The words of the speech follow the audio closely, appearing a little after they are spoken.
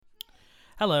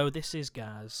Hello, this is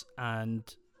Gaz, and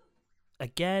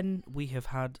again we have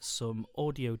had some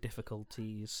audio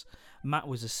difficulties. Matt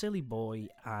was a silly boy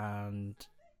and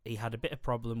he had a bit of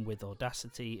problem with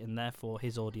Audacity and therefore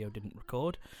his audio didn't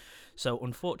record. So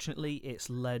unfortunately it's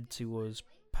led to us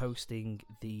posting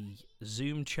the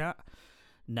Zoom chat.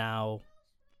 Now,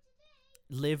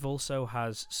 Liv also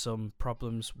has some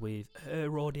problems with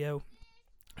her audio.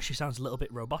 She sounds a little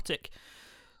bit robotic.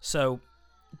 So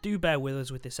do bear with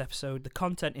us with this episode. The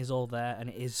content is all there and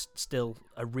it is still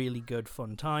a really good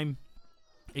fun time.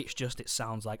 It's just it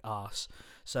sounds like arse.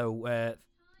 So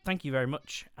thank you very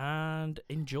much and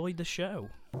enjoy the show.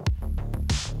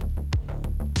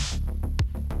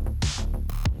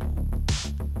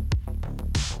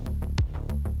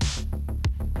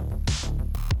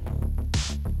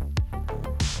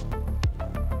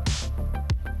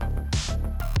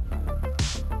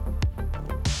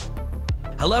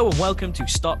 Hello and welcome to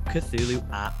Stop Cthulhu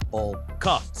at All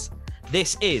Costs.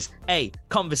 This is a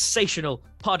conversational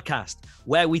podcast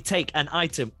where we take an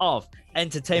item of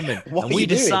entertainment and we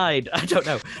decide, I don't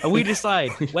know, and we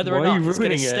decide whether or not it's going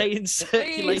to stay in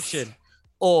circulation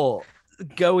or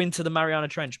go into the Mariana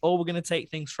Trench, or we're going to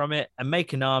take things from it and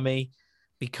make an army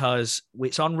because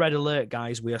it's on red alert,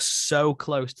 guys. We are so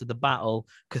close to the battle.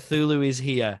 Cthulhu is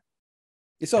here.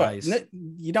 It's all right.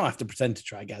 You don't have to pretend to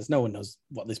try, Gaz. No one knows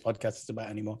what this podcast is about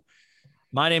anymore.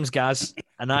 My name's Gaz,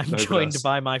 and I'm joined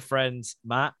by my friends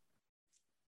Matt.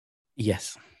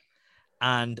 Yes.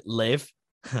 And Liv.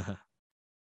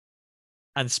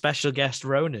 And special guest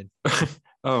Ronan.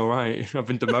 Oh, right. I've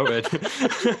been demoted.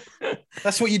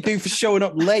 That's what you do for showing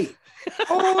up late.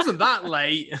 Oh, it wasn't that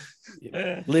late.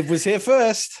 Liv was here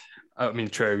first. I mean,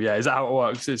 true. Yeah, is that how it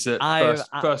works? Is it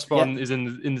first one is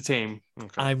in the team?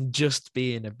 Okay. I'm just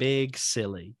being a big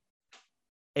silly.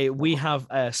 We have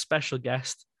a special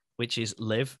guest, which is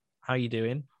Liv. How you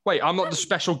doing? Wait, I'm not the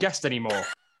special guest anymore.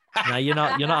 No, you're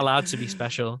not. You're not allowed to be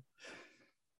special.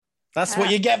 That's what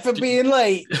you get for being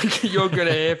late. You're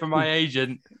gonna hear from my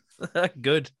agent.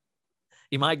 Good.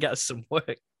 He might get us some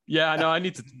work. Yeah, I know. I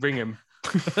need to ring him.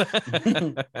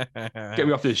 Get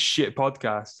me off this shit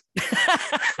podcast.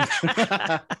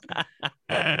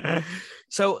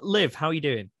 So, Liv, how are you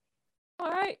doing?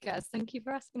 All right, guys. Thank you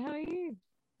for asking. How are you?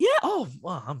 Yeah. Oh,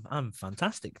 well, I'm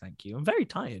fantastic. Thank you. I'm very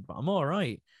tired, but I'm all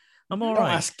right. Don't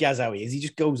ask Gaz how he is. He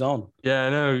just goes on. Yeah, I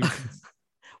know.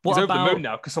 What He's about... over the moon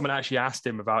now because someone actually asked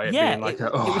him about it. Yeah, being like,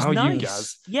 it was how nice. are you,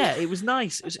 Gaz? Yeah, it was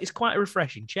nice. It's quite a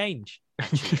refreshing change.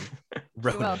 Actually.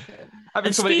 You're welcome.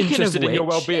 Having someone interested in your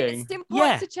well-being. It's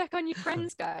important to check on your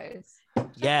friends, guys.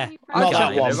 Yeah. Not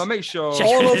that one. I make sure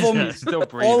all of them, still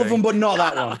breathing. all of them, but not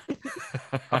that one.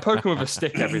 I poke him with a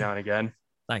stick every now and again.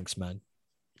 Thanks, man.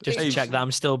 Just to check that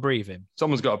I'm still breathing.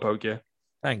 Someone's got to poke you.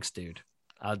 Thanks, dude.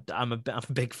 I'm a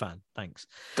big fan. Thanks.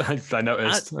 I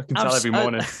noticed. I can tell every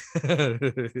morning.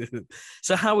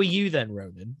 So how are you then,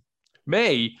 Ronan?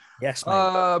 Me? Yes,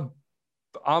 mate.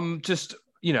 I'm just,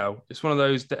 it's one of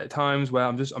those times where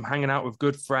I'm hanging out with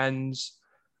good friends.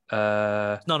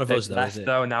 None of us, though, is it?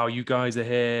 Though, now you guys are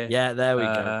here. Yeah, there we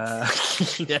go.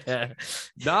 Yeah.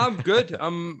 No, I'm good.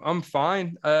 I'm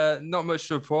fine. Not much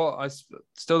to report. I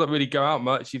still don't really go out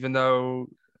much, even though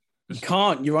you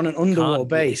can't. You're on an underwater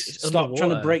base. Stop trying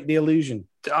to break the illusion.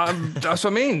 That's what I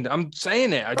mean. I'm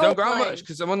saying it. I don't go out much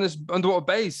because I'm on this underwater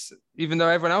base, even though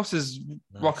everyone else is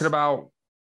rocking about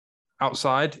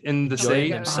outside in the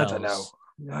sea. I don't know.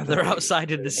 They're outside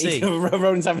in the sea.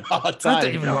 Ronan's having a hard time. I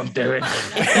don't even know what I'm doing.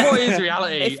 What is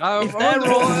reality?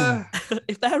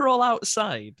 If they're all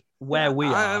outside where we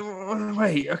are,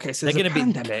 wait. Okay, so they're going to be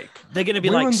pandemic. They're going to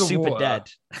be like super dead.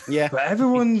 Yeah, but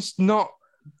everyone's not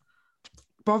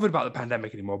bothered about the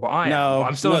pandemic anymore. But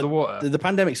I'm still underwater. The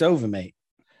pandemic's over, mate.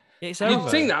 It's You'd over.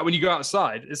 think that when you go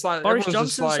outside, it's like Boris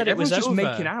Johnson said it was just over.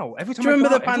 making out. Every time do you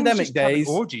remember the pandemic days?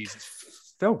 Orgies,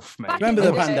 it's filth, mate. Remember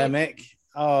the pandemic?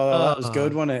 Oh, that was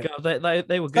good, wasn't it? God,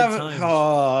 they were good times.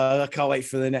 Oh, I can't wait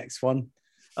for the next one.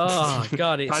 Oh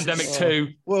God, it's Pandemic 2.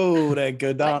 Whoa, they're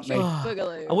good, aren't they?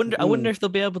 Boogaloo. I wonder if they'll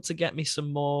be able to get me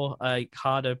some more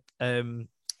harder what are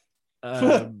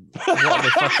they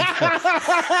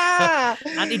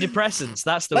antidepressants.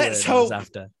 That's the Let's word I was hope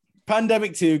after.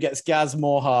 Pandemic 2 gets Gaz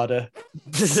more harder.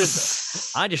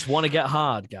 I just want to get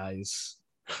hard, guys.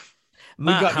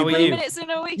 Matt, how are you? Minutes in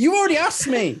a week. You already asked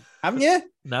me, haven't you?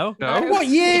 No. What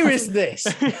year is this?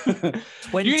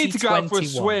 You need to go out for a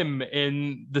swim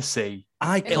in the sea.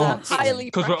 I can't.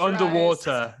 Because we're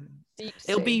underwater.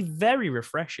 It'll be very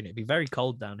refreshing. It'll be very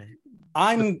cold down here.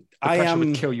 The pressure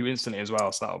would kill you instantly as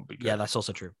well, so that would be good. Yeah, that's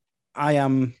also true. I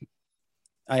am.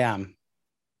 How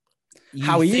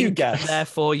are you, Gaz?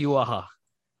 Therefore, you are.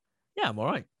 Yeah, I'm all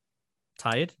right.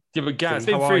 Tired? Yeah, but Gaz,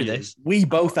 Been how are through you? this. We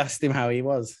both asked him how he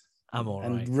was, I'm all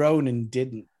and right. Ronan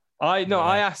didn't. I Yeah.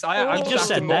 asked. I just just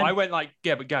said said more. then. I went like,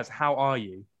 yeah, but Gaz, how are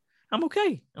you? I'm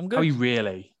okay. I'm good. How are you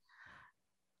really?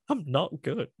 I'm not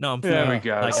good. No, I'm There fine. we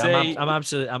go. Like, See? I'm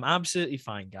absolutely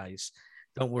fine, guys.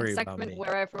 Don't worry A about segment me.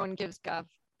 where everyone gives Gav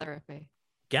therapy.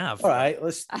 Gav. All right,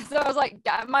 let's. So I was like,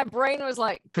 my brain was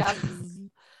like, Gav.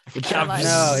 Gav. Like-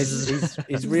 No,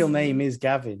 his real name is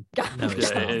Gavin. No, it's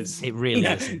Yeah, not. it is. It really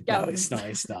No, isn't. no, Gavin. it's not.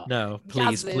 It's not. No,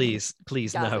 please, Gavin.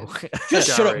 please, no.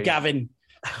 Just shut up, Gary. Gavin.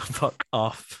 Fuck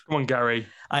off. Come on, Gary.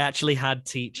 I actually had a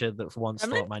teacher that once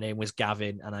Really? thought my name was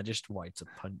Gavin, and I just wanted to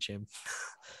punch him.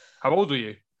 How old are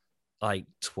you? Like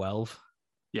 12.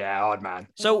 Yeah, odd man.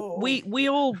 So we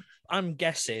all, I'm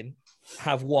guessing,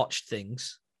 have watched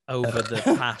things over the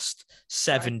past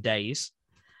 7 days.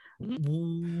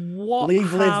 What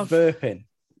Leave Liv have... burping.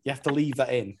 You have to leave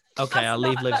that in. Okay, I'll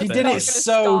leave Liv. She That's did not it gonna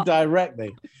so stop.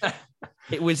 directly.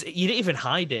 It was, you didn't even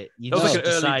hide it. You That was just like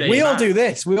an early decided. day We all Matt. do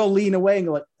this. We all lean away and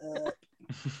go like.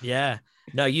 Yeah.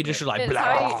 No, you just were like, It's blah.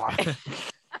 how you- So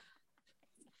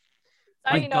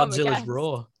Like you know I'm a Godzilla's guest.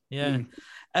 roar. Yeah.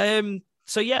 Mm.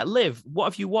 So yeah, Liv, what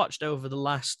have you watched over the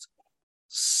last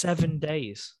 7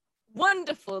 days?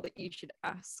 Wonderful that you should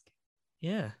ask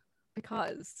Yeah.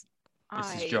 because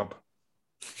It's his job.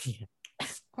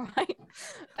 Right.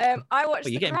 I watched.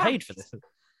 But you're The getting paid for Craft. this.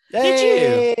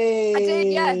 Hey! I did,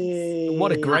 yes.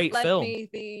 What a Matt great lent film. me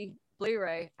the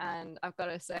Blu-ray, and I've got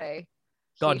to say,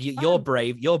 God, huge you're fan.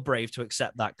 brave. You're brave to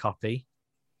accept that copy.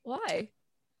 Why?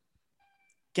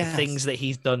 The Gas. things that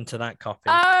he's done to that copy.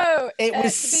 Oh, It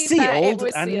was to be fair, it sealed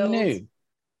was and sealed. new.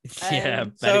 Yeah,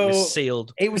 Um, but it was so-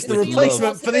 sealed. It was the With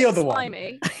replacement Was a for the bit other one.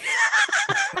 slimy.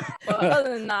 But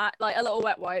other than that, like a little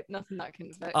wet wipe, nothing that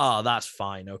can fix. Oh, that's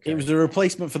fine. Okay. It was a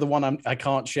replacement for the one I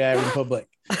can't share in public.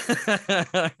 I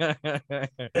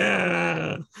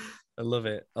love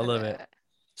it. I love it.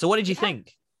 So, what did you Yeah.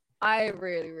 think? I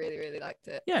really, really, really liked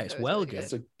it. Yeah, it's It was well really good.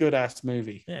 It's a good ass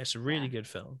movie. Yeah, it's a really Yeah. good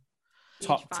film. Huge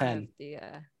Top fan 10. of The,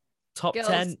 Top Girls-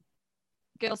 10.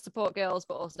 girls support girls,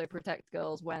 but also protect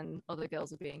girls when other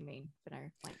girls are being mean. For no,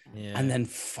 like, Yeah. And then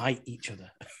fight each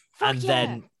other. and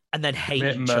yeah. then hate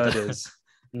Commit each other. murders.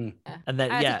 And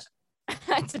then I yeah, had to- I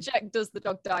had to check, does the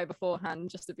dog die beforehand,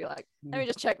 just to be like, let me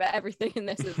just check that everything in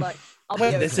this is like, I'll be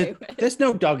Wait, okay with. there's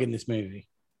no dog in this movie.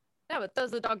 No, but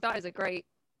does the dog die is a great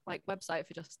like website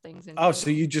for just things in. Oh, so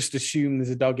you just assume there's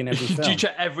a dog in every Do film? you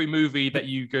check every movie that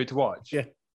you go to watch? Yeah.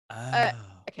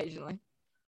 occasionally.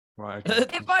 Right.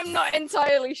 Okay. If I'm not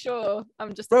entirely sure,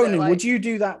 I'm just a bit Ronan, like, would you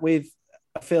do that with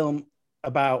a film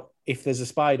about if there's a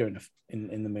spider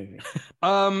in the movie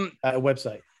at a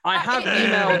website? I have It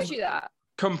emailed gives you that.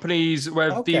 companies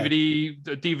where Okay.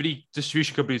 DVD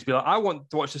distribution companies be like, I want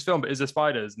to watch this film, but is there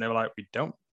spiders? And they were like, we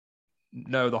don't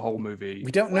know the whole movie.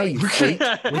 We don't know Wait. you. freak.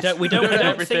 we don't We don't know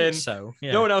everything. think so.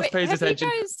 Yeah. No one else Wait, pays have attention.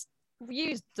 you guys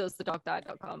used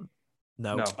doesthedogdie.com?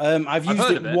 no. No. I've I've used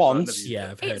heard it of it, but I've once. never used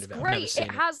Yeah, I've heard It's of it. I've never great. seen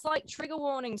It has like trigger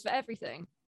warnings for everything.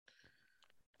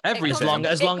 Everything. As long It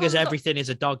as, long as comes up- everything is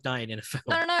a dog dying in a film.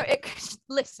 No.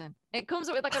 Listen. It comes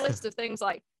up with like a list of things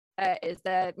like, is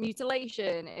there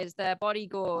mutilation? Is there body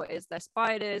gore? Is there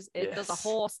spiders? Does a Yes.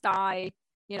 horse die?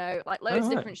 You know, like loads of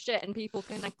Alright. different shit, and people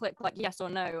can then click like yes or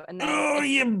no, and then Oh, if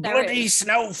you there bloody is-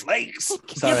 snowflakes!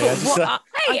 Yeah, Sorry, but I just, what-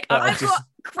 Hey, I I've just got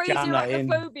crazy jam that in.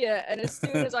 arachnophobia, and as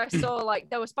soon as I saw like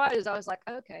there were spiders, I was like,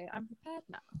 okay, I'm prepared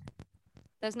now.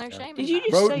 There's no shame. Did in you that.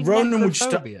 just Ro- say Ronan would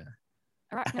st- necrophobia?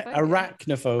 Arachnophobia?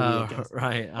 arachnophobia. Oh, guys.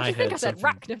 right. I think I heard said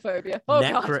something. arachnophobia. Oh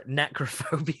god.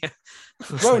 Necrophobia.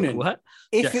 I was Ronan. like, what?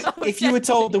 If Yeah. if you were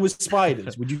told there was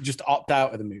spiders, would you just opt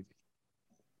out of the movie?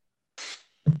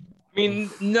 I mean,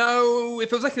 no.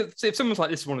 If it was like, if someone was like,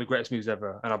 "This is one of the greatest movies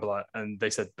ever," and I'd be like, and they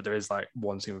said, "But there is like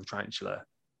one scene with a tarantula,"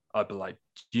 I'd be like,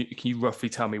 can you roughly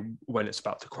tell me when it's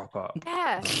about to crop up?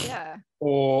 Yeah.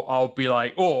 Or I'll be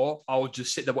like, or I'll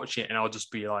just sit there watching it and I'll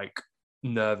just be like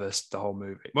nervous the whole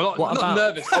movie. Well, What not about-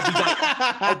 nervous. I'll be like,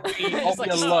 I'll It's be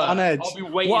like alert. on edge. I'll be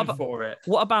waiting What about- for it.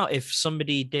 What about if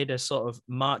somebody did a sort of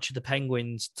March of the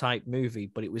Penguins type movie,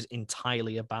 but it was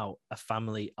entirely about a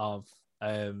family of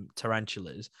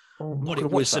tarantulas, but it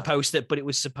was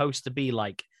supposed to be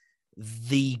like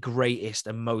the greatest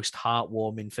and most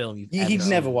heartwarming film you've ever You'd seen.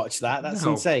 never watch that. That's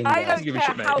No. insane. I guys. don't give a care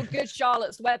shit, mate. how good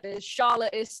Charlotte's Web is.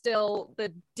 Charlotte is still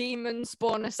the demon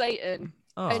spawn of Satan.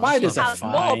 Oh, And Spiders she are has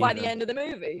more fine. by the end of the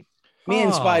movie. Me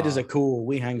and Oh. spiders are cool.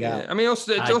 We hang Yeah. out. I mean,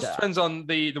 also it I also d- depends on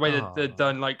the way that they're Oh.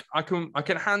 done. Like I can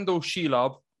handle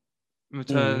Shelob,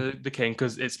 Return of the King,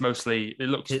 because it's mostly it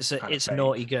looks It's kind of a fake.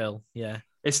 naughty girl. Yeah.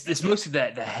 It's mostly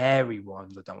the hairy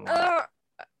ones I don't like.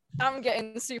 I'm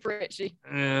getting super itchy.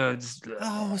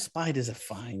 Oh, spiders are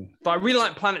fine. But I really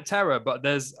like Planet Terror, but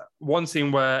there's one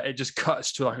scene where it just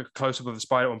cuts to like a close-up of a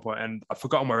spider at one point, and I've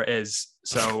forgotten where it is.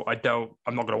 So I'm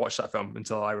not going to watch that film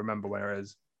until I remember where it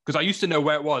is. Because I used to know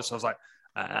where it was. So I was like,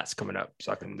 that's coming up.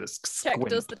 So I can just check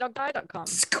squint. doesthedogdie.com.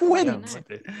 Squint.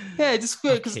 Yeah, just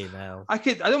because Okay, now. I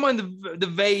don't mind the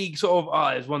vague sort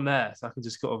of, there's one there. So I can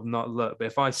just sort of not look. But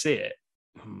if I see it,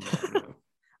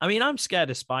 I mean, I'm scared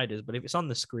of spiders, but if it's on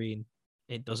the screen,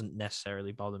 it doesn't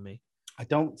necessarily bother me. I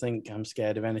don't think I'm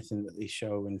scared of anything that they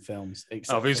show in films.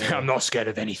 Obviously, I'm not scared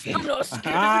of anything. I'm not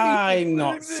scared. I'm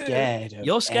not scared.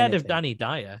 You're scared anything. of Danny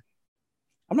Dyer.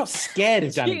 I'm not scared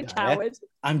of Danny You Dyer. coward.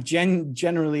 I'm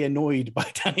generally annoyed by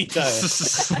Danny Dyer.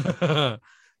 Say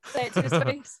it to his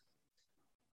face.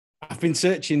 I've been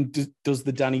searching does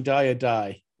the Danny Dyer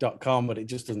die.com, but it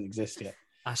just doesn't exist yet.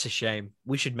 That's a shame.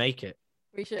 We should make it.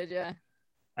 We should, yeah.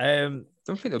 I don't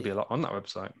think there'll be a lot on that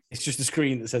website. It's just a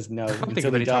screen that says no think until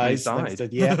of he any time dies. he's died.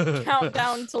 Said, yeah.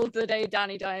 Countdown till the day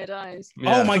Danny Dyer dies.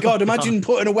 Oh my God, imagine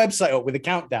putting a website up with a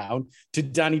countdown to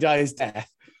Danny Dyer's death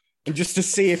and just to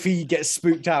see if he gets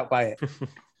spooked out by it.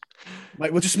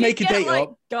 Like, we'll just make a date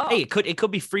up. Hey, it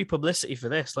could be free publicity for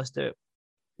this. Let's do it.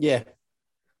 Yeah.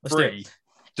 Let's do Free. it.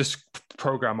 Just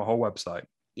program a whole website.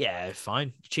 Yeah,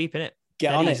 fine. Cheap, innit?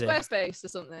 Get Dead on easy. it. Squarespace or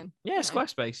something. Yeah,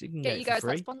 Squarespace. You can Get get you it for guys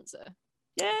free. that sponsor.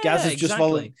 Yeah, Gaz has just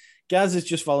exactly. Gaz has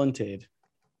just volunteered.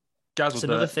 Gaz It's was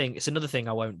another there. thing. It's another thing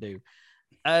I won't do.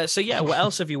 So yeah, what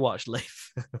else have you watched,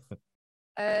 Liv?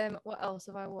 What else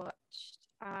have I watched?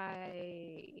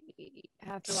 I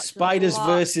have been watching Spiders a lot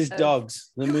versus of-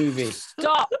 Dogs, the movie.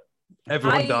 Stop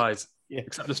Everyone I- dies. Yeah.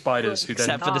 Except the spiders who then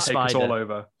Except for the take us spider. all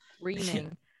over.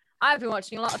 reaming. I've been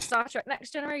watching a lot of Star Trek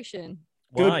Next Generation.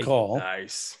 Good Why? call.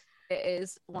 Nice. It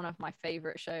is one of my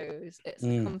favorite shows. It's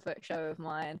Mm. a comfort show of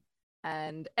mine.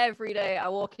 And every day I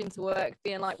walk into work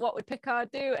being like, what would Picard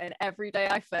do? And every day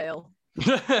I fail.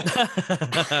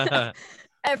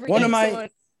 Every One day of my- someone-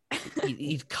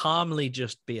 He'd calmly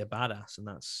just be a badass, and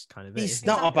that's kind of it. He's isn't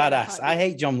not a Exactly. badass. I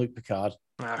hate Jean-Luc Picard.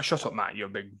 Shut up, Matt. You're a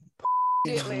big.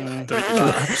 Mm.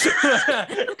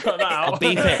 Cut that I'll out.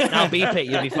 beep it. I'll beep it.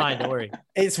 You'll be fine. Don't worry.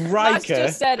 It's Matt's Riker.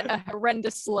 just said a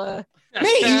horrendous slur. Me,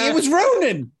 it was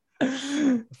Ronan.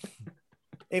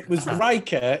 It was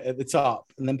Riker at the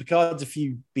top, and then Picard's a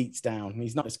few beats down.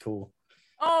 He's not as cool.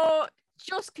 Oh,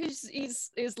 just because his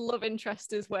love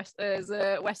interest is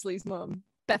Wesley's mum,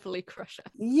 Beverly Crusher.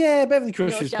 Yeah, Beverly You're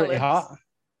Crusher's pretty jealous. hot.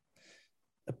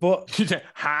 But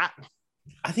Hat.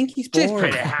 I think he's She's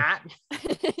boring. pretty hot.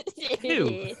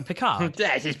 Who? Picard.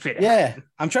 Yeah, she's pretty. Yeah,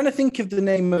 I'm trying to think of the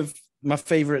name of my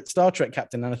favorite Star Trek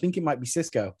captain, and I think it might be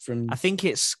Cisco from. I think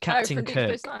it's Oh, Captain from Deep Kirk.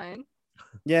 Space Nine.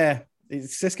 Yeah,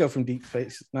 it's Cisco from Deep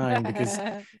Space Nine because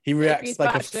he reacts He's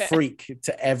like a bashed it. freak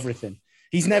to everything.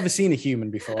 He's never seen a human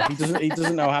before. He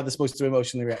doesn't know how they're supposed to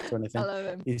emotionally react to I anything. love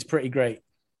him. He's pretty great.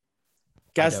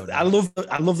 Guys, don't know.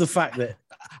 I love the fact that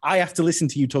I have to listen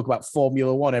to you talk about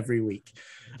Formula One every week.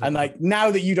 And like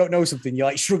now that you don't know something, you're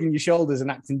like shrugging your shoulders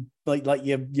and acting like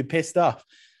you're pissed off.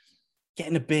 Get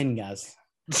in a bin, Gaz.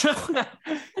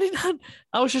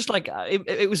 I was just like,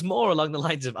 it was more along the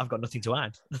lines of, I've got nothing to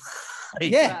add.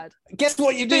 Yeah. Bad. Guess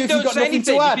what you do Dude, if don't you've got say nothing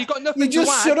anything. to If add? you've got nothing You to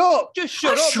just add, shut up. Just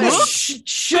shut Shut up. up. mate.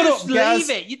 Shut Just up, Gaz.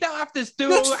 leave it. You don't have to do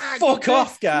Just act. fuck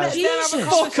off, Gaz. Jesus.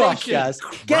 Fuck off, Gaz.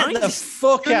 Get the Christ.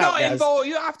 fuck You're out, not Gaz. involved.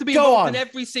 You don't have to be Go involved on. in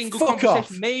every single Fuck conversation.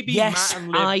 off. Maybe Yes, Matt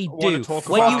and Liv I want do. to talk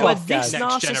When about you are Fuck off, this Gaz.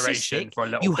 Next Generation narcissistic, for a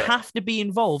little you bit. have to be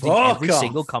involved in Fuck every off.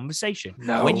 single conversation.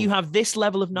 No. When you have this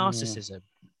level of narcissism,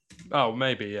 Oh,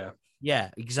 maybe, yeah. yeah,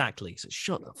 exactly. So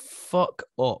shut the fuck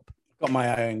up. Got my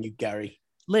eye on you, Gary.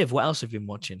 Liv, what else have you been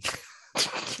watching?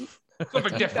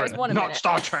 Something different. one a Not minute.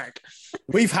 Star Trek.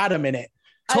 We've had a minute.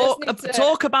 I just Talk, need to-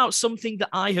 talk about something that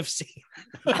I have seen.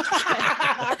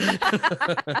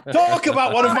 Talk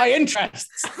about one of my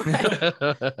interests.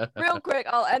 Real quick,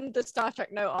 I'll end the Star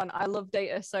Trek note on I love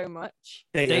Data so much.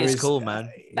 Data's cool,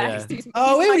 man. Yeah. Best. He's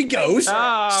Oh, my here he goes.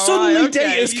 favourite. Oh, Suddenly right, okay.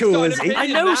 Data's He's cool, got an is he?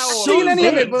 opinion I know now some Seen any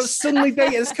of it, but bits. suddenly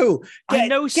Data's cool. I Get,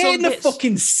 know get some in the bits.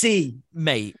 fucking sea.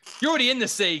 Mate, You're already in the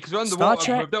sea because we're Star underwater.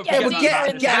 Trek- Don't Yeah, forget well,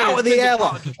 that. get out of the It's a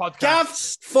airlock. podcast. Gav,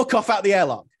 fuck off out the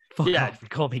airlock. fuck Yeah. off,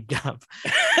 call me Gav.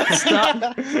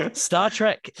 Star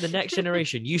Trek: The Next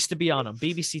Generation used to be on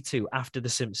BBC Two after The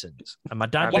Simpsons, and my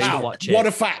dad used to Wow, watch it. what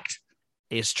a fact.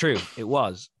 It's true. It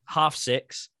was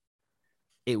 6:30.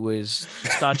 It was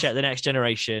Star Trek: The Next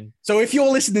Generation. So if you're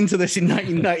listening to this in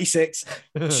 1996,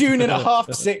 tune in at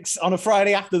 6:30 on a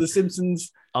Friday after The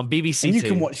Simpsons, on BBC and you Two.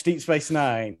 can watch Deep Space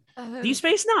Nine. Deep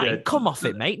Space Nine. Yeah. Come off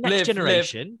it, mate. Next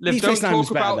Generation. Liv, Deep don't Space Nine was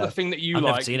talk better, about though. the thing that you I've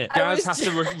never like. seen it. Gaz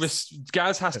I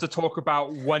Gaz has to talk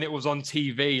about when it was on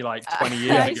TV like 20 years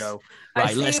Yes. ago.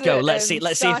 Right, let's go. Let's see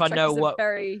if Star I Trek know is a what.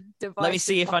 very Let me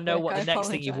see if I know divisive what the topic, next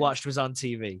thing you've apologise. watched was on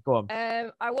TV. Go on.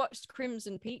 I watched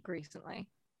Crimson Peak recently.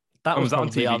 That When was was that on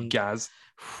probably TV, on. Gaz?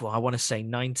 I want to say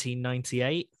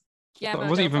 1998. Guillermo It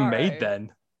wasn't del even made Toro.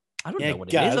 then. I don't Yeah, know what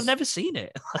it Gaz. is. I've never seen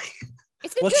it.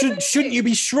 It's a Well, good shouldn't movie. you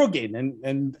be shrugging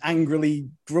and angrily,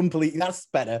 grumpily? That's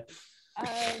better.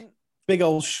 Big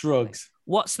old shrugs.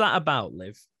 What's that about,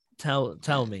 Liv? Tell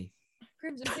me.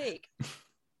 Crimson Peak.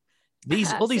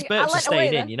 All these See, I Berts are went away staying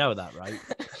in. then. You know that, right?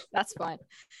 That's fine.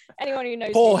 Anyone who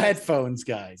knows. Poor me knows. headphones,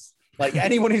 guys. Like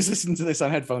anyone who's listening to this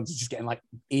on headphones is just getting like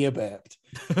ear burped.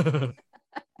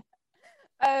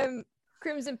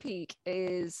 Crimson Peak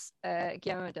is a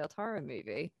Guillermo del Toro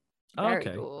movie. Oh, Very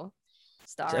okay. cool. Is it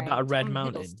Starring about a red Tom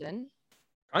mountain? Hiddleston,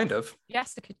 Kind of.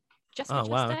 Jessica Oh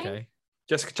wow. Chastain, Okay.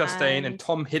 Jessica Chastain and And-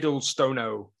 Tom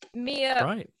Hiddleston. Mia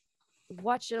Right.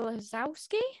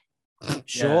 Wachowski.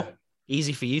 Sure.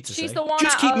 Easy for you to She's say. the one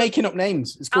Just out keep of making up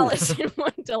names. It's cool. Alice in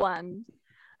Wonderland.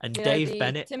 And You know, Dave the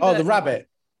Bennett. Tim Oh, the Burton rabbit.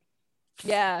 one.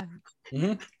 Yeah,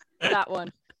 Mhm. that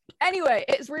one. Anyway,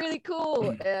 it's really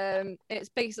cool. It's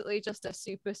basically just a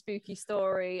super spooky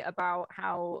story about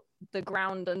how the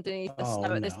ground underneath the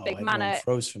snow at this big everyone manor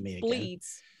froze for me again.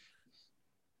 bleeds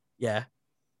Yeah.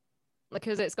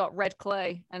 because it's got red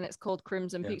clay and it's called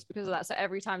Crimson Yeah. Peaks because of that. So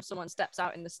every time someone steps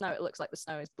out in the snow, it looks like the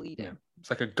snow is bleeding. Yeah. It's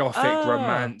like a gothic Oh.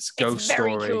 romance ghost It's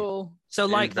very story. cool. So It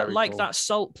is like very like cool. that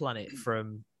Salt Planet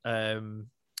from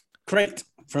Correct.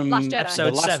 From Last Jedi.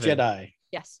 Episode The Last 7. Jedi.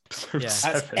 Yes, Yeah. That's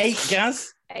Seven. 8,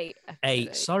 Gaz. 8.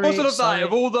 8. Sorry. Also, of sorry. that,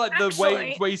 of all the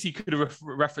Actually- ways he could have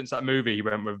referenced that movie, he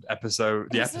went with the episode,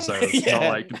 Yeah. not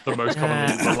like the most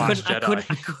commonly The Last I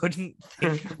Jedi. couldn't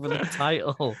think of the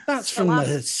title. That's The from Last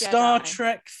the Jedi. Star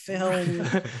Trek film.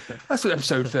 That's what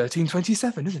episode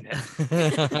 1327, isn't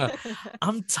it?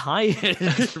 I'm tired.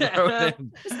 Yeah.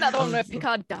 Ronan. Isn't that the one where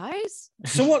Picard dies?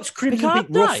 So what's Crimson Picard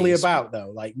Peak roughly dies. about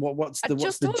though? Like what's I the what's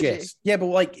just the told you. gist? Yeah, but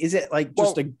like is it like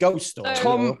just Well, a ghost story?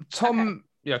 or- Tom.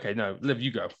 Yeah, okay, no, Liv,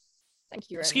 you go.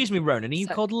 Thank you. Ronan. Excuse me, Ronan. Are you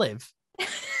So- called Liv?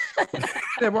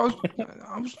 Yeah, well,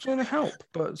 I was trying to help,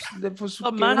 but Liv was.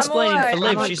 Stop alright. mansplaining for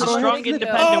Liv. I'm She's a alright. strong, Oh,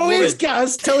 independent Oh, woman. here's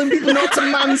Gaz telling people not to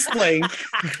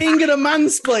mansplain. King of the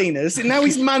mansplainers, and now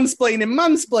he's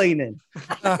mansplaining.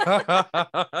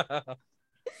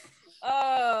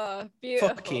 Oh, beautiful.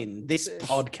 Fucking this is-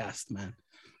 podcast, man.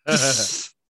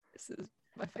 This is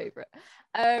my favorite.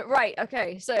 Right.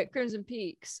 Okay. So Crimson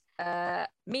Peaks.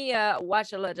 Mia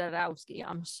Wachowski.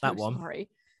 I'm so That one. sorry.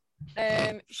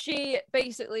 She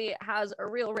basically has a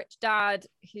real rich dad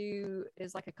who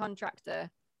is like a contractor.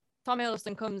 Tom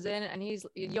Hiddleston comes in and he's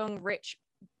a young, rich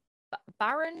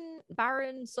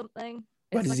baron something.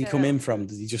 Where It's does like he come a- in from?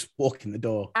 Does he just walk in the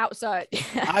door? Outside.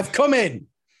 I've come in.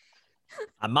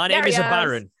 And my There name he is a is.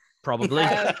 Baron, probably.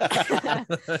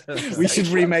 We should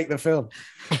remake the film.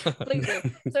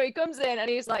 Completely. So he comes in and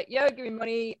he's like, "Yo, give me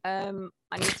money. I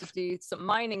need to do some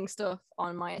mining stuff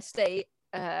on my estate."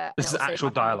 And This is it'll save actual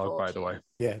my family a dialogue, by the way. fortune."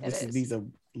 Yeah, It this is, is. these are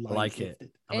lines like it.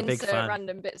 lifted. I'm a big Insert fan.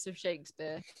 random bits of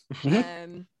Shakespeare.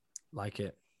 Mhm. Like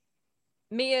it.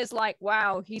 Mia's like,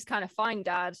 "Wow, he's kind of fine,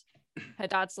 Dad." Her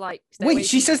dad's like, "Stay away Wait,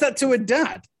 she from says that to her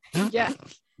dad. him." Yeah,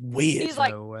 Weird. he's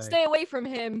like, No way. "Stay away from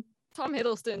him." Tom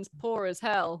Hiddleston's poor as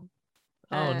hell.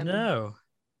 Oh Um, no.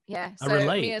 Yeah, I so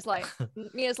relate.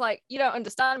 Mia's like, "You don't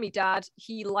understand me, Dad.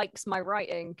 He likes my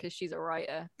writing because she's a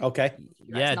writer. Okay.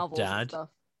 He writes Yeah, novels and Dad. stuff."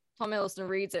 Tom Hiddleston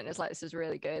reads it and is like, "This is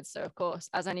really good." So of course,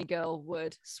 as any girl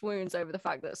would, swoons over the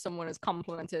fact that someone has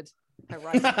complimented her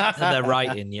writing. So they're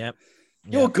writing, yep.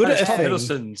 You're good It's at a Tom thing.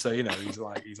 Hiddleston, so you know he's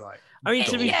like. I mean,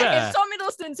 to be yeah, fair, if Tom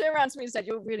Hiddleston turned around to me and said,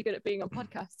 "You're really good at being on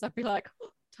podcasts," I'd be like, "Oh,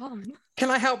 Tom, Can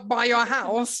I help buy your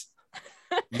house?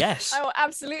 yes. I will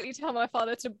absolutely tell my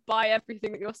father to buy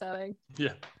everything that you're selling."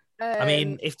 Yeah. I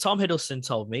mean, if Tom Hiddleston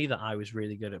told me that I was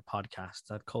really good at podcasts,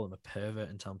 I'd call him a pervert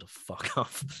and tell him to fuck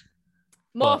off.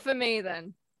 more but- for me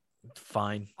then.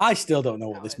 Fine. I still don't know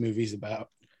what this movie's about.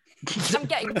 I'm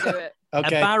getting to it.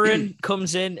 Okay. A Baron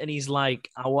comes in and he's like,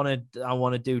 I want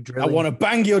to do I drilling. want to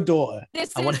bang your daughter.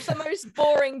 This I is wanna- the most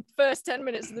boring first 10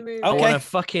 minutes of the movie. I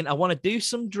Okay. want to do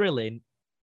some drilling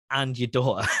and your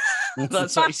daughter.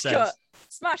 That's what he Smash says. cut.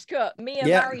 Smash cut. Mia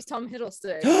Yeah. marries Tom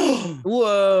Hiddleston.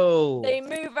 Whoa. They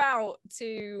move out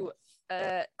to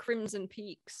Crimson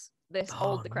Peaks, this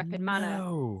old decrepit manor.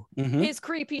 No. Mhm. His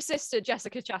creepy sister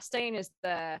Jessica Chastain is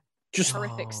there. Just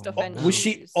horrific stuff Oh, ensues. was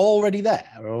she already there?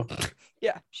 Or?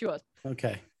 Yeah, she was.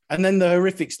 Okay. And then the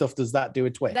horrific stuff, does that do a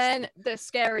twist? Then the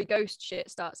scary ghost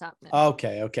shit starts happening.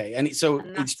 Okay. And it's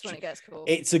and that's when it gets cool.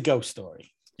 it's a ghost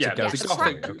story. Yeah, ghost it's a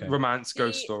story, gothic okay. romance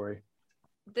ghost The- story.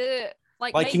 The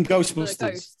Like makeup in for the Ghostbusters,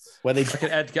 ghosts. where they Like an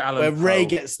Edgar Allan where Ray Poe.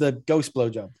 gets the ghost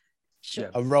blowjob.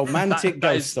 Yeah. A romantic That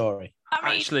ghost is- story. I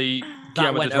mean, Actually, That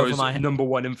Guillermo went del over Toro's my head. number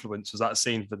one influence was that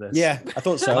scene for this. Yeah, I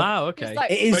thought so. Wow, it's okay.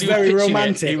 like, It is When he was very pitching it,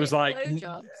 romantic. he was like,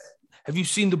 blowjobs. have you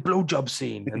seen the blowjob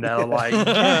scene? And they're like,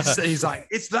 yes. And he's like,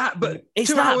 it's that, but It's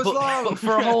 2 that, hours long. but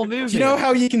for a whole movie. Do you know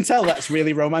how you can tell that's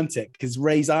really romantic? Because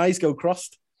Ray's eyes go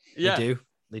crossed. Yeah,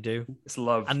 They do. it's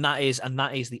love. And that is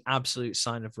the absolute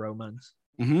sign of romance.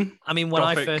 Mm-hmm. I mean, when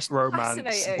Gothic I first romance.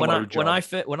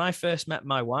 Fascinating. when I first met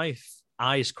my wife,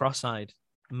 eyes cross-eyed,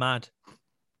 mad.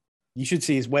 You should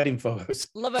see his wedding photos.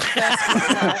 Love at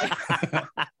first sight.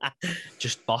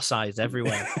 Just boss eyes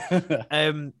everywhere.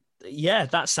 Yeah,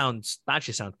 that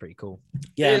actually sounds pretty cool.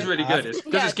 It is really good. Because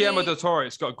Yeah, it's Guillermo the- del Toro,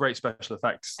 it's got great special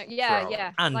effects. Yeah, throughout.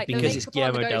 yeah. And the because it's makeup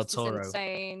on the Guillermo del ghost is Toro.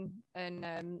 insane,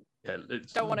 and Yeah,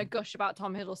 it's, don't want to gush about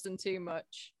Tom Hiddleston too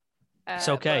much. It's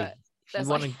okay. but If you there's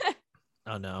want like- to...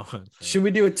 Oh no. Should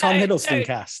we do a Tom Hey, Hiddleston hey.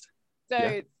 cast?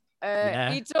 So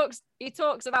Yeah. he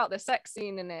talks about the sex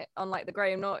scene in it on like the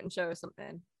Graham Norton show or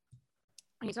something.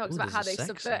 He talks Ooh, about how there's they a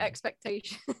sex subvert scene.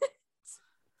 expectations.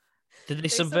 Did they They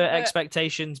subvert subvert-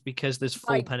 expectations because there's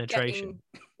full by penetration?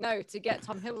 to get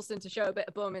Tom Hiddleston to show a bit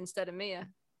of bum instead of Mia.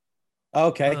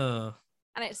 Okay.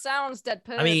 And it sounds dead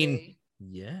pervy. I mean,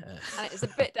 yeah. and it's a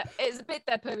bit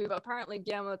dead pervy, but apparently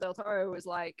Guillermo del Toro was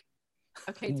like,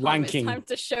 okay, Tom, Wanking. it's time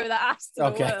to show that ass to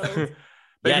Okay. the world.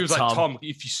 Maybe Yeah, he was like, Tom. Tom,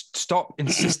 if you stop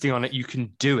insisting on it, you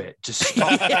can do it. Just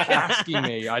stop asking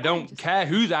me. I don't care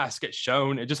whose ass gets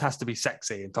shown. It just has to be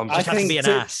sexy. And Tom's I just Has to think be an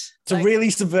to- ass. To Like-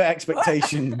 really subvert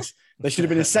expectations, there should have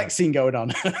been a sex scene going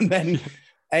on, and then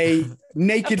a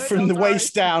naked Guillermo from the del Toro.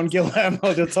 waist down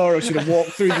Guillermo del Toro should have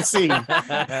walked through the scene,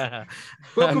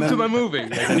 welcome and to then- my movie.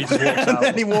 And then he just walks and out.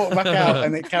 then he walked back out,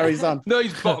 and it carries on. No,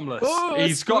 he's bottomless. Oh,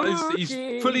 He's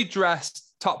spooky. fully dressed,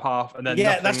 top half, and then Yeah,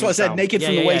 nothing that's what I said. down. Naked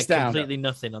from the waist down. Completely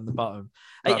nothing on the bottom.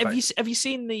 Perfect. Have you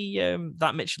seen the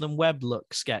that Mitchell and Webb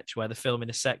look sketch where they're filming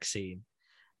a sex scene,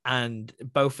 and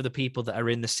both of the people that are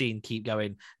in the scene keep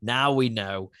going, "Now we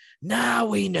know,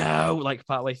 like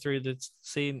partway through the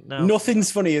scene. No,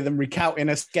 Nothing's funnier than recounting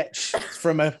a sketch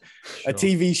from a Sure.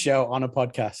 TV show on a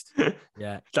podcast.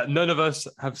 Yeah, that none of us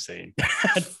have seen.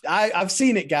 I've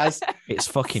seen it, guys. it's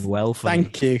fucking well funny.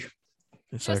 Thank you.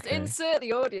 It's Just okay. insert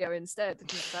the audio instead.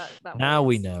 That Now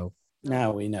we works. know.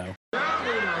 Now we know.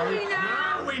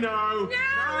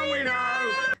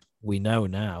 We know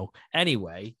now.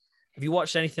 Anyway, have you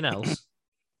watched anything else?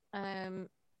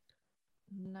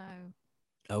 No.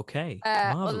 Okay.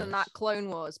 Other than marvellous. that, Clone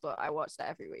Wars, but I watch that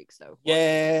every week. So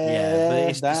Yeah, but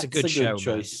it's a that's good show, man.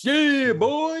 choice. Yeah,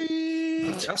 boy.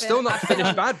 I'm still not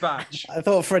finished Bad Batch. I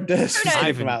thought Fred Durst was I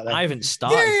thinking about that. haven't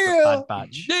started Yeah. Bad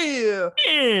Batch. Yeah.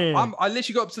 Yeah. I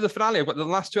literally got up to the finale. I've got the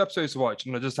last 2 episodes to watch,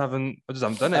 and I just haven't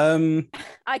done it.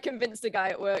 I convinced a guy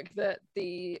at work that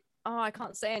I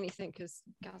can't say anything because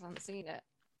guys haven't seen it.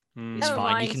 Hmm. It's Never fine.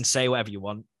 You mind. can say whatever you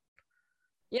want.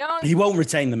 You know, He won't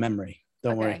retain the memory.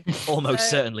 Don't worry. Okay. Almost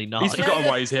So- certainly not. He's forgotten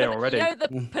why he's here already. You know the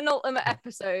Mm. penultimate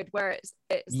episode where it's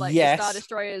like Yes. the Star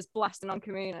Destroyers blasting on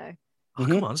Camino. Oh,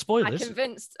 come on, I spoilers.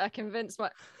 convinced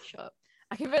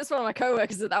one of my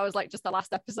coworkers that was like just the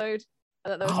last episode.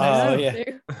 And that there was Oh, no yeah.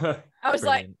 season 2. I was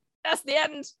like, Brilliant. that's the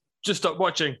end. Just stop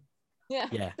watching. Yeah.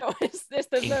 Yeah. No, there's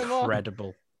no more.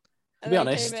 Incredible. And be then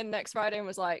honest- he came in next Friday and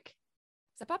was like,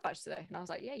 "It's a Bad Batch today," and I was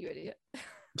like, "Yeah, you idiot."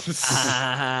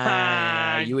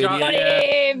 Ah, you Got idiot.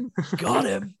 it. Got him. Got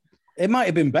him. It might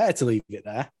have been better to leave it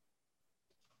there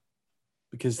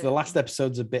because the last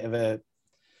episode's a bit of a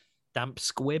Damp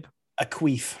squib.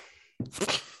 queef.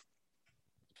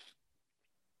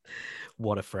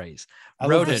 What a phrase. I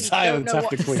love Ronan. the silence Don't know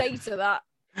after what to say queef. to that.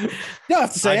 You don't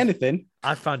have to say I- anything.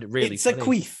 I found it really It's funny. a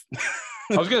queef.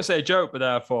 I was going to say a joke, but then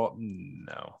I thought,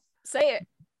 no. Say it,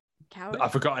 coward.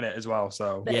 I've forgotten it as well.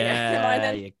 So There you go. Mine Yeah,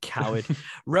 then. you coward.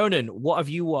 Ronan, what have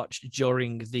you watched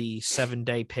during the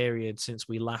 7-day period since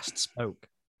we last spoke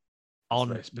on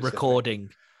very specific. recording?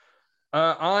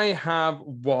 I have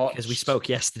watched. Because we spoke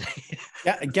yesterday.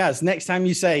 Yeah, Gaz, next time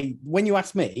you say, when you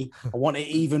ask me, I want it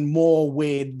even more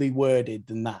weirdly worded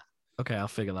than that. Okay, I'll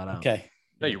figure that out. Okay.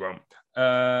 No, you won't.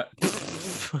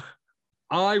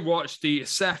 I watched the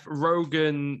Seth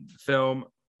Rogen film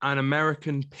An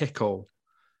American Pickle,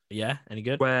 Yeah, any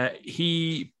good? where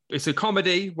it's a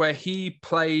comedy where he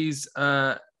plays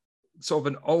sort of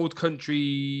an old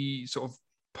country sort of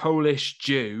Polish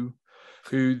Jew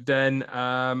who then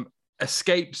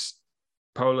escapes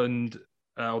Poland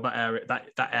or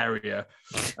that area,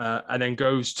 and then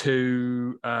goes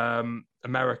to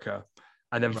America.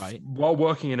 And then while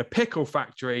working in a pickle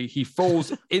factory, he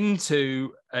falls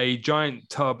into a giant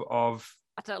tub of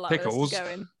pickles,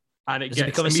 and it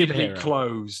gets immediately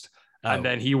closed. And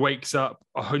then he wakes up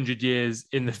 100 years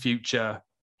in the future,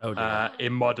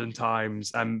 in modern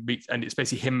times, and it's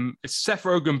basically him. It's Seth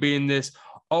Rogen being this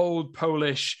old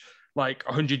Polish, like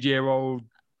 100-year-old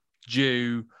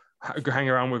Jew, hanging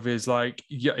around with his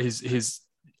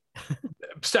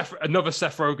another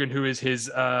Seth Rogen who is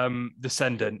his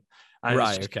descendant. And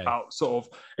it's about sort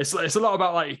of it's a lot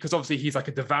about like, because obviously he's like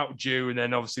a devout Jew, and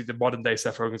then obviously the modern day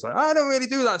Seth Rogen's like, I don't really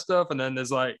do that stuff, and then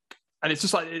there's like, and it's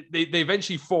just like they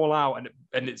eventually fall out,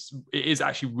 and it is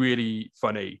actually really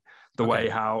funny the way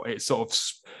how it sort of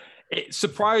it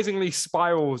surprisingly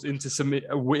spirals into some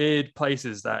weird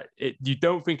places that you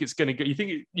don't think it's going to go.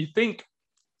 You think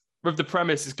with the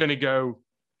premise it's going to go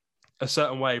a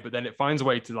certain way, but then it finds a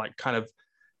way to like kind of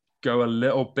go a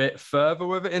little bit further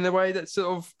with it in a way that's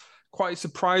sort of quite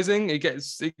surprising.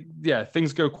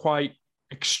 Things go quite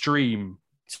extreme.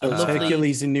 So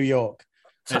Hercules in New York.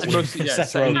 I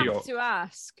have to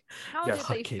ask, how did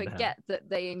they forget that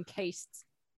they encased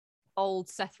old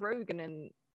Seth Rogen in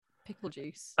pickle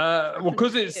juice? Well,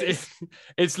 because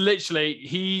it's literally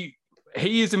he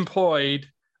is employed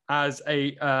as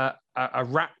a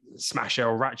rat smasher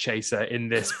or rat chaser in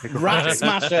this rat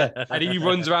smasher, and he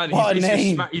runs around.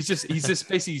 He's just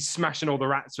basically smashing all the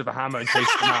rats with a hammer and chasing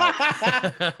them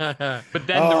out. But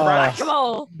then the rats,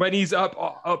 when he's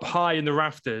up high in the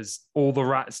rafters, all the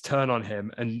rats turn on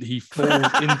him, and he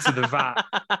falls into the vat.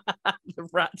 The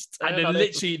rats turn, and then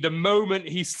literally the moment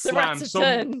he slams,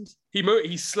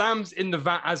 he slams in the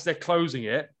vat as they're closing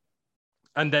it,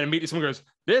 and then immediately someone goes,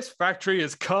 "This factory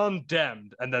is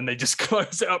condemned," and then they just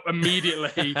close it up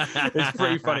immediately. It's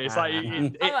pretty funny. It's like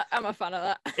I'm a fan of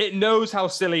that. It knows how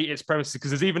silly its premise is,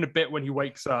 because there's even a bit when he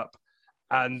wakes up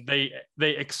and they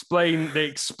explain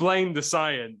the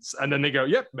science, and then they go,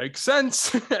 "Yep, makes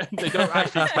sense." And they don't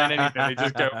actually explain anything. They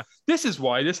just go, "This is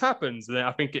why this happens." And then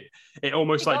I think it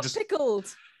almost like just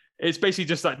pickled. It's basically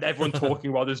just like everyone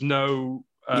talking while there's no.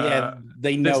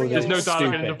 They know there's no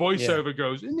dialogue, and the voiceover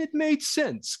goes, and it made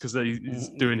sense because he's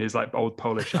doing his like old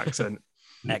Polish accent.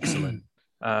 Excellent.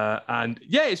 And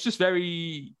it's just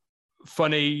very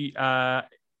funny and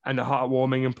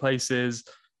heartwarming in places,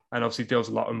 and obviously deals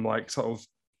a lot on like sort of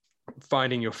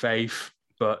finding your faith,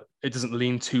 but it doesn't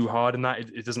lean too hard in that.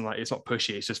 It doesn't it's not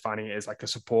pushy. It's just finding it as like a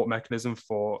support mechanism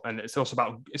and it's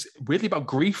also it's weirdly about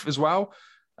grief as well.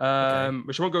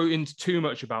 Which I won't go into too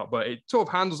much about, but it sort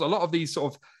of handles a lot of these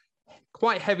sort of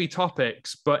quite heavy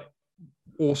topics, but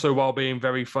also while being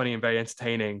very funny and very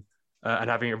entertaining, and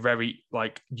having a very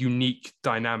like unique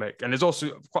dynamic. And there's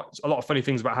also quite a lot of funny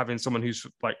things about having someone who's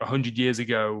like 100 years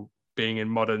ago being in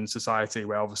modern society,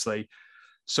 where obviously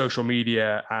social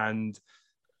media and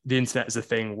the internet is a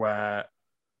thing where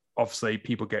obviously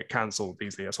people get cancelled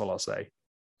easily. That's all I'll say.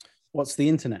 What's the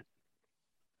internet?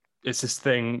 It's this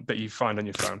thing that you find on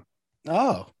your phone.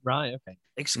 Oh, right. Okay.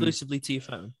 Exclusively to your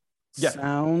phone. Yeah.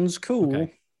 Sounds cool.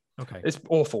 Okay. It's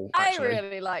awful. Actually. I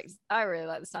really like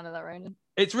the sound of that, Ronan.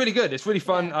 It's really good. It's really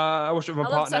fun. Yeah. I watched it with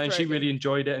my partner, and she really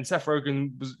enjoyed it. And Seth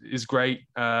Rogen is great.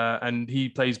 And he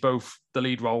plays both the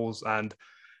lead roles. And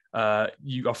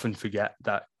you often forget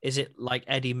that. Is it like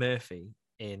Eddie Murphy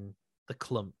in The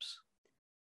Clumps?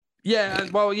 Yeah.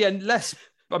 Well, yeah. Less.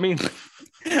 I mean,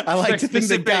 I like to think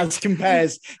that Gaz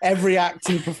compares every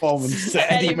acting performance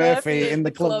to Eddie Murphy in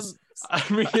The Clumps. I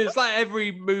mean, it's like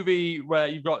every movie where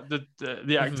you've got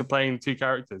the actor playing two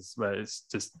characters, where it's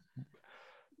just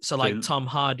like Tom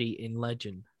Hardy in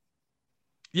Legend.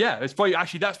 Yeah, it's probably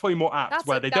that's probably more apt,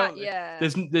 where they don't. Yeah.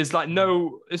 There's like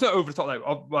no, it's not over the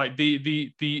top. Like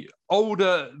the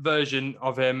older version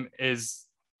of him is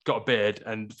got a beard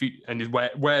and he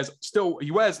wears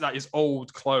like his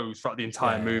old clothes throughout the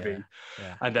entire movie.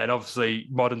 Yeah. And then obviously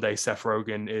modern day Seth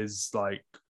Rogen is like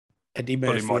Eddie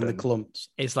Murphy in The Clumps.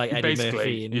 It's like Eddie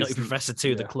Murphy in Nutty Professor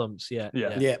 2, The Clumps. Yeah.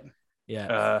 You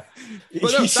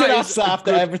should ask that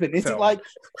after everything. Is it like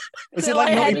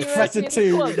Nutty Professor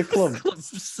 2, The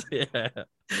Clumps? Yeah.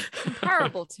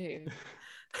 Comparable to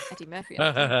Eddie Murphy.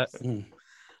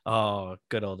 Oh,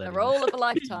 good old Eddie. The role of a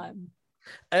lifetime.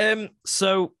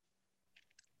 So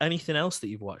anything else that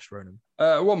you've watched, Ronan?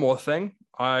 One more thing.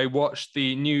 I watched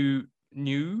the new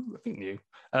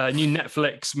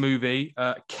Netflix movie,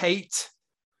 Kate,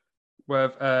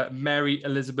 with Mary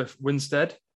Elizabeth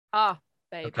Winstead. Ah,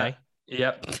 babe. Okay.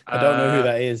 Yep. I don't know who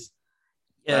that is.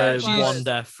 She's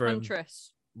Wanda from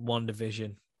Huntress.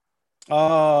 WandaVision.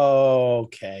 Oh,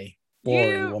 okay.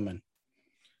 Boring woman.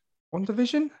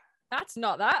 WandaVision? That's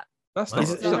not that. That's What? not, Is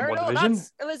that's it- not No, no, WandaVision.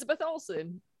 that's Elizabeth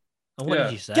Olsen. And what Yeah.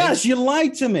 did you say? Gaz, you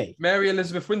lied to me. Mary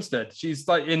Elizabeth Winstead. She's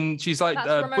like That's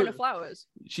Ramona Flowers.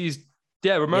 She's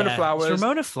Ramona Yeah, Flowers. It's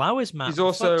Ramona Flowers, man. She's for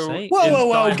also- fuck's sake. Whoa, in whoa,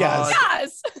 whoa, Die Gaz. Hard.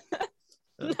 Yes.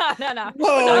 No.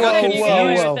 Whoa, I'm not whoa, confused whoa,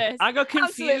 with whoa. this. I got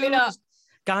confused. Absolutely not.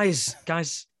 Guys,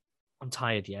 I'm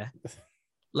tired. Yeah,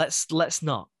 let's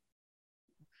not.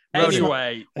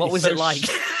 Anyway, What was so it like?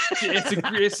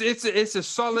 it's a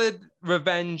solid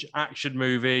revenge action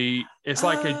movie. It's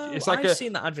like I've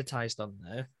seen that advertised on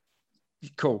there.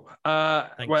 cool.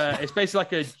 Thanks. Where it's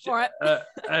basically All right.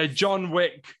 a John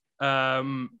Wick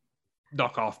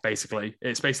knockoff. Basically,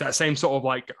 it's basically that same sort of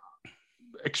like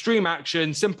extreme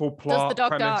action, simple plot. Does the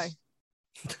dog premise.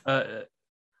 I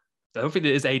don't think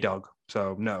there is a dog,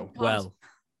 so no. Well,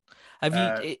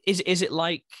 have you? Is it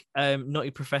like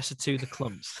Nutty Professor 2: The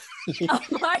Clumps? Oh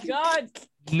my god.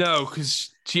 No, because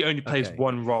she only plays Okay.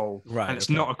 one role, Right, and it's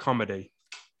okay. not a comedy.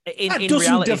 That In doesn't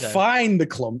reality, though. define the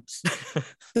clumps.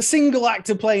 The single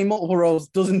actor playing multiple roles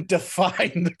doesn't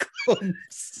define the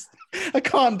clumps. I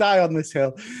can't die on this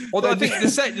hill. Although I think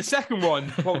the second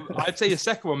one, well, I'd say the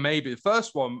second one maybe. The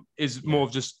first one is more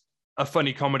of just a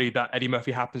funny comedy that Eddie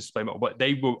Murphy happens to play, but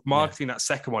they were marketing that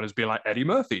second one as being like Eddie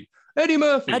Murphy, and Eddie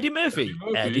Murphy,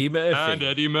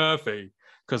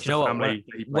 because Do you know the what? family.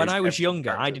 When I was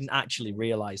younger, I didn't actually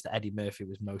realize that Eddie Murphy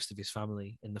was most of his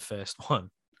family in the first one.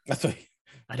 I thought,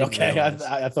 I didn't okay, realize.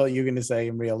 I thought you were going to say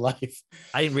in real life.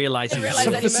 I didn't realize I he didn't was.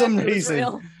 realise For Eddie some Murphy was reason.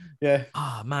 real. Yeah,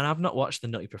 Oh man, I've not watched The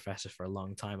Nutty Professor for a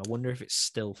long time. I wonder if it's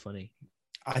still funny.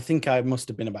 I think I must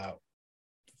have been about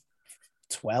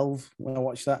 12 when I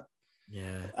watched that.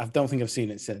 Yeah, I don't think I've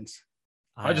seen it since.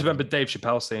 I just remember Dave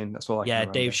Chappelle scene. That's all I. Yeah,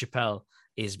 can Dave remember. Chappelle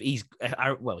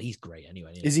he's great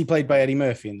anyway. Is he played by Eddie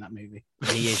Murphy in that movie?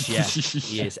 He is, yeah,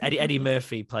 he is. Eddie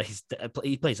Murphy plays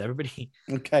everybody.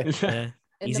 Okay. Yeah.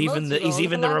 In He's the even the multi-role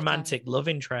of a lifetime. romantic love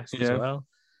interest as Yeah. well.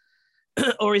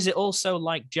 Or is it also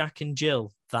like Jack and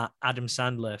Jill, that Adam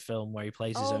Sandler film where he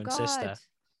plays his Oh, own sister? God.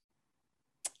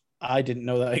 I didn't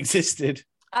know that existed.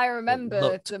 I remember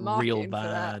looked the real marketing for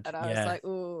bad, that, and I yeah. was like,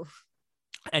 "Ooh."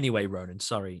 Anyway, Ronan,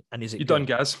 sorry. And is it You good? done,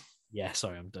 Gaz? Yeah,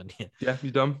 sorry, I'm done here. Yeah,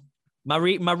 you done? My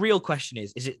real question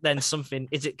is it then something?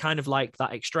 Is it kind of like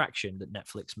that Extraction that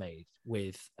Netflix made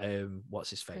with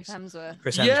what's his face? Chris Hemsworth.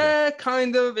 Chris Hemsworth. Yeah,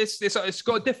 kind of. It's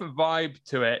got a different vibe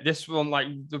to it. This one, like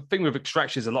the thing with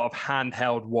Extraction, is a lot of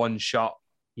handheld, one shot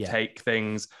Yeah. take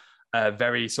things,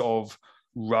 very sort of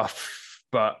rough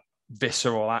but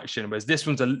visceral action. Whereas this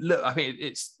one's I think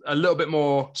it's a little bit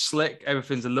more slick.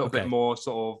 Everything's a little Okay. bit more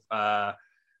sort of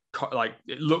like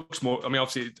it looks more. I mean,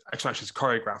 obviously, Extraction is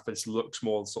choreographed, but it looks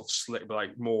more sort of slick, but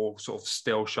like more sort of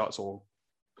still shots or.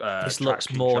 This looks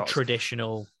tracking more shots.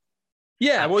 traditional.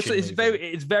 Yeah, well, action movie.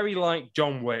 it's very like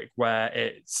John Wick, where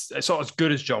it's not as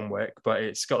good as John Wick, but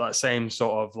it's got that same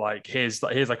sort of like here's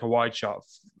like a wide shot,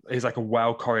 here's like a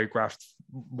well choreographed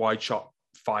wide shot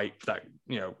fight that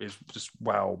is just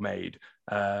well made,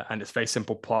 and it's a very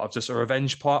simple plot of just a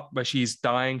revenge plot where she's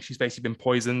dying, she's basically been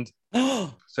poisoned,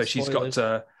 so she's got Spoilers.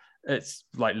 to. It's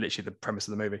like literally the premise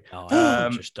of the movie. Oh,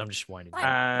 Um, I'm just whining. Like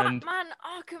And- Batman,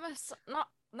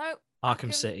 no,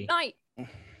 Arkham City. Knight.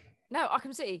 No,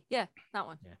 Arkham City. Yeah, that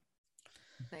one. Yeah.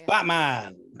 There you go.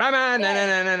 Batman. Batman.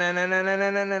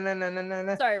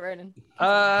 Sorry, Ronan.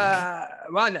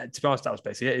 Well, no, to be honest, that was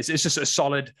basically it. It's just a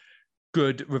solid,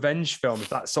 good revenge film. If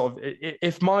that sort of,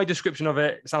 if my description of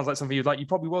it sounds like something you'd like, you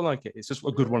probably will like it. It's just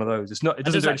a good one of those. It's not. It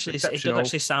doesn't do anything It does exceptional.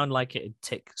 actually sound like it'd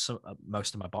tick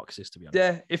most of my boxes, to be honest.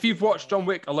 Yeah, if you've watched John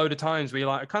Wick a load of times, where you're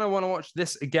like, I kind of want to watch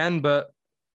this again, but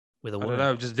With a I woman. don't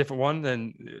know, just a different one,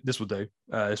 then this will do.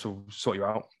 This will sort you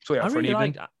out. Sort you out for an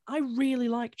evening. I really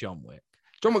like John Wick.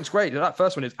 John Wick's great. That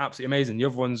first one is absolutely amazing. The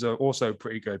other ones are also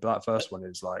pretty good, but that first one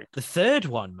is like. The third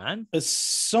one, man. As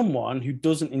someone who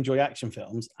doesn't enjoy action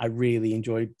films, I really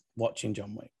enjoyed watching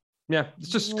John Wick. Yeah, it's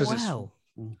just because it's Wow.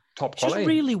 top Just quality.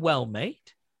 really well made.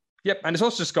 Yep, and it's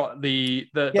also just got the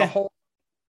Yeah. whole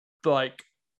like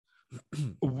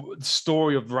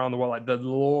story of around the world, like the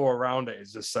lore around it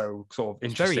is just so sort of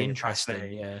It's interesting. very and interesting.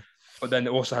 fascinating. Yeah. But then it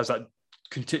also has that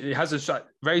it has this like,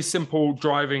 very simple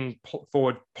driving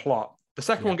forward plot. The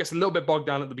second Yeah. one gets a little bit bogged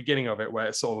down at the beginning of it, where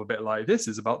it's sort of a bit like this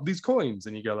is about these coins,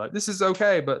 and you go like, this is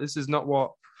okay, but this is not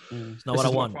what. It's not this what I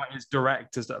is want. quite as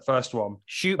direct as that first one.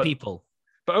 Shoot But- people.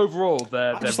 But overall,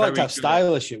 they're I just very liked how good at-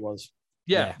 stylish it was.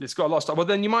 Yeah, Yeah. it's got a lot of stuff. Well,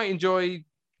 then you might enjoy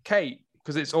Kate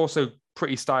because it's also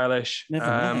pretty stylish. Never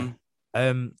mind.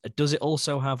 Does it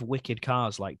also have wicked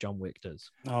cars like John Wick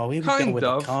does? Oh, we would go Kind with the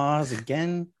of. cars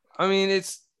again. I mean,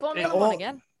 it's Formula Yeah, One all-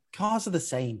 again. Cars are the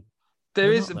same. there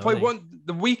They're is not, though, probably are they? one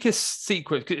the weakest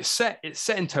sequence. 'Cause it's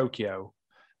set in Tokyo,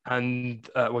 and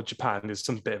Japan. There's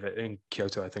some bit of it in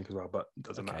Kyoto, I think, as well, but it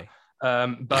doesn't Okay.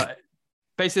 matter. But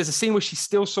basically, there's a scene where she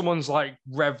steals someone's like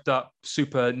revved up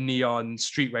super neon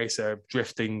street racer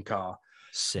drifting car,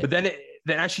 Sick. but then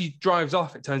as she drives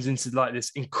off, it turns into like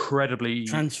this incredibly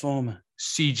Transformer.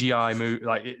 CGI movie.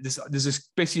 Like there's this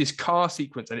basically this car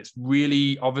sequence, and it's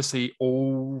really obviously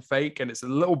all fake, and it's a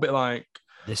little bit like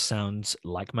This sounds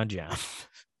like my jam.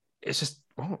 it's just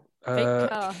Fake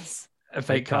cars.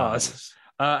 fake cars.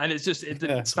 And it's just it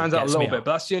Yeah. stands out a Gets little me bit, up.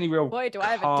 but that's the only real Boy, do I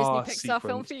have a car Disney Pixar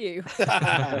film sequence. for you.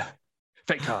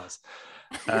 Fake cars.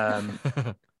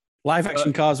 Live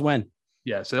action cars when?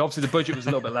 Yeah, so obviously the budget was a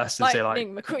little bit less than say like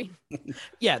Lightning McQueen.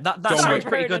 Yeah, that John sounds Wick.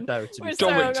 pretty Ronan. good though. To be We're fair. John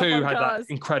so Wick hung 2 up on had cars.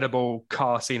 that incredible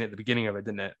car scene at the beginning of it,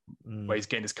 didn't it? Mm. Where he's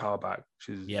getting his car back,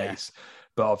 which is Yeah. ace.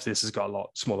 But obviously this has got a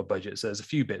lot smaller budget, so there's a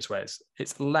few bits where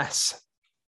it's less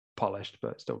polished,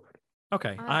 but still good.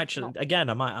 Okay, I'm I actually not- again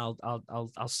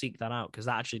I'll seek that out because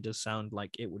that actually does sound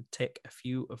like it would tick a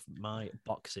few of my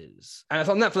boxes. And it's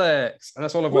on Netflix, and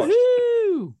that's all I've watched.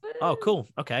 Woohoo! Oh, cool.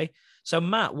 Okay, so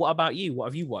Matt, what about you? What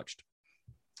have you watched?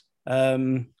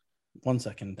 1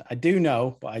 second. I do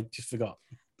know, but I just forgot.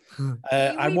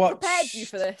 I We watched. prepared you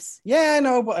for this. Yeah, I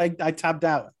know, but I tabbed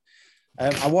out.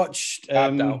 I watched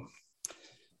Tabbed out.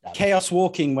 Chaos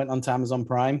Walking went onto Amazon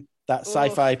Prime. That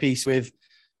sci-fi piece with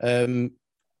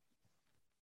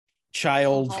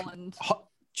child Holland.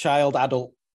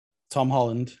 adult Tom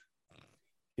Holland,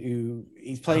 who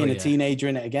he's playing Oh, a yeah. teenager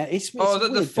in it again. It's Oh, a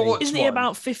the weird thing. Fort- Isn't he one.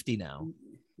 about 50 now?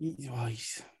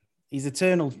 He's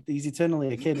eternal. He's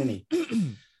eternally a kid, isn't he?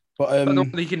 But But the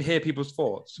one that he can hear people's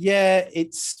thoughts. yeah,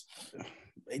 it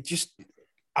just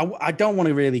I don't want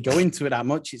to really go into it that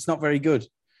much. It's not very good.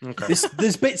 Okay.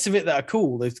 There's bits of it that are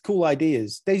cool. There's cool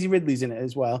ideas. Daisy Ridley's in it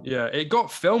as well. Yeah, it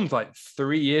got filmed like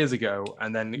 3 years ago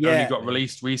and then Yeah. only got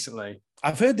released recently.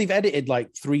 I've heard they've edited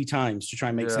like 3 times to try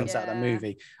and make Yeah. sense out of that Yeah.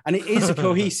 movie. And it is a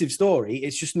cohesive story.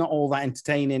 It's just not all that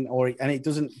entertaining and it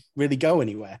doesn't really go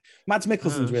anywhere. Mads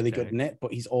Mikkelsen's Oh, really okay. good in it,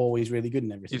 but he's always really good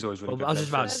in everything. He's always really Well, good. I was just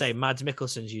about to Yes. say, Mads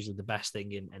Mikkelsen's usually the best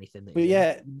thing in anything. That But he's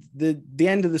in. yeah, the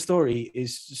end of the story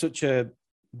is such a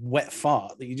wet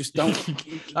fart that you just don't.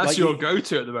 That's like, your you-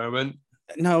 go-to at the moment.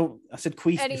 No, I said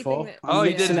queef Anything before. that- Oh, you I'm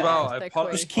did as mixing it well. up. I They're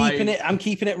apologize. quick. I'm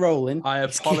keeping it rolling. I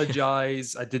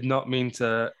apologize. I did not mean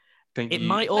to think It you-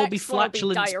 might all be Next one will be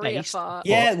flatulence diarrhea based. fart.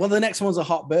 Yeah, well, the next one's a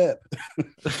hot burp.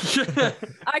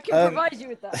 I can Um, provide you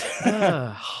with that.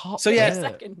 Hot So, yeah. In a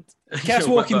burp. second. Chaos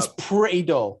Whip Walking's up. pretty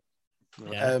dull.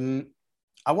 Yeah.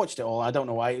 I watched it all. I don't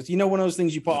know why. It's, one of those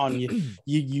things you put on,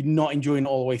 you're not enjoying it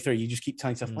all the way through. You just keep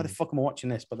telling yourself, why the fuck am I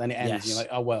watching this? But then it ends. Yes. And you're like,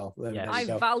 oh, well. There Yes. you I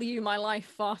go. value my life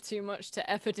far too much to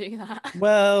ever do that.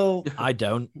 Well, I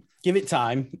don't. give it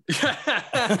time.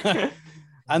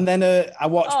 And then I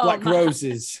watched Oh, Black man.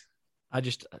 Roses. I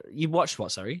just you watched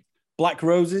what? Sorry. Black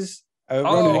Roses. Ronan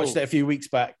Oh. watched it a few weeks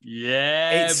back.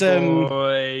 Yeah, It's,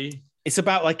 boy. It's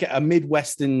about like a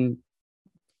Midwestern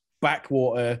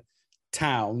backwater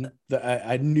town that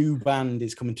a new band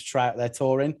is coming to try out their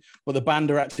touring, but the band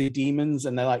are actually demons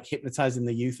and they're like hypnotizing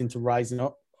the youth into rising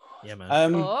up. Yeah,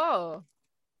 man. Oh.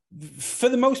 For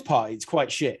the most part, it's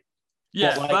quite shit.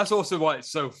 Yeah, like- that's also why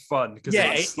it's so fun because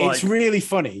Yeah, it's it's really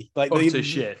funny. Like utter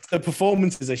shit. the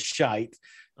performances are shite.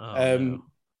 Oh, no.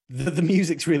 The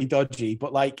music's really dodgy,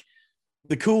 but like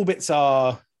the cool bits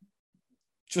are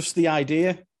just the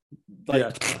idea.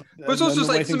 Like, But it's also and just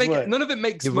the way like things work. none of it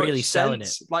makes You're much really selling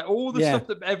sense. Like all the Yeah.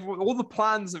 stuff that all the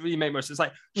plans that really make much sense.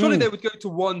 Like surely Mm. they would go to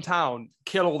one town,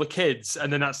 kill all the kids,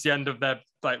 and then that's the end of their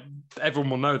like everyone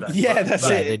will know that. Yeah, But- that's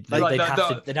but- Yeah, it. they'd,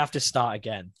 Like, they'd have to start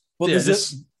again. But yeah, there's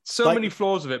there's so like- many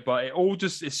flaws of it, but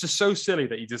it's just so silly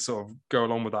that you just sort of go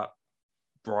along with that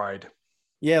ride.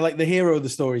 like the hero of the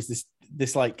story is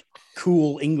this like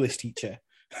cool English teacher.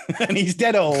 And he's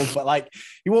dead old, but like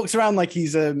he walks around like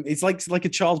he's it's like a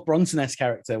Charles Bronson-esque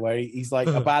character where he's like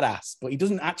a badass, but he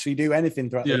doesn't actually do anything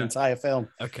throughout the Yeah. entire film.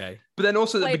 Okay. But then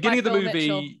also at the Played beginning of by the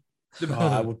Phil movie,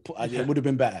 It would have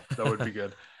been better. that would be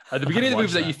good. At the beginning of the Watch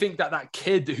movie, that that. you think that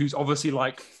kid who's obviously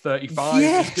like 35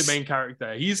 Yes. is the main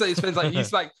character. He's like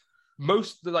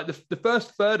the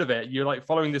first third of it. You're like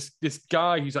following this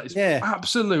guy who's like this Yeah.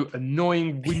 absolute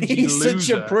annoying whingy He's loser. such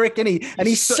a prick, and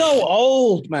he's such- so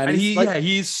old, man. And He's like,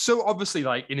 he's so obviously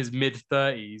like in his mid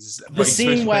 30s. The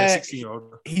scene where-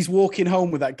 16-year-old. he's walking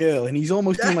home with that girl, and he's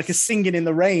almost doing like a singing in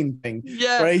the rain thing.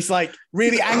 Yeah. Where he's like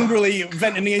really angrily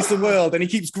venting against the world, and he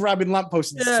keeps grabbing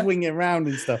lampposts and Yeah. swinging around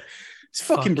and stuff. It's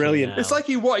fucking Fucking brilliant. hell. It's like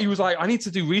he was like, I need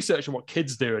to do research on what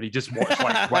kids do, and he just watched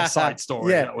like West Side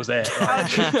Story. Yeah. And that was it. How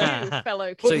Like- do you do,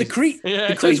 fellow But So the he's-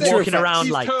 yeah, the So he's creature walking effects- around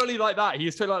he's like totally like that.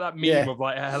 He's totally like that meme Yeah. of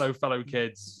like, hello, fellow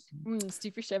kids.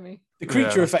 The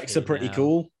creature Yeah. effects are pretty Fucking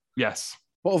cool. Yes.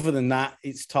 But other than that,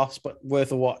 it's toss, but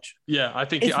worth a watch. Yeah, I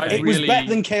think It I was really better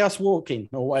than Chaos Walking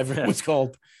or whatever it was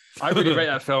called. I really rate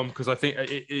that film because I think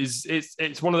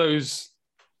it's one of those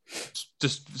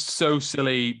just so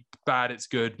silly, bad it's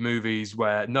good movies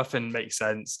where nothing makes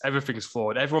sense, everything's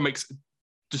flawed, everyone makes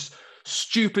just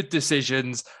stupid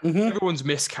decisions, everyone's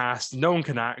miscast, no one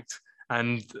can act,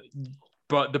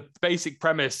 but the basic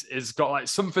premise is got like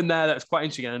something there that's quite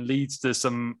interesting and leads to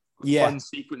some fun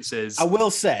sequences. I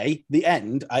will say the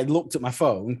end, I looked at my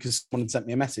phone because someone had sent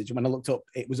me a message, and when I looked up,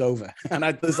 it was over. And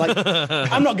I was like,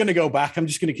 I'm not going to go back. I'm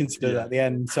just going to consider that at the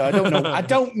end. So I don't know. I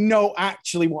don't know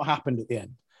actually what happened at the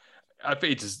end. I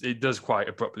think it does quite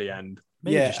abruptly end.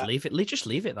 Maybe just leave it. Just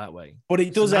leave it that way. But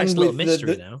it does end with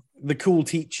mystery now. The cool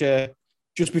teacher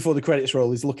just before the credits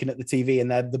roll is looking at the TV, and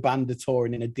the band are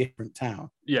touring in a different town.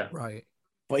 Yeah, right.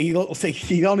 But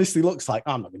he honestly looks like,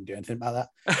 I'm not going to do anything about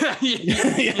that.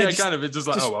 Kind of. It's just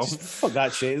like, oh well, fuck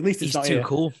that shit. At least he's not too here.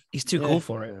 cool. He's too cool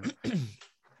for it.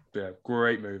 Yeah,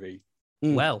 great movie.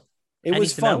 Well, it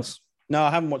was fun. Else? No,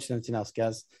 I haven't watched anything else,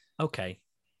 Gaz. Okay.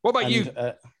 What about you?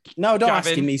 No, don't Gavin? ask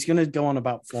him. He's going to go on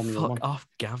about Formula One. Fuck off,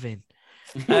 Gavin.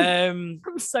 I'm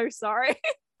so sorry.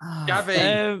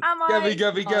 Gavin.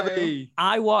 Gabby.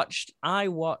 I watched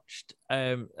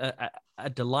a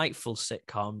delightful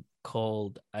sitcom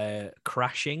called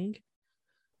Crashing.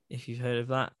 If you've heard of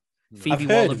that, I've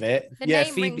heard of it. The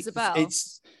name rings a bell.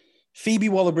 It's Phoebe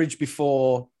Waller-Bridge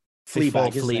before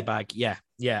Fleabag. Fleabag,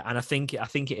 yeah, and I think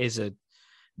it is a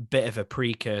bit of a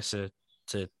precursor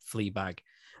to Fleabag,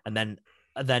 and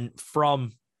then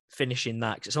from finishing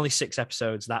that, 'cause it's only 6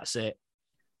 episodes. That's it.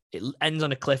 It ends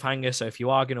on a cliffhanger. So if you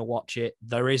are going to watch it,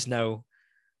 there is no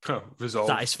resolve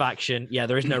satisfaction. Yeah,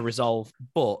 there is no resolve,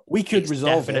 but we could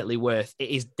resolve it. It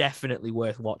is definitely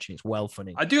worth watching. It's well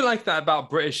funny. I do like that about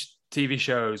British TV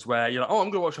shows where you're like, oh, I'm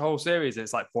going to watch a whole series. And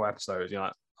it's like 4 episodes. You're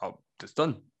like, oh, it's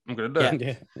done. I'm going to do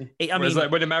it. Yeah. Whereas like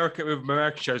with American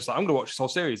shows, like, I'm going to watch this whole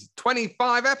series.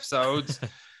 25 episodes.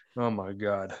 Oh my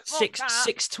God. Six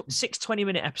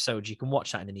 20-minute episodes. You can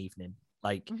watch that in an evening.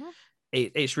 Like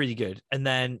it's really good. And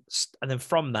then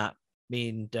from that, me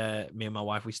and my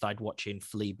wife, we started watching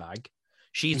Fleabag.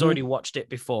 She's already watched it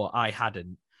before. I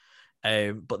hadn't.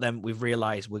 But then we've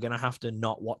realized we're going to have to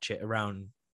not watch it around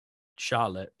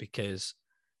Charlotte because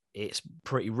it's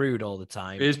pretty rude all the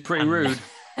time. It is pretty rude.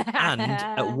 And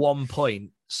at one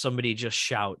point, somebody just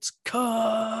shouts,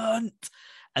 "Cunt!"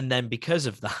 And then because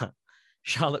of that,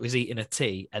 Charlotte was eating a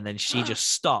tea and then she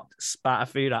just stopped, spat her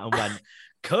food out and went,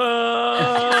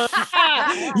 "Cunt!"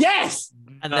 Yes!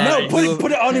 And then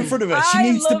put it on in front of her. She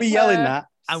needs to be yelling that.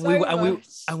 And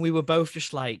we were both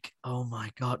just like, oh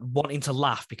my God, wanting to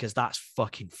laugh because that's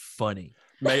fucking funny.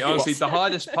 Mate, honestly, the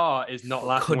hardest part is not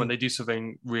laughing when they do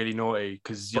something really naughty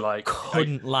because you're like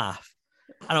couldn't laugh.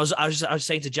 And I was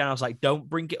saying to Jan, I was like, don't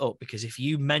bring it up because if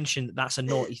you mention that that's a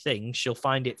naughty thing, she'll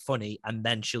find it funny and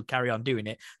then she'll carry on doing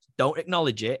it. Don't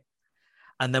acknowledge it.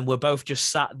 And then we're both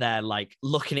just sat there like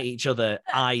looking at each other,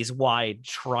 eyes wide,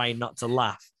 trying not to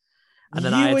laugh. And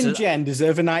then you and Jen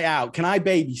deserve a night out. Can I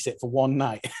babysit for one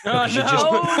night? You'll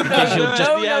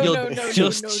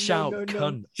just shout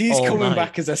cunt. She's coming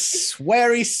back as a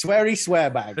sweary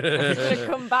swearbag. To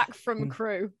come back from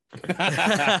Crew.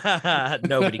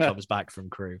 Nobody comes back from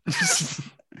Crew.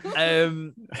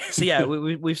 So yeah,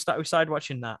 we started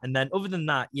watching that, and then other than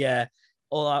that, yeah.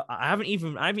 I haven't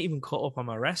even caught up on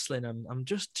my wrestling. I'm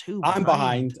just too behind. I'm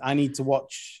behind. I need to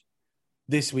watch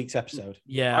this week's episode.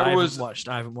 Yeah, I haven't watched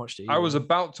it either. I was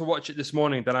about to watch it this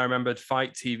morning, then I remembered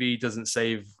Fight TV doesn't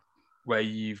save where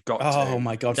you've got to. Oh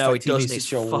my God. No, it doesn't. It's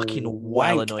fucking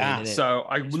well annoying, isn't it? So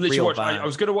I literally watched, I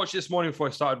was going to watch it this morning before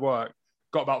I started work.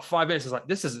 Got about 5 minutes. I was like,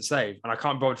 this isn't saved. And I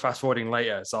can't bother fast forwarding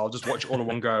later. So I'll just watch it all in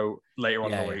one go later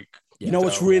on in the week. Yeah. You know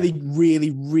what's really,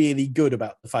 really, really good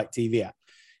about the Fight TV app?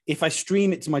 If I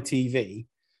stream it to my TV,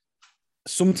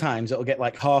 sometimes it'll get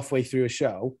like halfway through a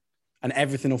show and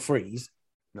everything will freeze.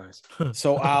 Nice.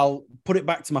 So I'll put it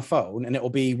back to my phone and it'll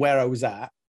be where I was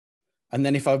at. And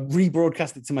then if I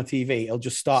rebroadcast it to my TV, it'll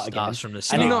just start again. From the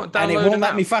start. And it won't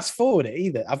let me fast forward it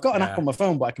either. I've got an app on my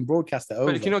phone, but I can broadcast it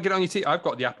over. But can you not get it on your TV? I've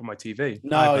got the app on my TV.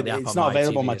 No, it's not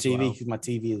available on my TV because my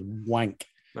TV is wank.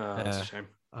 Oh, that's a shame.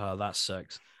 Oh, that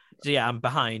sucks. So yeah, I'm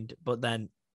behind. But then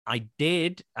I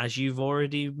did, as you've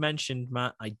already mentioned,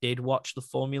 Matt, I did watch the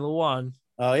Formula One.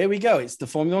 Oh, here we go. It's the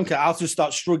Formula One. I'll just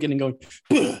start struggling and going,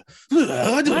 I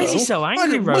don't know. Why is he so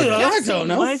angry, Ronan? I don't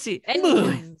know. Why is he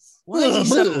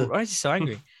so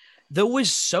angry? There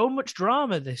was so much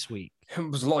drama this week. It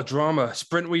was a lot of drama.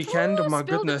 Sprint weekend. Oh my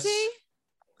goodness.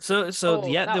 So Oh,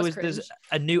 yeah, that was there's cringe.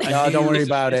 a new. No, don't worry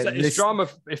about it. It's drama.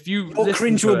 If you Your listen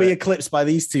cringe to will be it- eclipsed by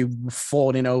these two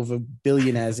fawning over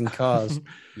billionaires in cars.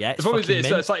 Yeah, The it's problem is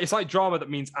fucking mint. it's like drama that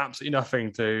means absolutely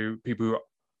nothing to people who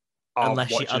aren't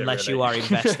unless watching it, you really. are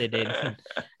invested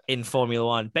in Formula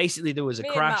One. Basically, there was a Me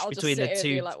and Matt crash will just between sit the here and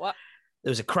be two. like, what?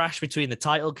 There was a crash between the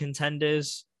title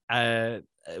contenders.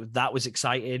 That was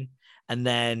exciting. And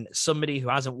then somebody who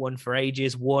hasn't won for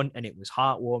ages won, and it was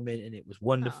heartwarming and it was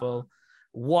wonderful.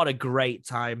 What a great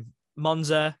time.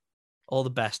 Monza, all the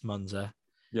best, Monza.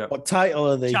 Yeah, What title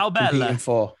are they Ciao, competing Bella.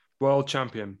 for? world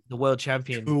champion. The world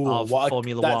champion Cool. of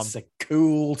Formula One. That's a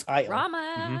cool title.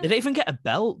 Drama. They don't even get a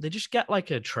belt. They just get like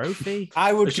a trophy.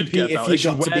 I would They should compete get a belt. if They you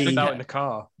should got to wear the be. belt in the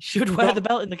car. Should wear the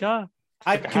belt in the car.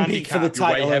 I'd Like a compete for the handicap, you're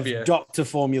way title heavier. of Doctor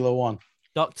Formula One.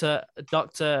 Doctor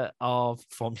of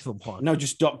Formula One. No,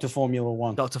 just Doctor Formula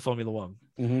One. Dr. Formula One.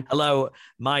 Mhm. Hello,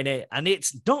 my name, and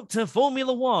it's Dr.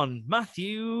 Formula One,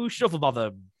 Matthew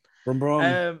Shufflebotham. Brum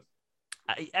brum.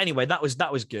 Anyway, that was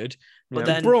good. But Yeah.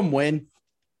 then Brum win.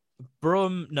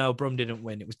 Brum didn't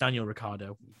win. It was Daniel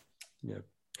Ricciardo. Yeah.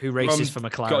 Who races Brum's for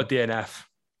McLaren. Got a DNF.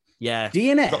 Yeah,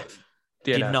 DNF. Got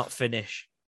did DNF. not finish.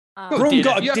 Brum DNF.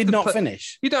 got You have did to not put-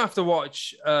 finish. You don't have to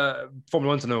watch Formula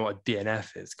One to know what a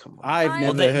DNF is. Come on. I've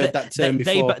Well, never heard that term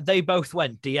before. They both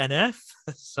went DNF,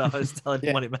 so I was telling Yeah.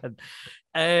 him what it meant.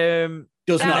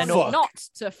 Does Sounds not fuck. not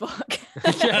to fuck.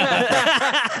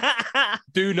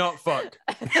 Do not fuck.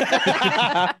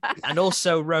 And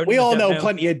also, Ronan, We I all don't know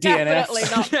plenty of Definitely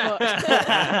DNFs. not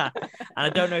fuck. And I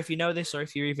don't know if you know this or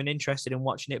if you're even interested in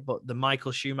watching it, but the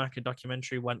Michael Schumacher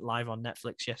documentary went live on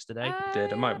Netflix yesterday.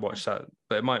 Did I might watch that,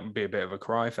 but it might be a bit of a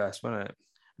cry fest, won't it?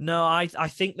 No, I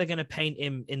think they're going to paint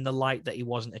him in the light that he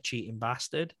wasn't a cheating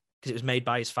bastard because it was made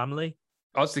by his family.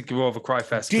 I was thinking more of a cry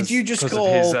fest. Did you just because call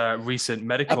of his recent A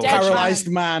medical? dead paralyzed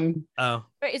man. Oh,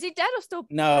 Wait, is he dead or still?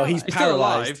 No, he's He's still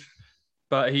paralyzed. alive,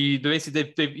 but he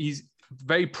basically he's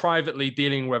very privately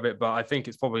dealing with it. But I think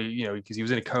it's probably because he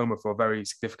was in a coma for a very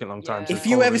significant long time. Yeah. so If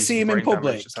you ever probably see him some in brain damage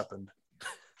public- just happened.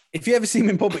 If you ever see him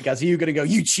in public, guys, are you going to go,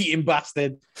 you cheating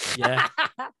bastard? yeah.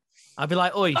 I'd be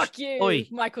like, oi, Fuck you, oi.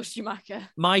 Michael Schumacher.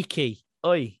 Mikey,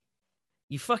 oi,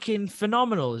 you fucking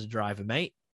phenomenal as a driver,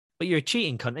 mate. But you're a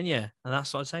cheating cunt, aren't you? And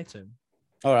that's what I'd say to him.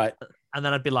 All right. And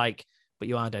then I'd be like, but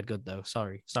you are dead good though.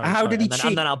 Sorry. How sorry. did he and then, cheat?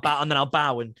 And then I'll bow and I'll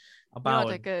bow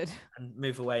You're and, good. and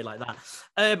move away like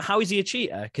that. How is he a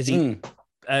cheater? Because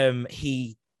Mm.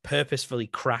 he purposefully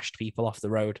crashed people off the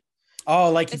road.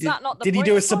 Oh, like he Is did. that not the Did he point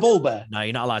do a of Formula Sebulba? No,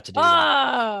 you're not allowed to do that.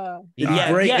 Ah, Did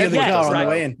he break the other car on the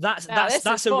way in? That's now this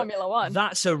that's is a Formula One.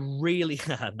 that's a really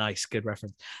nice, good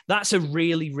reference. That's a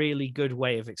really, really good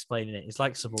way of explaining it. It's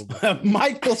like Sebulba.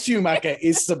 Michael Schumacher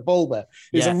is Sebulba.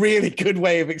 It's Yeah. a really good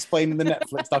way of explaining the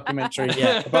Netflix documentary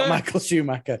Yeah. about Michael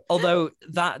Schumacher. Although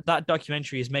that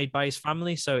documentary is made by his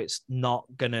family, so it's not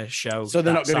gonna show. So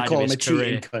they're that not going side to of call him his a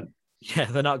cheating career. cunt. Yeah,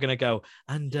 they're not gonna go.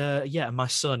 And my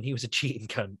son, he was a cheating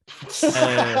cunt.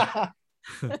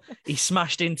 He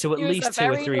smashed into at He was least a 2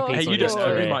 or very 3 people. naughty Hey, you in just his know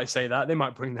they career. might say that. They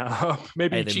might bring that up.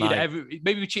 Maybe Hey, he they cheated. might.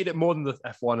 Maybe we cheated more than the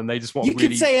F1, and they just want You really.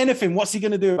 could say anything. What's he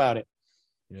going to do about it?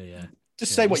 Yeah.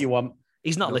 Just Yeah, say what he's- you want.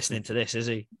 He's not No. listening to this, is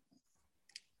he?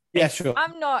 Yeah, sure.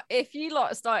 I'm not. If you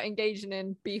lot start engaging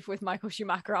in beef with Michael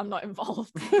Schumacher, I'm not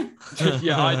involved.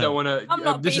 Yeah, I don't want to. I'm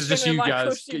not This is just beefing you with Michael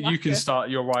guys. You Schumacher. can start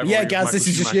your rivalry. Yeah, with guys, Michael this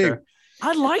is just Schumacher. you.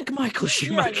 I like Michael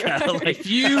You're right, Schumacher. you're right. Like, If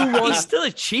you he's want, still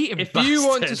a cheating if you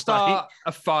want to bastard, start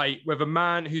a fight with a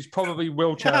man who's probably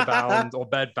wheelchair bound or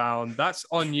bed bound, that's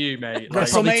on you, mate. Like,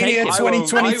 probably take WrestleMania it. I will-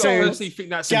 2022. I honestly think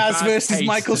that's in Jazz bad versus taste.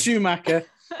 Michael Schumacher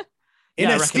in Yeah,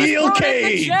 I a reckon steel Throw it in the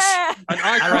cage. chair. An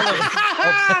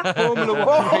icon of Formula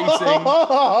One racing.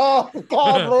 Oh,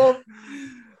 God, love.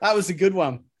 That was a good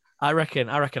one. I reckon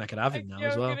I could have him now You're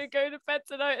as well. gonna go to bed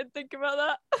tonight and think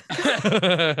about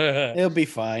that. He'll be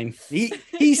fine.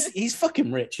 He's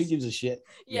fucking rich. Who gives a shit?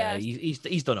 yeah, Yeah.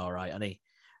 he's done all right, hasn't he?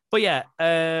 But yeah,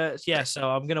 so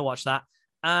I'm gonna watch that.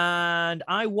 And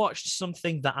I watched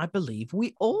something that I believe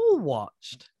we all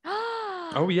watched,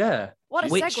 Oh yeah. What a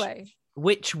Which- segue.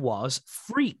 which was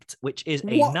Freaked, which is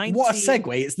a What, 90... what a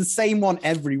segue. It's the same one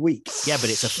every week. Yeah,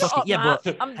 but it's a Shut fucking up, yeah, Matt.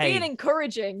 but I'm hey, being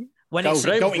encouraging. when Don't- it's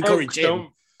don't encourage him. Don't,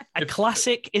 a if-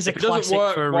 classic is a if it doesn't classic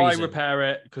work, for a why reason. repair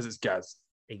it? Because it's Gaz.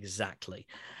 Exactly.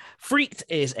 Freaked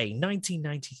is a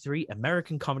 1993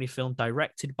 American comedy film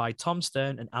directed by Tom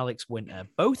Stern and Alex Winter,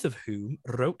 both of whom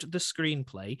wrote the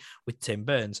screenplay with Tim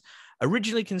Burns.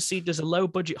 Originally conceived as a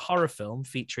low-budget horror film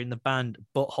featuring the band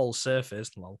Butthole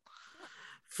Surfers, lol.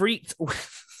 Freaked...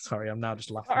 Sorry, I'm now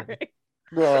just laughing. Sorry.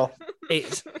 Well,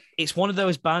 It's one of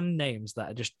those band names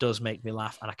that just does make me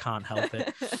laugh, and I can't help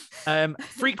it.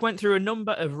 Freak went through a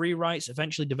number of rewrites,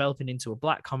 eventually developing into a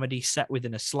black comedy set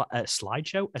within a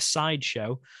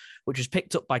sideshow, which was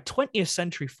picked up by 20th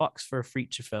Century Fox for a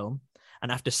feature film.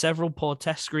 And after several poor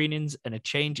test screenings and a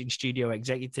change in studio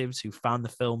executives who found the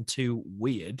film too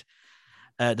weird,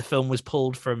 the film was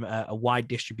pulled from a wide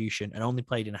distribution and only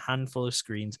played in a handful of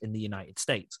screens in the United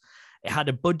States. It had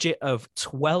a budget of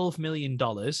 $12 million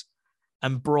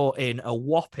and brought in a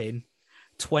whopping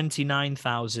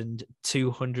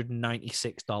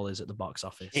 $29,296 at the box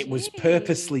office. it was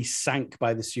purposely sank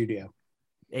by the studio.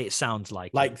 It sounds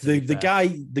like Like it, to the be fair.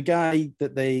 guy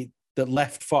that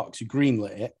left Fox, who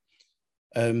greenlit it,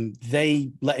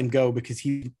 they let him go because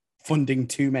he was funding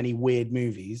too many weird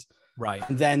movies. Right.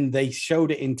 And then they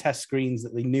showed it in test screens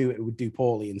that they knew it would do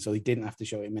poorly, and so they didn't have to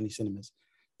show it in many cinemas.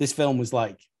 This film was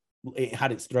like, it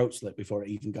had its throat slit before it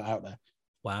even got out there.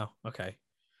 Wow. Okay.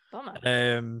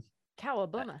 Bummer.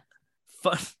 Cowabunga.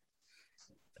 Fun.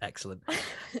 Excellent.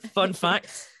 Fun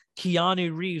fact: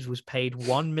 Keanu Reeves was paid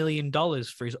 $1 million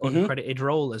for his uncredited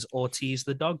role as Ortiz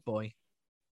the Dog Boy.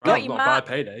 Got Well, you, not a Matt.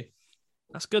 bad payday.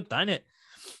 That's good, isn't it?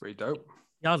 Pretty dope.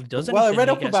 He hardly does Well, I anything, read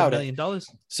he up gets about $1 it. million.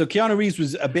 So Keanu Reeves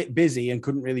was a bit busy and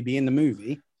couldn't really be in the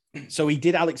movie. So he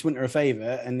did Alex Winter a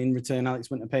favor, and in return, Alex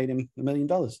Winter paid him $1 million.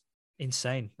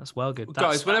 Insane. That's well good.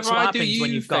 Guys, whenever what I do happens when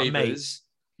you you've got mates. favors,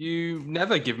 you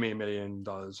never give me $1 million.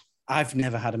 I've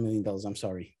never had $1 million. I'm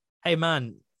sorry. Hey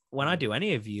man, when I do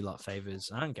any of you lot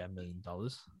favors, I don't get $1 million.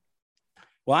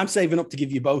 Well, I'm saving up to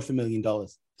give you both $1 million. So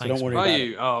Thanks, don't worry Are about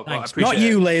you? Oh, well, I Thanks. it. Not appreciate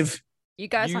you, it. Liv. You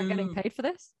guys aren't You- getting paid for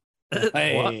this?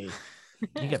 Hey.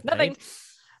 You get Nothing.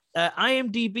 paid.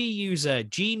 IMDb user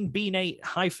Gene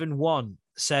Beanate-1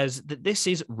 says that this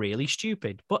is really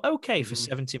stupid, but okay for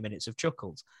 70 minutes of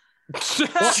chuckles.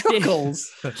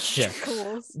 Chuckles. Yeah.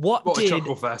 Cool. What What a did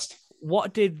chuckle fest.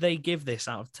 what did they give this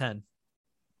out of 10?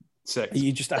 6. Are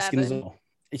you just asking us 7. all?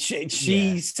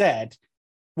 She said,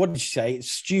 what did she say?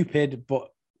 It's stupid, but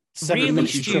 7 Really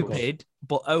minutes of chuckles. stupid,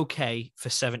 but okay for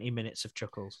 70 minutes of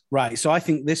chuckles. Right. So I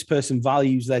think this person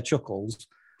values their chuckles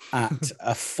at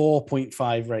a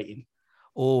 4.5 rating.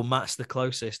 Oh, Matt's the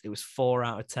closest. It was 4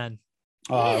 out of 10.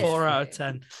 Oh, 4 out of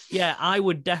 10. Yeah, I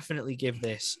would definitely give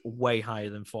this way higher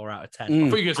than 4 out of 10. Mm. I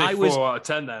thought you were going to say I 4 was- out of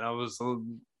 10 then. I was I was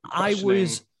I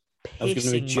was gonna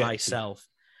pissing reject it. myself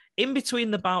in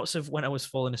between the bouts of when I was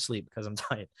falling asleep because I'm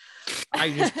tired.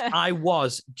 I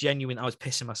was genuine. I was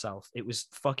pissing myself. It was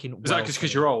fucking. Is that just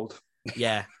because you're old?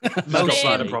 Yeah, You've got Mostly.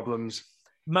 bladder problems.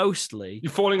 mostly.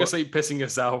 You're falling But- asleep, pissing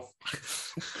yourself.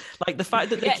 Like the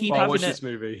fact that they Yeah, keep While I watch having this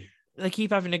movie. they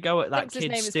keep having to go at that Thinks his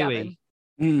kid name is Stewie.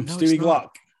 Gavin. No, Stewie it's not. Glock.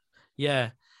 Yeah.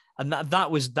 And that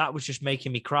was just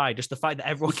making me cry. Just the fact that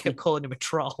everyone kept calling him a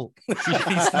troll.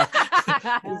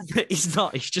 He's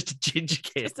not. He's just a ginger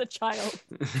kid. Just a child.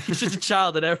 He's just a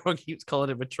child, and everyone keeps calling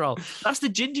him a troll. That's the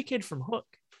ginger kid from Hook.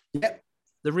 Yep.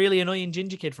 The really annoying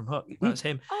ginger kid from Hook. That's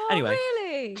him. Oh, Anyway.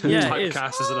 really? Yeah, it is.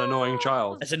 Typecast as an annoying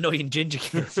child. As annoying ginger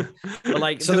kid. But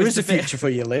like, So there is a future for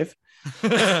you, Liv.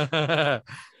 future.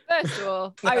 First of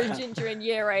all, I was ginger in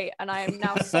year 8, and I am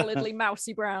now solidly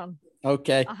mousy brown.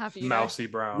 Okay. I'll have you know. Mousy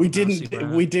Brown. We Mousy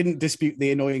Brown. didn't dispute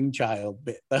the annoying child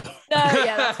bit though. No,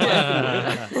 yeah,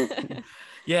 that's fine.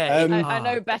 Yeah, I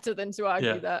know better than to argue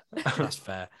Yeah. that. that's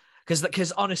fair.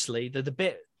 Because honestly, the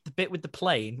bit with the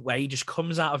plane where he just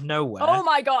comes out of nowhere, Oh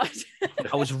my god.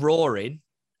 I was roaring,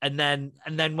 and then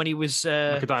when he was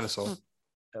like a dinosaur.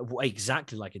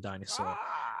 exactly like a dinosaur,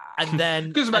 and then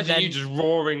Because and imagine then, you just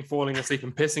roaring, falling asleep,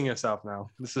 and pissing yourself now.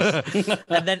 This is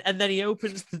and then he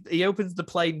opens the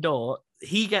plane door.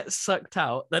 He gets sucked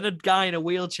out. Then a guy in a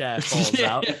wheelchair falls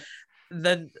Yeah. out.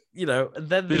 Then and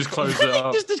then They just close it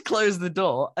up. just close the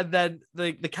door, and then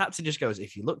the captain just goes,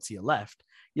 "If you look to your left,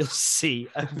 you'll see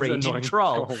a raging Annoying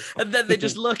troll." And then they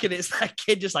just look, and it's that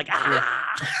kid just like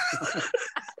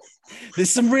There's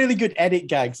some really good edit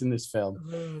gags in this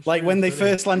film. Like when they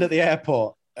first land at the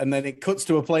airport and then it cuts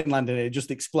to a plane landing and it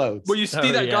just explodes. Well, you see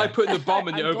Oh, that yeah. guy putting the bomb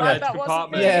in the I'm glad overhead that wasn't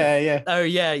compartment. me. yeah. Oh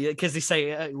yeah, because they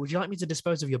say, "Would you like me to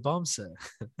dispose of your bomb, sir?"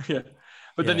 Yeah.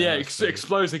 But then, Yeah, it that's funny.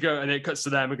 explodes and it cuts to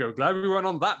them and go, glad we weren't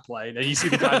on that plane. And you see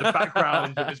the guy in the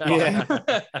background with his bomb.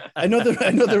 Yeah.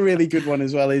 Another really good one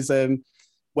as well is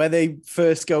where they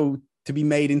first go to be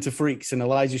made into freaks and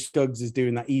Elijah Stuggs is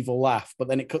doing that evil laugh, but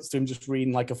then it cuts to him just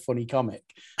reading like a funny comic,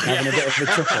 having a bit of a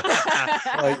chuckle.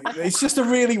 Like, it's just a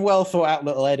really well thought out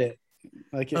little edit.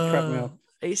 Like it cracked me up.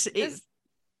 It's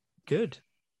good.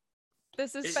 The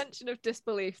suspension of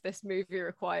disbelief this movie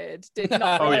required did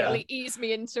not Oh, yeah. really ease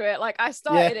me into it. Like I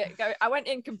started it, I went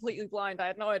in completely blind. I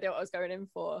had no idea what I was going in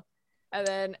for. And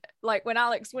then, like, when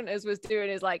Alex Winters was doing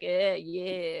his, like,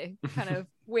 yeah, kind of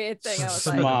weird thing, I was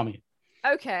like, Smarmy.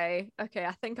 okay,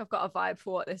 I think I've got a vibe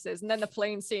for what this is. And then the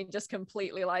plane scene just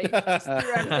completely, like, just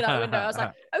threw everything out the window. I was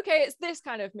like, okay, it's this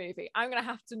kind of movie. I'm going to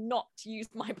have to not use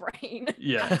my brain.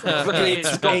 Yeah.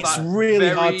 It's really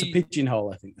hard to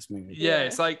pigeonhole, I think, this movie. Yeah,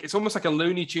 it's almost like a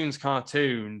Looney Tunes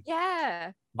cartoon.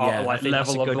 Yeah. Yeah, Like I think that's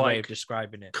level a good of way like of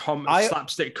describing it.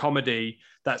 slapstick comedy.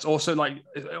 That's also like,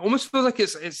 it almost feels like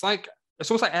it's like, it's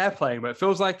almost like Airplane, but it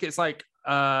feels like it's like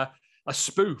a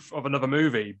spoof of another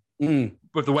movie.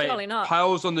 With the way Surely it not.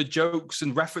 piles on the jokes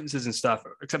and references and stuff,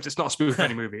 except it's not a spoof of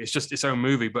any movie. It's just its own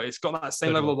movie, but it's got that same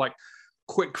Good level one. of like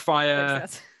quick fire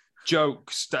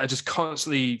jokes that are just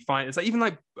constantly fine. It's like even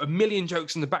like a million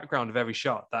jokes in the background of every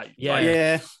shot. That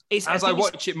Yeah. like, as I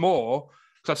watch it more,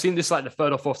 because I've seen this like the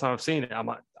third or fourth time I've seen it, I'm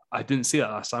like, I didn't see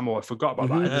that last time, or I forgot about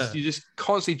that. Yeah. You just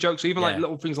constantly jokes, so even like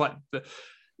little things like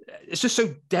it's just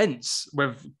so dense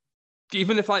with.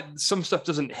 Even if like some stuff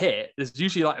doesn't hit, there's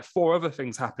usually like 4 other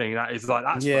things happening that is like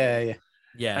that's funny.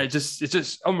 Yeah. It's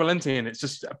just unrelenting, and it's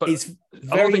just but It's a lot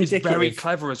of very it is very indicative.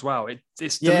 clever as well.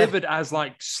 It's delivered as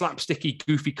like slapsticky,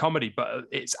 goofy comedy, but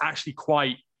it's actually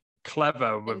quite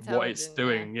clever with what it's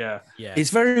Intelligent, doing. Yeah. It's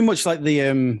very much like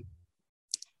the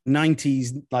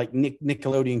 90s like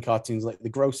Nickelodeon cartoons, like the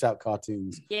gross out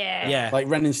cartoons, Yeah. like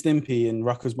Ren and Stimpy and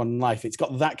Rocko's Modern Life. It's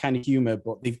got that kind of humor,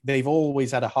 but they've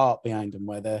always had a heart behind them,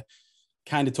 where they're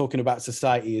kind of talking about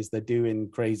society as they're doing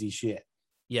crazy shit.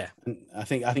 Yeah. And I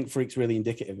think Freak's really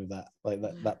indicative of that, like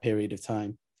that period of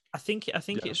time. I think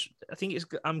it's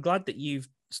I'm glad that you've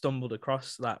stumbled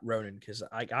across that, Ronan, because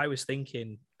I was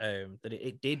thinking that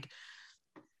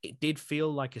it did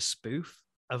feel like a spoof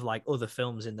of like other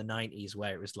films in the 90s,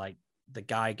 where it was like the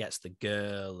guy gets the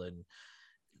girl and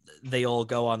they all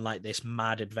go on like this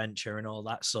mad adventure and all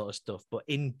that sort of stuff. But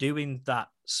in doing that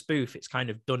spoof, it's kind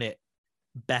of done it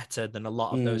better than a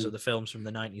lot of those other films from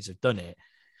the 90s have done it,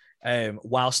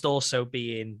 whilst also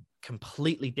being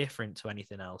completely different to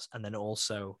anything else, and then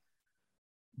also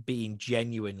being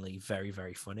genuinely very,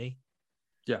 very funny.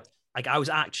 Yeah. Like I was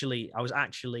actually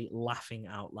laughing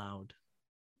out loud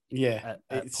at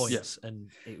points,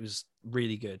 and it was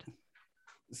really good.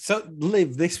 So,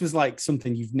 Liv, this was like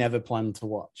something you've never planned to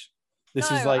watch.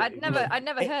 This is like I'd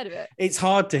never heard of it. It's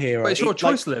hard to hear. But it's your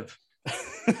choice, Liv.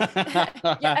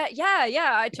 Yeah,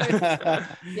 I chose.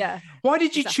 Yeah. Why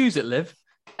did you choose it, Liv?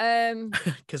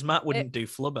 Because Matt wouldn't do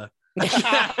Flubber.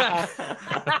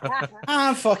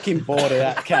 I'm fucking bored of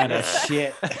that kind of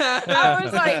shit. I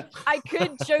was like, I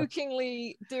could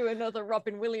jokingly do another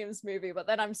Robin Williams movie, but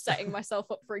then I'm setting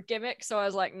myself up for a gimmick. So I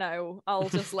was like, no, I'll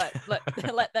just let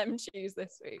them choose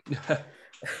this week.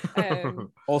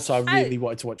 Also, I really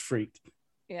wanted to watch Freaked.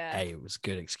 Yeah. Hey, it was a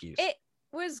good excuse. It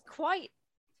was quite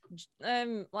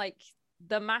like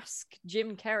The Mask,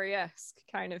 Jim Carrey-esque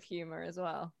kind of humor as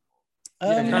well.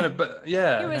 Kind of, but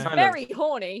yeah. He was very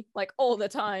horny, like all the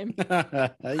time.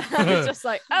 I was just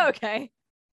like, oh, okay.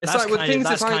 It's that's like with things,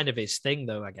 that's it's kind like, of his thing,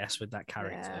 though, I guess, with that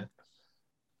character.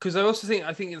 because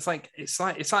I think it's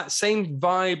that same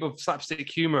vibe of slapstick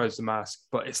humor as The Mask,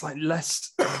 but it's like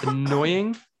less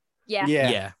annoying.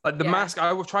 Yeah. Like The Mask,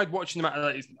 I tried watching The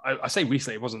Mask. I say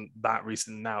recently, it wasn't that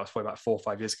recent now. It's probably about 4 or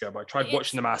 5 years ago. But I tried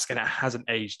watching The Mask, and it hasn't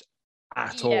aged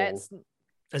at all.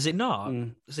 Is it not?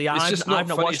 See, It's I've not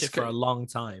funny. watched it for a long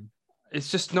time.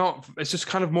 It's just not. It's just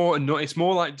kind of more annoying. It's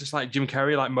more like just like Jim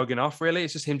Carrey, like mugging off. Really,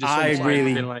 it's just him just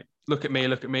being like, look at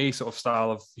me, sort of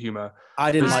style of humor.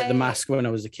 I didn't like The Mask when I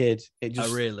was a kid. It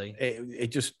just really it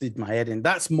just did my head in.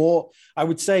 That's more, I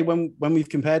would say, when we've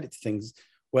compared it to things.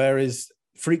 Whereas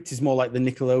Freaked is more like the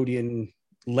Nickelodeon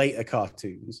later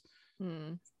cartoons.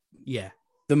 Yeah,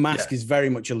 The Mask is very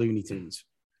much a Looney Tunes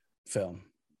film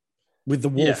with the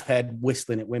wolf head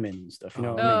whistling at women and stuff. You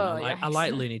know what I mean? I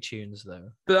like Looney Tunes though.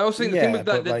 But I also think the thing with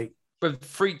that, like, with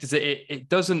Freaked is that it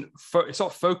doesn't. It's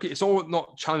not focus. It's all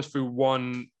not challenged through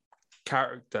one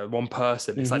character, one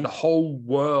person. It's like the whole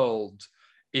world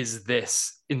is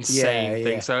this insane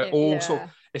thing. So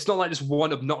it's not like just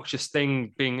one obnoxious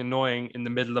thing being annoying in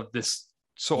the middle of this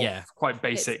sort of quite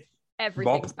basic.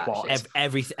 Everything's plot.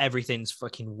 Everything's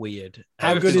fucking weird.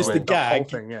 How good is the gag?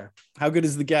 Thing, How good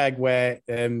is the gag where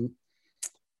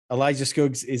Elijah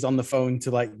Scuggs is on the phone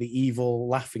to like the evil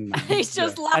laughing man? He's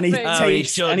just laughing.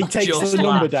 And he takes the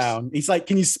number down. He's like,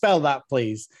 "Can you spell that,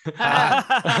 please?"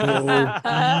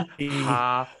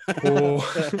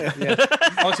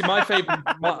 Honestly,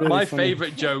 my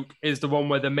favorite joke is the one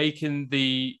where they're making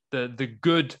the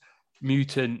good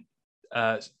mutant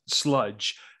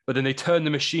sludge, but then they turn the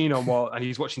machine on and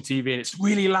he's watching TV and it's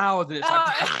really loud and it's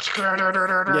like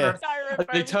and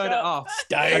they turn it cup. off.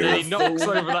 And then he knocks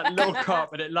Styrofoam. over that little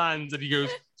cup and it lands and he goes,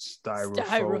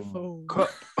 styrofoam cup.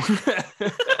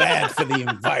 Bad for the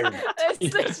environment.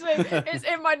 It's literally, it's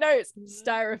in my notes,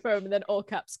 styrofoam, and then all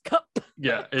caps, cup.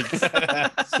 Yeah, it's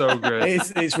so good.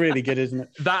 It's really good, isn't it?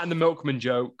 That and the milkman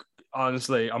joke.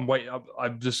 Honestly, I'm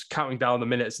just counting down the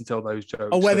minutes until those jokes.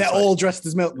 Oh, where So they're it's all dressed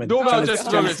as milkmen. They're all Trying to- dressed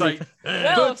as trying to milkmen, it's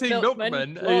like, 12 13 milkmen.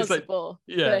 And it's like, plausible.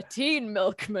 yeah. 13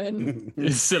 milkmen.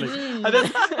 it's silly. Mm.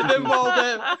 And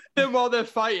then while they're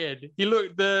fighting,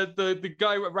 the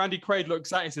guy Randy Quaid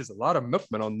looks at it and says, a lot of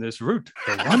milkmen on this route.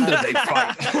 No wonder they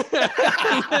fight.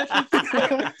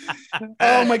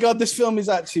 Oh my god, this film is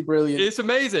actually brilliant. It's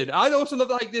amazing. I also love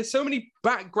there's so many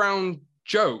background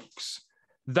jokes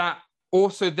that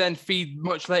also then feed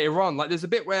much later on. Like there's a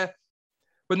bit where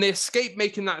when they escape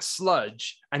making that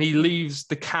sludge and he leaves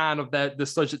the can of the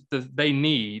sludge that they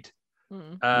need,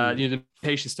 the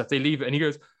patient stuff, they leave it and he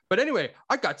goes, but anyway,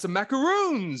 I got some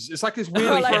macaroons. It's like this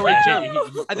really throwaway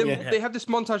joke. And then they have this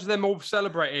montage of them all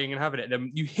celebrating and having it. And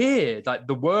then you hear like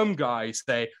the worm guy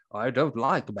say, I don't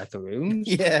like macaroons.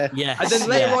 Yeah. And then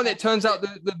later on, it turns out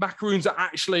the macaroons are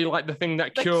actually like the thing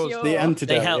that cures. The antidote.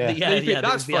 They help. yeah. They think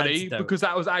that's the funny antidote. because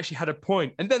that was actually had a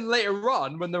point. And then later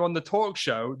on, when they're on the talk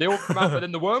show, they all come out, but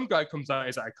then the worm guy comes out.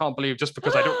 He's like, I can't believe just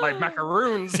because I don't like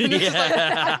macaroons. And it's just like,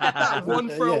 that one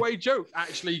throwaway joke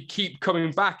actually keep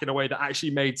coming back in a way that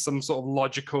actually made some sort of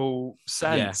logical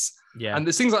sense. Yeah. And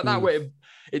there's things like that where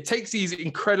it takes these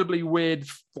incredibly weird,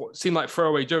 what seem like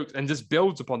throwaway jokes and just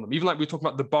builds upon them. Even like we were talking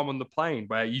about the bomb on the plane,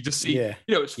 where you just see,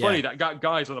 it's funny that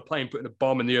guy's on a plane putting a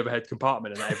bomb in the overhead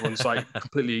compartment and everyone's like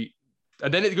completely.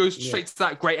 And then it goes straight to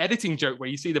that great editing joke where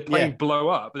you see the plane blow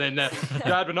up and then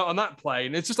Dad, we're not on that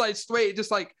plane. It's just like, it's the way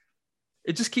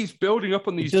it just keeps building up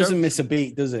on these It doesn't jokes. miss a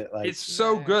beat, does it? Like It's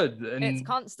so good. And It's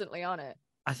constantly on it.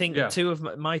 I think two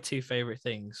of my two favorite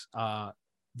things are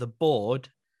the board.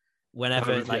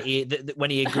 Whenever when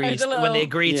he agrees when they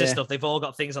agree to stuff, they've all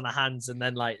got things on their hands and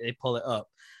then like they pull it up.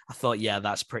 I thought,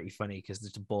 that's pretty funny because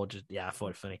the board. I thought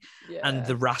it funny. Yeah. And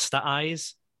the Rasta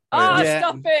eyes. Oh, Yeah.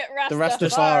 stop it, The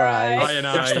Rastafari.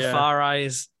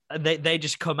 Rastafaris. And they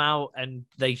just come out and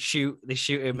they shoot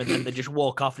him and then they just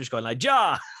walk off, just going like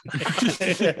 "Ja."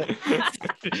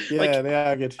 They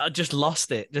are good. I just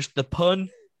lost it. Just the pun.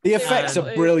 The effects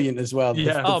are brilliant as well.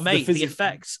 Yeah. The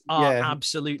effects are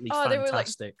absolutely They were like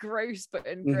fantastic. gross but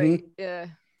great. Yeah.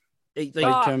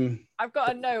 Like, I've got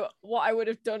to know what I would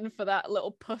have done for that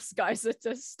little puss geyser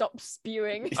to stop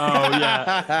spewing. Oh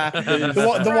yeah,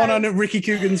 the one on Ricky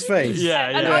Coogan's face.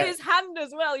 And on his hand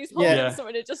as well. He's holding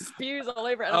something, it just spews all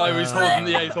over it. Oh, he's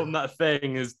holding that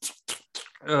thing.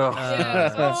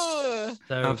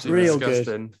 Absolutely real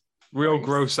disgusting. good. Real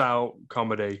gross out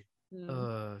comedy.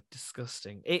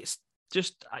 Disgusting. It's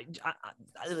just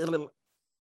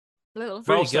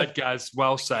Well said, guys.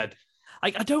 Well said. I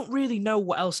don't really know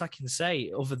what else I can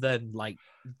say other than like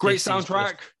Great this is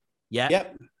soundtrack. just- yeah.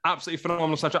 Yep. Absolutely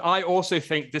phenomenal soundtrack. I also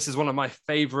think this is one of my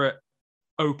favorite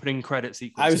opening credit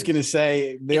sequences. I was going to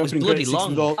say the It was opening bloody credits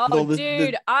long. with all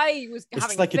Dude, I was having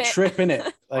it's like a trip in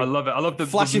it. I love it. I love the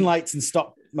flashing lights and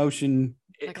stop motion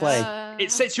play.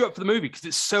 It sets you up for the movie because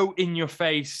it's so in your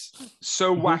face,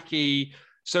 so wacky,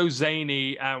 so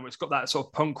zany, and it's got that sort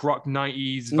of punk rock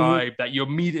 90s vibe that you're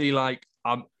immediately like,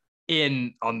 I'm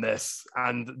in on this.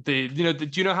 And do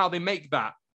you know how they make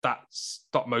that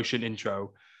stop motion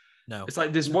intro? No. It's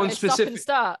like there's one Stop and specific.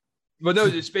 start. Well, no,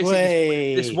 it's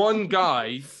basically this Wait. one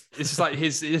guy. This is like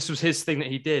this was his thing that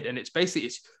he did, and it's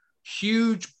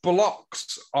huge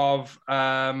blocks of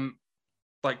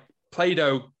like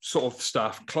Play-Doh sort of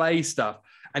stuff, clay stuff,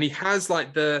 and he has like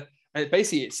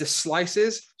it's just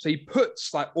slices. So he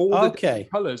puts like all the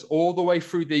colors all the way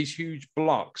through these huge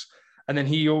blocks, and then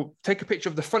he'll take a picture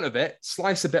of the front of it,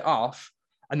 slice a bit off,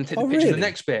 and then take the picture of the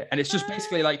next bit. And it's just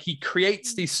basically like he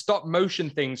creates these stop motion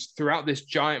things throughout this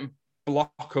giant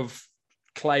block of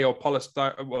clay or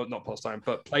polystyrene, well, not polystyrene,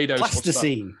 but Play-Doh.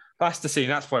 Plasticine. Plasticine,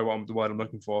 that's probably the word I'm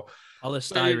looking for.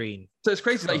 Polystyrene. So it's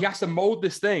crazy. Like he has to mold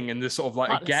this thing and this sort of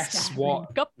like guess what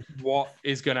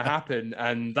is going to happen.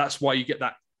 And that's why you get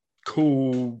that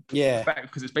cool effect,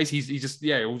 because it's basically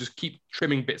he'll just keep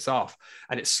trimming bits off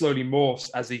and it slowly morphs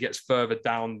as he gets further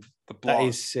down the block. That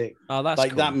is sick. Oh, that's like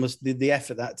cool. that must the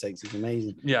effort that takes is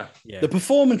amazing. Yeah. The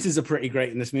performances are pretty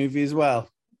great in this movie as well.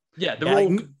 Yeah,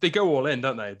 they go all in,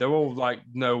 don't they? They're all like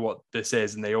know what this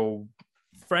is, and they all.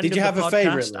 Did you have a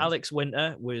favorite? Alex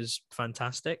Winter was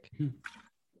fantastic.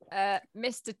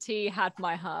 Mr. T had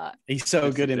my heart. He's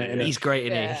so good in it. He's great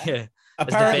in it. Yeah.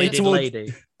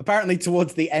 Apparently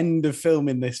towards the end of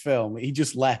filming this film, he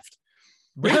just left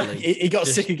Really? He got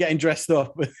Just- sick of getting dressed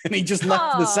up, and he just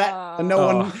left the set, and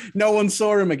Aw. no one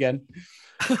saw him again.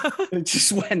 It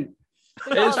just went.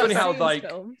 The It is Carlos funny how, Soons like,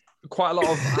 film. quite a lot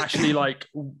of actually like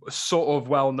sort of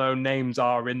well-known names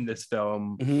are in this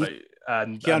film. Mhm. Like,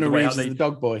 and Keanu the way how Reeves is they, the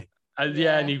dog boy.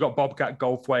 yeah, and you've got Bobcat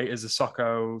Goldthwait as a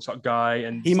soccer guy,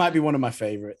 and He might be one of my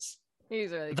favorites. He's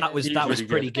really good. That was He's that was really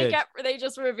pretty good. good. They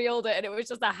just revealed it, and it was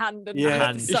just a hand and Yeah. a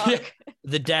Hand. sock. Yeah.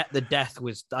 The death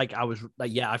was like I was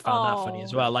like I found that funny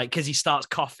as Oh. well. Like because he starts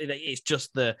coughing, it's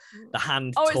just the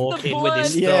hand Oh, it's the talking with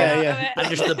his blood. thumb, Yeah, out yeah. of it. and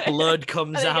just the blood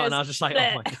comes And it out, and goes, I was just like,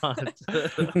 oh my god.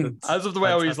 I love the way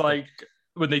how he's Fantastic. like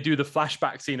when they do the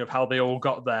flashback scene of how they all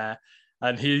got there,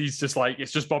 and he's just like,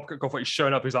 it's just Bobcat Goldthwait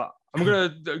showing up. He's like, I'm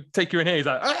gonna take you in here. He's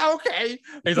like, "Oh, okay.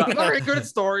 And he's like, I'm not very good at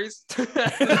stories.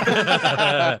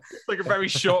 It's like a very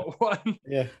short one.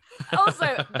 Yeah.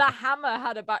 Also, the hammer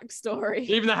had a backstory.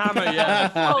 Even the hammer, yeah.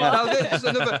 Oh.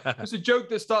 Now, it's a joke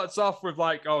that starts off with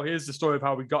like, oh, here's the story of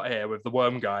how we got here with the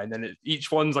worm guy, and then each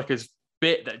one's like a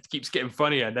bit that keeps getting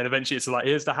funnier, and then eventually it's like,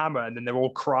 here's the hammer, and then they're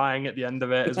all crying at the end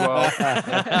of it as well.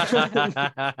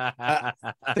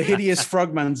 The hideous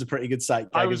frogman's a pretty good sight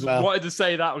I gag was as well. wanted to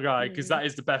say that guy because that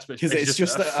is the best bit. Because it's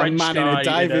just a French man in a guy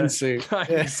diving suit.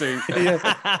 diving Yeah. suit.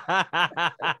 Yeah,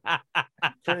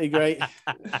 pretty great.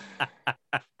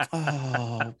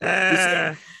 Oh,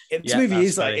 this Yeah, movie that's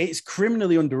is like funny. it's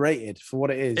criminally underrated for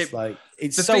what it is. It- Like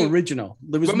it's the so thing- original.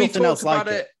 There was When we nothing talked else like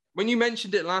about it. when you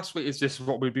mentioned it last week, is this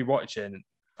what we'd be watching?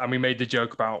 And we made the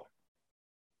joke about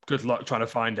good luck trying to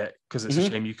find it because it's a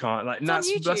Mhm. shame you can't. Like, and It's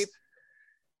on that's YouTube.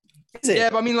 Is it? yeah,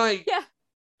 but I mean, like, Yeah.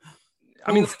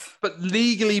 I mean, Oof. but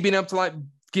legally being able to like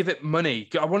give it money,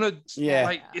 I want to. Yeah.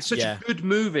 like it's such Yeah. a good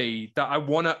movie that I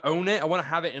want to own it. I want to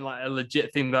have it in like a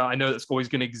legit thing that I know that's always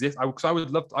going to exist. Because I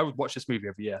would watch this movie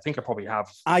every year. I think I probably have.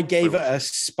 I gave it a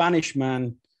Spanish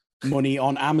man money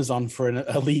on Amazon for an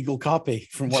illegal copy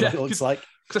from what it Yeah, looks like.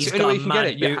 Because He's that's the only got way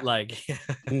a you can get mad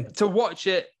it. bootleg. To watch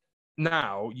it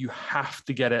now, you have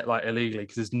to get it like illegally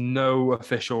because there's no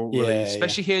official Yeah, release, yeah.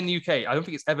 especially here in the UK. I don't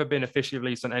think it's ever been officially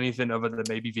released on anything other than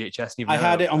maybe VHS. and even I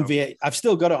had then, it on don't know. I've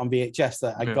still got it on VHS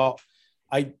that I Yeah. got.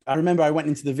 I remember I went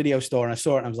into the video store and I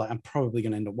saw it and I was like, I'm probably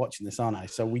going to end up watching this, aren't I?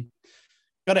 So we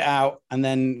got it out and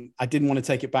then I didn't want to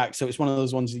take it back. So it's one of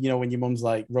those ones, you know, when your mum's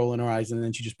like rolling her eyes and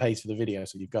then she just pays for the video.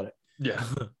 So you've got it. Yeah,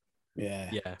 Yeah.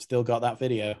 Yeah. Still got that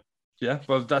video. yeah.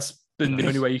 Well, that's been the Nice.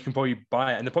 only way you can probably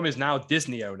buy it. And the problem is now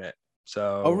Disney own it.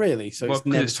 So Oh, really? So well, it's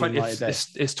 'cause never it's, seen 20, light of day.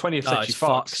 it's 20th Oh, Century it's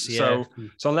Fox. Fox, yeah.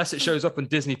 So unless it shows up on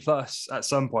Disney Plus at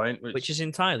some point, Which is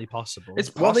entirely possible. it's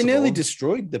possible. Well, they nearly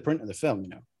destroyed the print of the film, you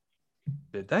know.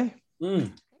 Did they?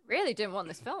 Really didn't want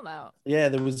this film out. Yeah,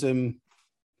 there was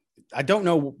I don't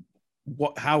know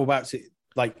how about it.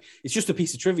 Like, it's just a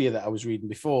piece of trivia that I was reading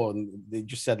before, and they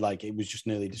just said like it was just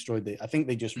nearly destroyed. I think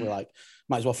they just were like,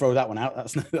 might as well throw that one out.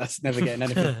 That's never getting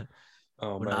anything.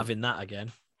 Oh We're man. not having that again.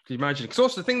 Can you imagine? Because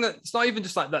also the thing that it's not even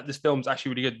just like that this film's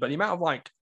actually really good, but the amount of like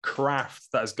craft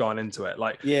that has gone into it,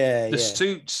 like Yeah, the yeah.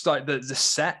 suits, like the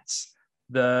sets,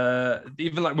 the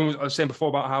even like when I was saying before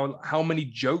about how many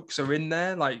jokes are in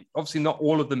there. Like obviously not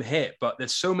all of them hit, but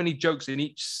there's so many jokes in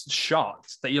each shot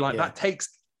that you're like Yeah. that takes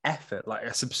effort, like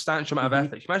a substantial amount Mhm. of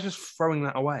effort. Can you imagine just throwing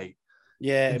that away?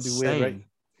 Yeah, it'd be weird, right? Insane.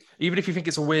 Even if you think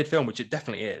it's a weird film, which it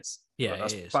definitely is. Yeah, But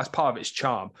that's, it is. that's part of its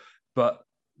charm. But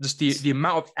just the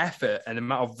amount of effort and the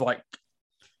amount of like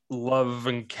love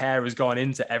and care has gone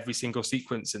into every single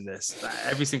sequence in this.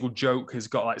 Every single joke has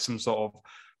got like some sort of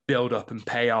build up and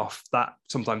payoff that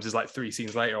sometimes is like 3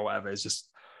 scenes later or whatever. It's just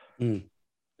Mm.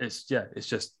 it's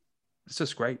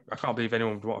just great. I can't believe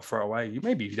anyone would want to throw it away.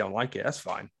 Maybe if you don't like it, that's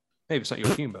fine. Maybe it's not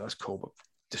your humor, that's cool, but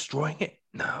destroying it?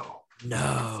 No.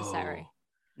 No. Necessary.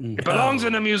 It belongs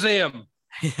in a museum.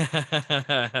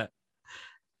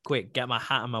 Quick, get my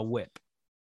hat and my whip.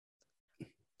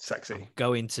 Sexy.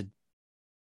 Go into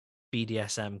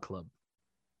BDSM club.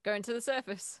 Going to the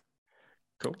surface.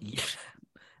 Cool. Yeah.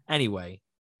 Anyway,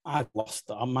 I've lost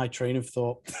that on my train of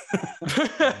thought.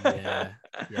 yeah,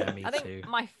 me I think too.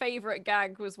 my favorite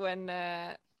gag was when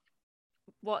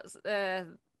what's the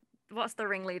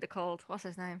ringleader called? What's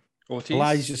his name? Ortiz?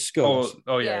 Elijah Scuggs.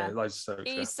 Oh yeah, Yeah. Elijah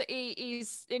Stokes. Yeah.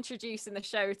 He's introducing the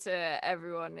show to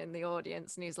everyone in the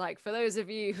audience, and he's like, for those of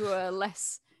you who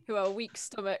are weak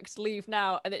stomached, leave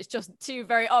now. And it's just 2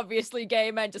 very obviously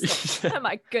gay men just like, oh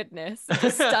my goodness, and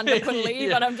just stand up and leave.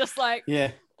 Yeah. And I'm just like,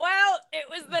 Yeah, well, it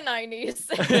was the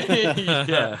 90s.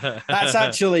 Yeah. that's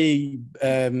actually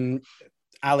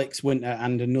Alex Winter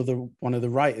and another one of the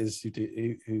writers who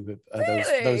are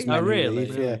Really? those men Oh, who really?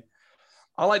 leave, yeah.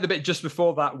 I like the bit just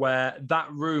before that where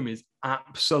that room is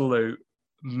absolute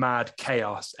mad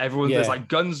chaos. Everyone, there's Yeah. like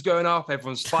guns going off,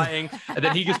 everyone's fighting, and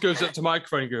then he just goes up to the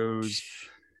microphone and goes,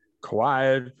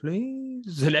 quiet,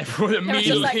 please. And everyone Everyone's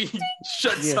just like, immediately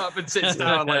shuts Yeah. up and sits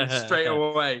down like straight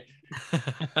away.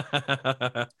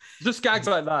 Just gags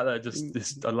like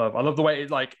that. I love the way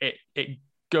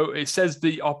it says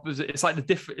the opposite. It's like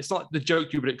it's not the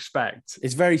joke you would expect.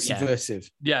 It's very Yeah. subversive.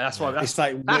 Yeah, that's why. It's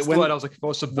like That's the when, word I was looking for.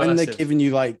 when Subversive. they're giving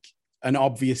you like an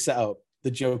obvious setup,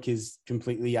 the joke is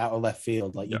completely out of left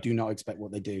field. Like you Yep. do not expect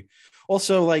what they do.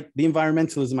 Also, like the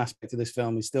environmentalism aspect of this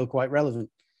film is still quite relevant,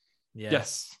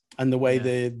 Yes. and the way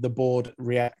Yeah. the board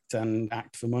react and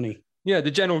act for money. Yeah,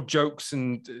 the general jokes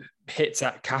and hits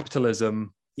at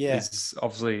capitalism Yeah, is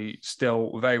obviously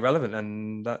still very relevant,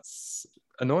 and that's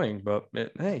annoying. But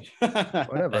hey,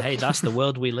 whatever. But hey, that's the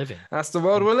world we live in. That's the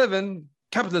world we live in.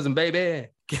 Capitalism, baby.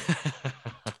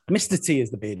 Mr. T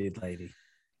is the bearded lady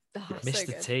Oh, so Mr.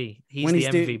 good. T, he's When the he's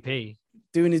MVP.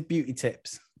 doing his beauty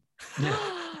tips.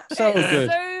 So It's good.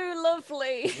 so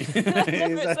lovely. It's I love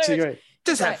it so actually much. great.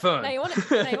 Just Right, have fun. Now you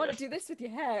want to do this with your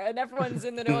hair, and everyone's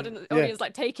in the audience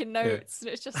like taking notes,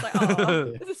 and it's just like,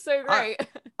 oh, this is so great.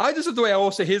 I just love the way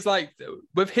also his like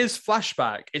with his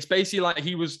flashback, it's basically like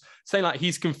he was saying like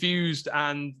he's confused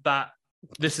and that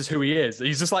this is who he is.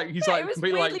 He's just like he's Yeah, like it was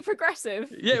completely weirdly like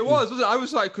progressive. yeah, it was. Wasn't it? I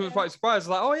was like quite surprised.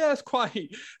 Like, oh yeah, it's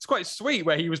quite sweet.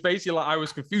 Where he was basically like, I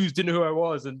was confused, didn't know who I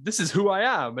was, and this is who I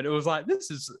am. And it was like,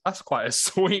 that's quite a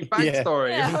sweet Yeah. backstory.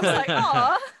 Yeah, I was like,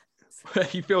 oh,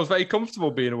 He feels very comfortable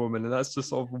being a woman, and that's just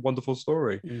sort of a wonderful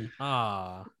story.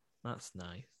 Ah, that's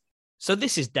nice. So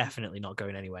this is definitely not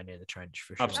going anywhere near the trench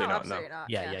for sure. Absolutely no, not, no.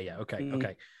 absolutely not. Yeah. Okay, Mm.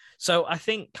 okay. So I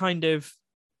think kind of,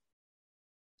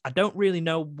 I don't really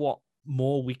know what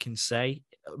more we can say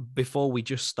before we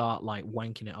just start like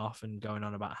wanking it off and going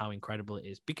on about how incredible it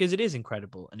is, because it is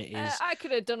incredible and it is. I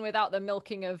could have done without the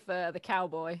milking of the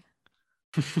cowboy.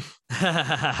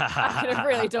 I could have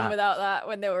really done without that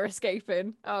when they were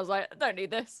escaping. I was like, I don't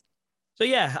need this. So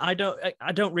yeah, I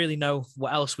don't really know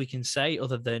what else we can say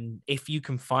other than if you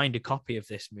can find a copy of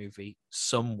this movie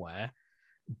somewhere,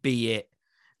 be it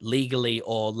legally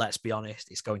or let's be honest,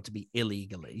 it's going to be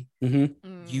illegally, Mhm.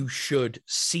 you should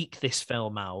seek this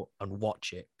film out and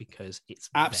watch it because it's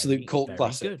Absolute very, cult very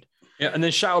classic. good. Yeah, and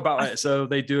then shout about it so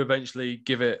they do eventually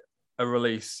give it a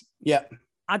release. Yeah,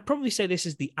 I'd probably say this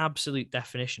is the absolute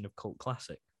definition of cult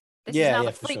classic. This Yeah, is now yeah,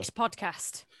 the for Freaks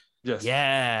podcast. Yes.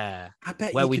 Yeah. I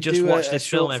bet. Well, you we could just do watch a this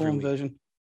film short every form week. version.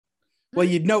 Well,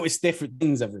 you'd notice different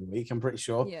things every week. I'm pretty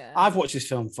sure. Yeah. I've watched this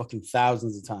film fucking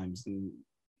thousands of times, and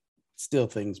still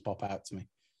things pop out to me.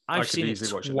 I've could seen it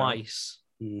easily watch it now. twice,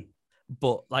 Mm.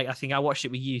 but like I think I watched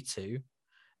it with you two,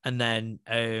 and then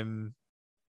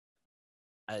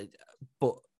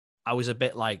but I was a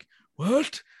bit like,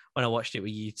 what? When I watched it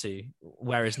with you two,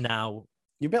 whereas now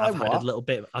You're a bit I've like had what? a little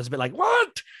bit. I was a bit like,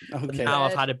 what? Okay. Now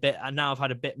I've Good. had a bit. And now I've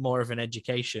had a bit more of an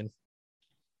education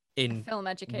in Film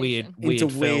education. weird Into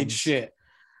weird films. shit.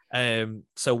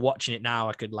 So watching it now,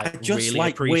 I could I like just really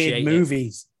like appreciate weird it.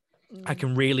 movies. I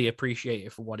can really appreciate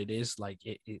it for what it is. Like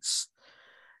it's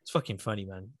fucking funny,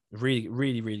 man. Really,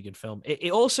 really, really good film.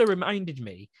 It also reminded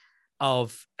me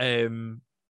of some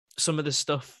of the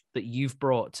stuff that you've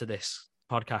brought to this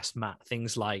podcast, Matt.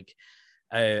 Things like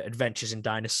Adventures in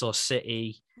Dinosaur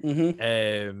City,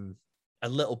 Mhm. a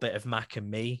little bit of Mac and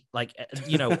Me, like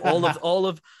you know,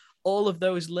 all of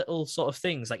those little sort of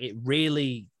things. Like it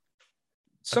really.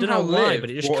 I don't Somehow know why, Liv but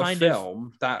it just brought a kind of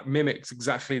film that mimics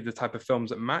exactly the type of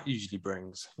films that Matt usually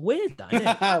brings. weird, that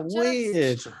isn't it?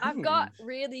 Weird. I've got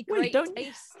really Wait, great don't-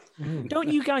 taste. Don't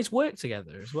you guys work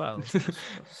together as well?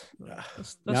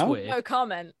 That's No? weird. No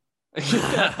comment.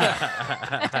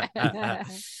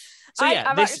 So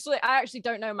yeah, I actually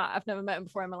don't know Matt. I've never met him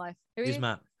before in my life. Who are Who's you?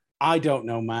 Matt? I don't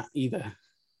know Matt either.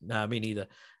 No, me neither.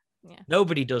 Yeah.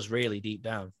 Nobody does really deep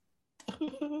down.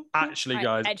 Actually, Right,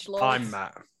 guys, edgelords. I'm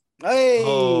Matt. Hey,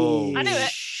 I knew it.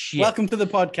 Shit. welcome to the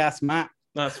podcast, Matt.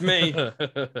 That's me.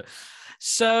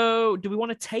 So, do we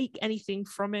want to take anything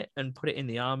from it and put it in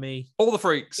the army? All the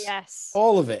freaks. Yes.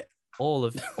 All of it. All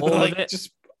of Like, it.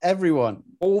 Just everyone.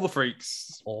 All the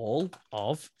freaks. All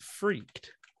of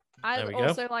freaked. There I'd we go.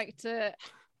 also like to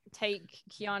take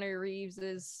Keanu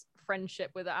Reeves's friendship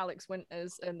with Alex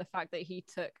Winters and the fact that he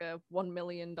took a $1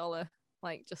 million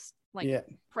Yeah.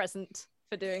 present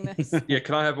for doing this. Yeah,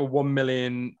 can I have a $1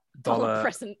 million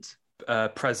present.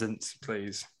 present,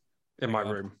 please, in my Hang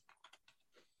on. room?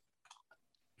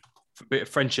 Bit of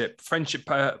friendship,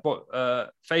 favor,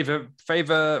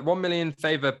 1 million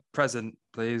favor present,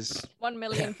 please. 1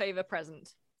 million favor present.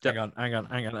 Hang on.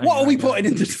 What are we putting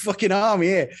into the fucking army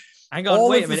here? Hang on, All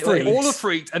wait of a the minute. Wait, freaks. All the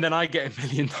freaks, and then I get $1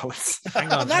 million.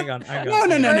 hang on, That- hang on, hang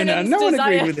on. No. Ronan's No one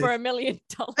desire agreed with for this. $1 million.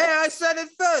 Hey, I said it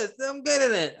first. I'm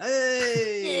getting it.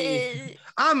 Hey.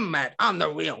 I'm Matt. I'm the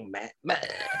real Matt.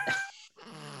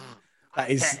 That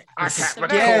is I can't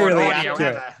record scarily audio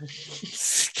accurate.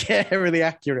 Scarily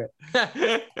accurate.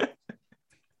 I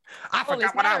All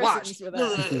his forgot what I Harrisons watched. were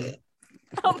there.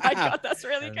 Oh my god, that's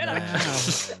really good. And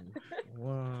Actually. then-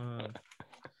 One.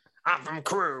 I'm from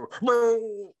Crew.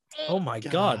 Oh my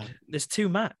God. god, there's two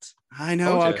Matts. I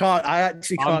know. Told I you. can't. I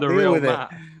actually I'm can't the deal real with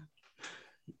Matt.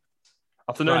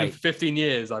 After knowing him Right. for 15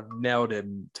 years, I've nailed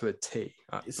him to a T. it.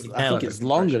 I nailed think it. it's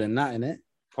longer than that, isn't it?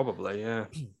 Probably, yeah.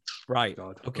 Right.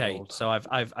 God, Okay. Lord. So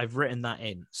I've written that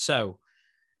in. So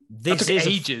That this took is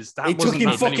ages. That It took wasn't him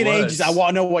that many fucking ages. words. I want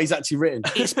to know what he's actually written.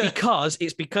 it's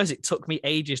because it took me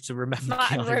ages to remember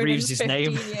Matt and Keanu Ronan's Reeves'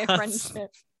 name. 15-year That's,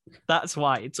 friendship. that's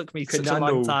why it took me such a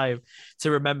long Keanu. time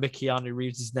to remember Keanu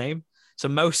Reeves' name. So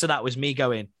most of that was me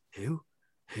going, who?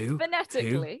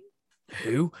 Phonetically.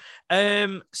 Who?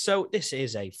 So this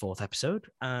is a fourth episode,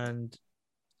 and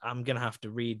I'm gonna have to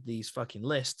read these fucking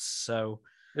lists. So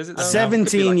Is it though? 17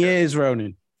 Could be years,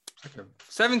 Ronan.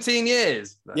 17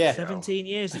 years. Yeah. 17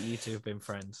 years that you two have been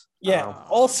friends. Yeah. Wow.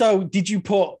 Also, did you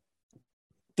put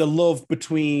the love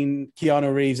between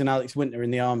Keanu Reeves and Alex Winter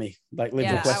in the army, like Live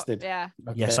Yeah, Requested? yeah.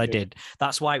 Okay. Yes, I did.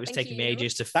 That's why it was Thank taking me you.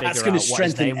 ages to figure That's out going what to his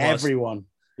strengthen name was. everyone.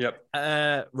 Yep.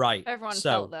 Right. Everyone so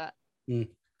felt that.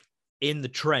 in the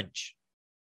trench,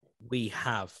 we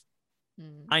have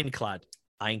Mm.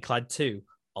 Ironclad 2,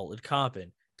 Altered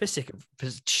Carbon, fuck's sake,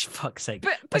 Pacific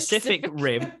Pacific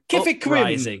Rim, Pacific Rim.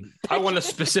 Uprising, I want a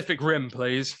specific rim,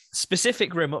 please.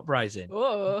 Pacific Rim Uprising,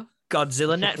 Oh.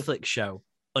 Godzilla Netflix show,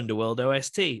 Underworld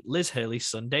OST, Liz Hurley's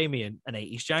son Damien, an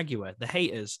 80s Jaguar, The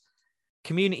Haters,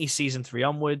 Community Season 3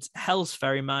 onwards, Hell's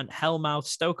Ferryman, Hellmouth,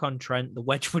 Stoke-on-Trent, The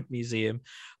Wedgwood Museum,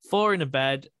 Four in a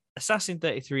Bed, Assassin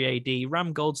 33 AD,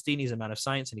 Ram Goldstein, he's a man of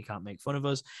science and he can't make fun of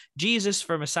us, Jesus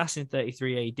from Assassin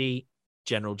 33 AD,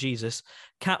 General Jesus,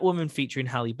 Catwoman featuring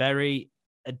Halle Berry,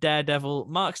 Daredevil,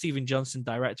 Mark Steven Johnson,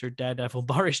 director of Daredevil,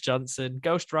 Boris Johnson,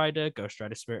 Ghost Rider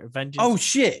Spirit of Vengeance. Oh,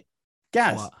 shit.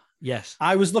 Gaz, What? Yes.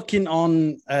 I was looking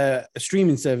on a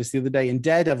streaming service the other day and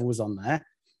Daredevil was on there.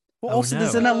 But Oh, also,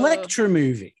 there's no. an Elektra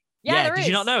movie. Yeah, there did is.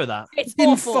 you not know that? It's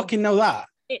Didn't awful. fucking know that.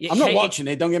 It- I'm not It- watching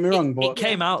it, don't get me wrong, but It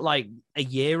came out like a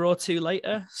year or two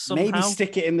later somehow. maybe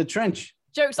stick it in the trench.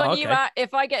 Joke's on Oh, you, okay. Matt.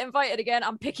 If I get invited again,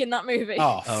 I'm picking that movie.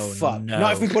 Oh, Oh, fuck. no.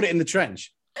 Not if we put it in the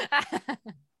trench.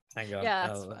 Hang on. yeah,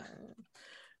 that's Oh, fine.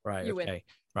 right. You win. Okay.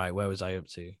 Right. Where was I up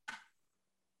to?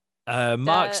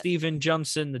 Mark Da- Steven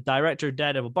Johnson, the director of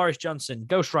Daredevil, Boris Johnson,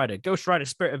 Ghost Rider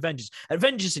Spirit of Vengeance,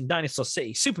 Adventures in Dinosaur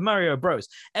City, Super Mario Bros.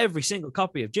 Every single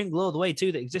copy of Jingle All the Way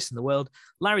 2 that exists in the world,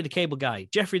 Larry the Cable Guy,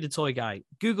 Jeffrey the Toy Guy,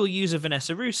 Google user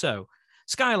Vanessa Russo,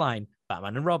 Skyline,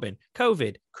 Batman and Robin,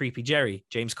 COVID, Creepy Jerry,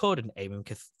 James Corden, aiming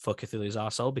for Cthulhu's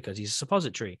arsehole because he's a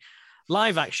suppository,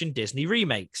 live action Disney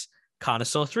remakes,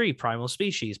 Carnosaur 3, Primal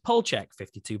Species, Polcheck,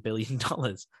 $52 billion.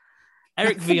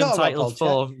 Eric V Forgot about Untitled Polcheck.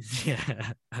 Form.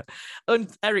 Yeah.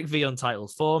 Eric V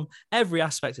Untitled Form. Every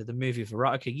aspect of the movie of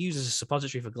erotica uses a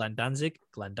suppository for Glenn Danzig,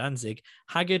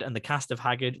 Haggard and the cast of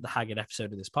Haggard, the Haggard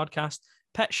episode of this podcast,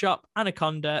 Pet Shop,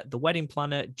 Anaconda, The Wedding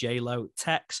Planner, J-Lo,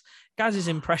 Tex, Gaz's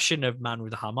impression of Man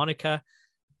with a Harmonica,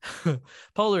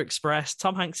 Polar Express,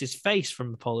 Tom Hanks's face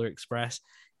from the Polar Express,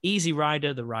 Easy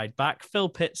Rider, The Ride Back, Phil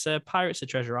Pitzer, Pirates of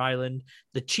Treasure Island,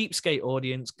 The Cheapskate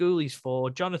Audience, Ghoulies 4,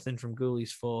 Jonathan from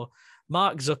Ghoulies 4,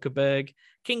 Mark Zuckerberg,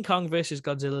 King Kong versus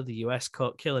Godzilla, the US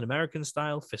cut, Killing American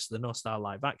Style, Fist of the North Star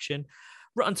live action,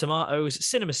 Rotten Tomatoes,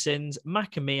 Cinema Sins,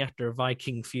 Mac and Me After a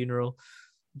Viking Funeral,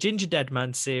 Ginger Dead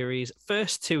Man series,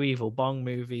 First Two Evil Bong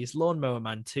movies, Lawnmower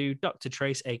Man 2, Dr.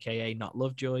 Trace, aka Not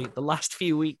Lovejoy, The Last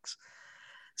Few Weeks,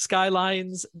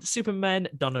 Skylines, Superman,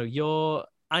 Dono Your,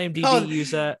 IMDb Oh,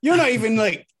 user. You're not even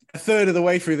like a third of the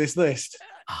way through this list.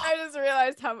 I just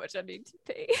realized how much I need to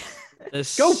pee.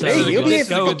 There's Go pee, you'll be here for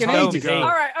go, fucking go ages. pee. all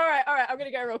right. I'm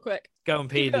gonna go real quick. Go and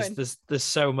pee. Keep going. There's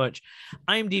so much.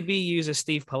 IMDb user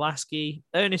Steve Pulaski.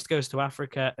 Ernest Goes to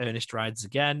Africa. Ernest Rides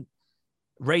Again.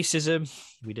 Racism.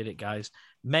 We did it, guys.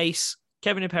 Mace.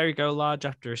 Kevin and Perry Go Large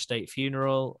After a State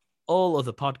Funeral. All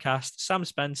other podcasts. Sam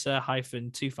Spencer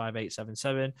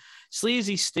 -25877.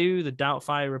 Sleazy Stew, the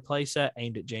Doubtfire Replacer,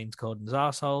 aimed at James Corden's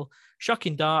arsehole.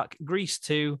 Shocking Dark. Grease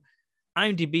 2.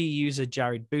 IMDb user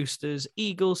Jared Boosters,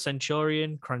 Eagle,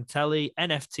 Centurion, Crontelli,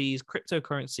 NFTs,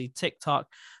 cryptocurrency, TikTok,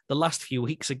 The Last Few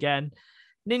Weeks Again,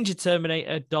 Ninja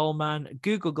Terminator, Dollman,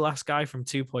 Google Glass Guy from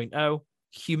 2.0,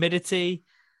 Humidity,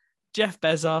 Jeff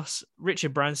Bezos,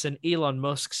 Richard Branson, Elon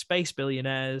Musk, Space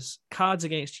Billionaires, Cards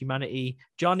Against Humanity,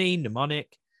 Johnny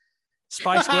Mnemonic,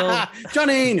 Spice World.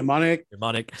 Johnny Mnemonic.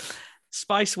 Mnemonic.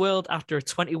 Spice World after a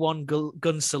 21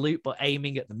 gun salute, but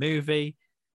aiming at the movie.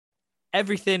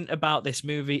 Everything about this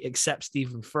movie except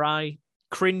Stephen Fry.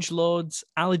 Cringe Lords,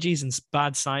 allergies and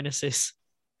bad sinuses.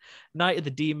 Night of the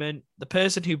Demon, the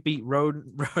person who beat Ronan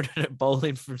at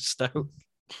bowling from Stoke.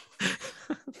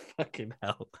 Fucking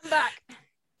hell. I'm back.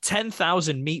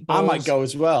 10,000 meatballs. I might go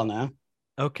as well now.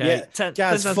 Okay. Yeah,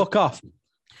 Jazz, fuck off.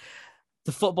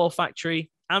 The Football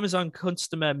Factory, Amazon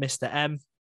customer Mr. M,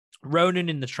 Ronan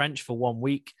in the Trench for 1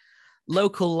 week,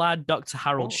 local lad Dr.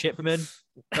 Harold Shipman.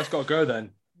 That's got to go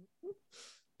then.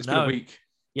 It's been a week.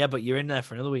 Yeah, but you're in there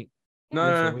for another week. No,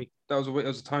 that was a week. That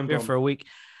was a time You're bomb. for a week.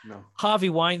 No. Harvey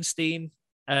Weinstein,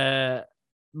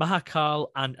 Mahakal,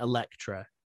 and Electra.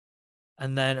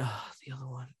 And then the other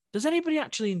one. Does anybody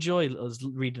actually enjoy us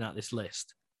reading out this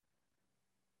list?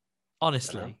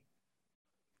 Honestly.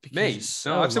 Because Me? it's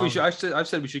so No, I've said we long. should. I've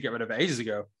said we should get rid of it ages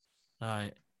ago. All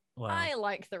right. Well. I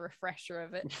like the refresher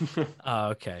of it. Oh,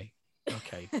 okay.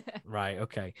 Okay. Right.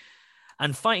 Okay.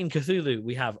 And Fighting Cthulhu,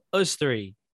 we have us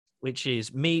three, which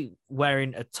is me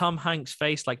wearing a Tom Hanks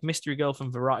face like Mystery Girl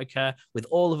from Verotica, with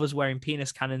all of us wearing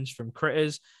penis cannons from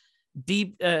Critters.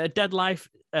 Dead Life,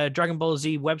 Dragon Ball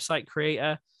Z website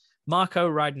creator, Marco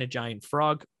riding a giant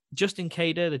frog, Justin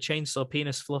Cader, the chainsaw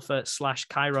penis fluffer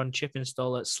 / Chiron chip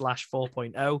installer /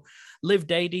 4.0, Liv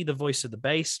Dady, the voice of the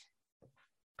bass.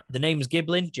 The name's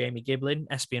Giblin, Jamie Giblin,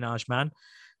 espionage man.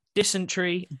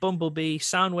 Dysentery, Bumblebee,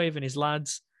 Soundwave and his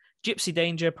lads. Gypsy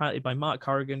Danger, piloted by Mark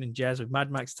Corrigan and Jez with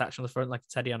Mad Max attached on the front like a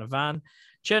teddy on a van.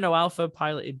 Cherno Alpha,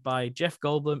 piloted by Jeff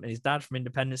Goldblum and his dad from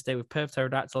Independence Day with Perv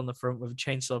Pterodactyl on the front with a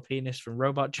chainsaw penis from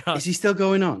Robot Josh. Is he still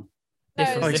going on?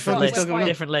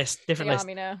 Different list.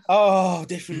 Army now. Oh,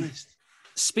 different list.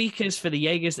 Speakers for the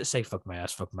Jaegers that say fuck my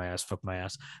ass, fuck my ass, fuck my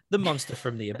ass. The monster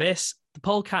from the abyss. The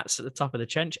polecats at the top of the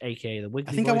trench, aka the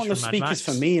Wiggly I think Boys I want the from Mad speakers Max.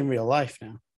 for me in real life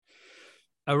now.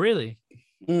 Oh, really?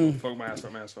 Fuck my ass,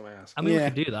 fuck my ass, fuck my ass. I mean, Yeah.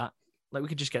 we could do that. Like, we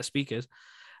could just get speakers.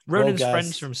 Ronan's Well, guys,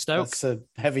 friends from Stoke. That's a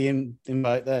heavy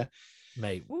invite there.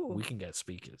 Mate, Ooh. we can get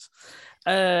speakers.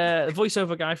 The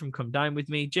voiceover guy from Come Dine With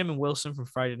Me, Jim and Wilson from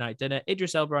Friday Night Dinner,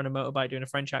 Idris Elba on a motorbike doing a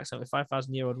French accent with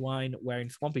 5,000-year-old wine, wearing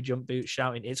swampy jump boots,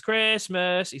 shouting, "It's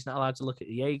Christmas!" He's not allowed to look at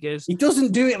the Jaegers. He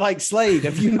doesn't do it like Slade.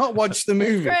 Have you not watched the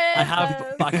movie? I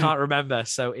have, but I can't remember.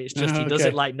 So it's just he does Okay.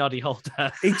 it like Noddy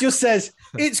Holder. He just says,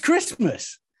 "It's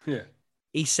Christmas." Yeah.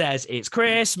 He says it's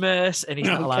Christmas, and he's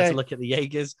not allowed to Okay. look at the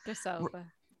Jaegers. Just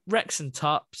over. Rex and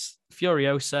Tops,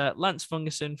 Furiosa, Lance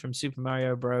Fungerson from Super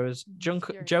Mario Bros,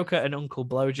 Furious. Joker and Uncle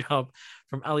Blowjob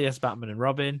from Alias Batman and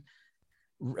Robin,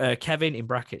 Kevin in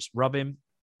brackets Robin,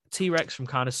 T-Rex from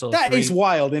Carnosaur. That 3. is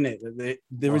wild, isn't it?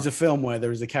 There is a film where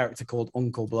there is a character called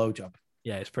Uncle Blowjob.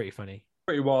 Yeah, it's pretty funny.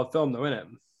 Pretty wild film, though, isn't it?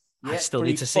 I still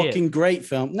pretty need to see it. Fucking great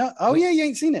film. No, oh yeah, you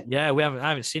ain't seen it. Yeah, I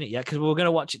haven't seen it yet because we were going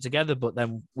to watch it together, but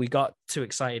then we got too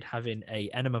excited having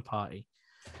a enema party.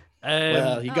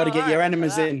 Well, you got to Oh, get your alright,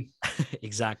 enemas that. in.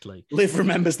 Exactly. Liv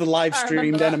remembers the live I remember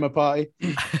streamed that. enema party.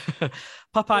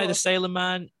 Popeye the Cool. Sailor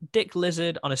Man, Dick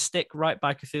Lizard on a stick right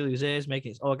by Cthulhu's ears, making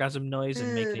its orgasm noise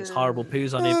and making its horrible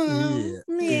poos on him.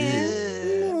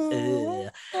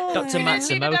 Dr. We didn't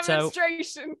need a Matsumoto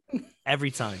demonstration.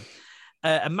 every time.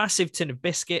 A massive tin of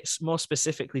biscuits, more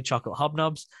specifically chocolate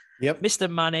hobnobs. Yep. Mr.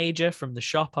 Manager from the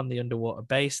shop on the underwater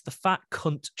base. The fat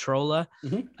cunt troller.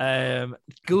 Mhm.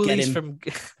 Ghoulies him. from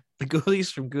the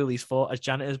Ghoulies from Ghoulies Fort as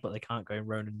janitors, but they can't go in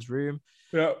Ronan's room.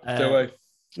 Yeah, Uh, stay away.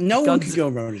 No one God's- can go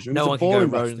in Ronan's room. No It's a one can go in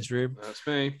boring Ronan's bastard. room. That's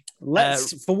me.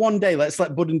 Let's for one day. Let's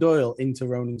let Bud and Doyle into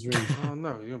Ronan's room. Oh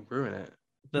no, you're gonna ruin it.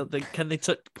 Can they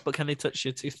touch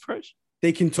your toothbrush?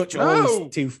 They can touch all No.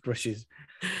 his toothbrushes.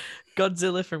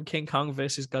 Godzilla from King Kong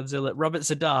versus Godzilla. Robert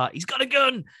Zadar, he's got a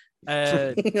gun.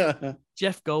 Do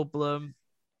Jeff Goldblum.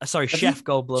 Sorry, Have Chef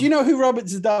Goldblum. you know who Robert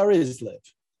Zadar is, Liv?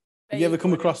 Have you ever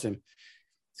come Vaguely. across him?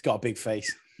 He's got a big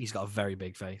face. He's got a very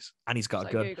big face and he's got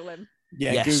Like, a gun. Google him.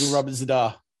 Yeah, Yes. Google Robert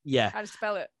Zadar. Yeah, How to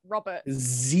spell it? Robert.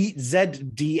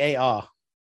 ZDAR.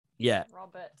 yeah.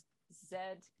 Robert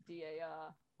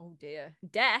ZDAR. Oh dear.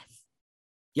 Death.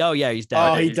 Oh, yeah, he's dead.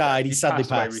 Oh, he died. He sadly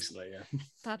passed away passed. recently. Yeah.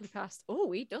 Sadly passed. Oh,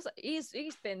 he does. He's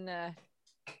been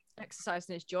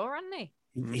exercising his jaw, hasn't he?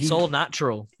 It's all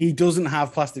natural. He doesn't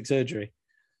have plastic surgery.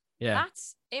 Yeah,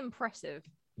 That's impressive.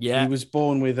 yeah, He was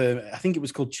born with I think it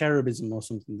was called cherubism or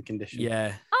something, the condition.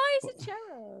 yeah. Oh, he's a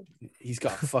cherub. He's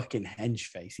got a fucking hench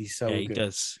face. He's so Yeah, he good.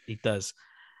 does. He does.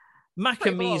 Pretty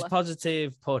Macamie's baller.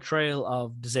 positive portrayal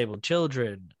of disabled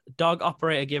children. Dog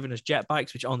operator giving us jet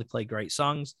bikes, which only play great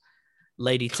songs.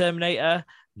 Lady Terminator.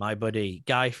 My buddy,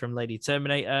 Guy from Lady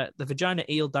Terminator, the vagina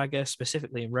eel dagger,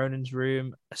 specifically in Ronan's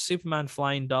room, a Superman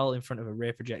flying doll in front of a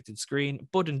rear projected screen,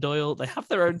 Bud and Doyle, they have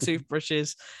their own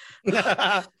toothbrushes.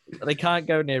 They can't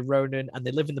go near Ronan, and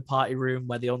they live in the party room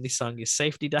where the only song is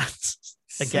Safety Dance.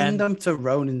 Send them to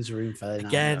Ronan's room for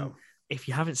Again, if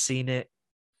you haven't seen it,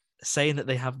 saying that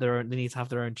they need to have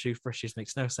their own toothbrushes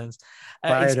makes no sense.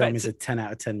 Biodome is a 10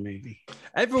 out of 10 movie.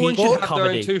 Everyone People- should have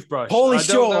their own toothbrush. Pauly I don't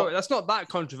Shore- know, that's not that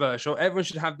controversial. Everyone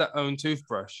should have their own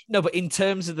toothbrush. No, but in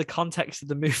terms of the context of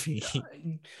the movie,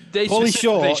 They Pauly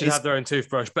Shore specifically should is- have their own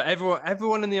toothbrush, but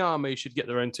everyone in the army should get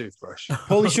their own toothbrush.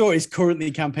 Pauly Shore is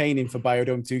currently campaigning for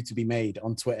Biodome 2 to be made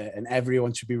on Twitter, and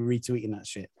everyone should be retweeting that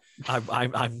shit.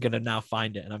 I'm gonna now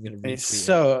find it and I'm gonna retweet It's it.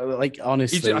 so, like,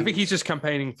 honestly. I think he's just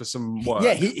campaigning for some work.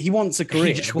 Yeah, he wants a career.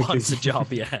 He just wants because- a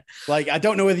job, yeah. Like, I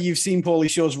don't know whether you've seen Pauly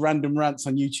Shore's random rants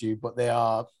on YouTube, but they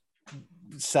are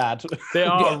sad. They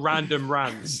are random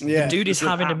rants. Yeah. Dude is It's an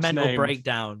having a apt mental name.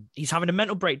 breakdown. He's having a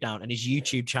mental breakdown, and his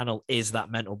YouTube channel is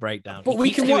that mental breakdown. But He we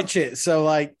keeps can doing- watch it. So,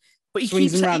 like, But he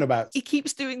swings keeps and roundabouts. He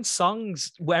keeps doing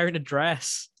songs wearing a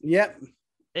dress. Yep.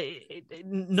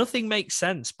 Nothing makes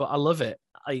sense, but I love it.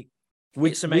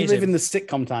 We It's live amazing. in the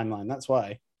sitcom timeline. That's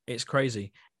why. It's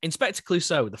crazy. Inspector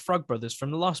Clouseau, the Frog Brothers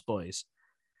from the Lost Boys,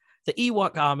 the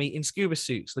Ewok Army in scuba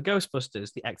suits, the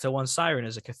Ghostbusters, the Ecto-1 siren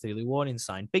as a Cthulhu warning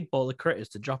sign, big ball of critters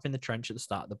to drop in the trench at the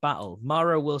start of the battle,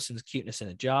 Mara Wilson's cuteness in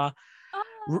a jar,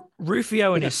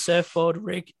 Rufio and his surfboard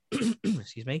rig.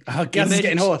 Excuse me. Oh, Gaz is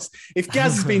getting Emergency- hoarse. If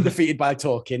Gaz has been defeated by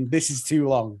talking, this is too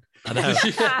long. I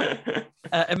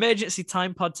know. Emergency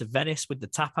time pod to Venice with the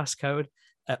tapas code.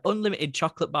 Unlimited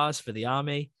chocolate bars for the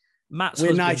army. Matt's We're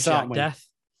husband, nice, Jack aren't we? Death.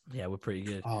 Yeah, we're pretty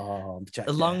good. Oh, Jack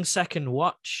A long second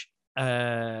watch.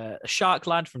 A Shark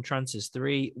Lad from Trances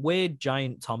 3. Weird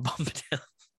giant Tom Bombadil.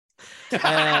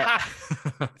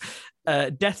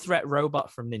 Death Threat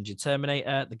Robot from Ninja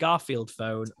Terminator. The Garfield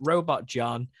phone. Robot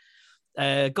John.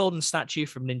 Golden Statue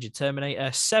from Ninja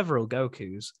Terminator. Several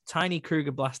Gokus. Tiny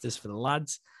Kruger blasters for the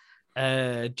lads.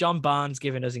 John Barnes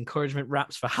giving us encouragement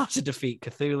raps for how to defeat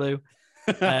Cthulhu.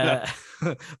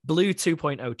 Blue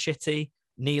 2.0 Chitty.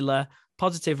 Neela.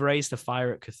 Positive rays to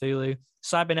fire at Cthulhu.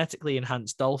 Cybernetically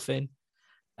enhanced dolphin.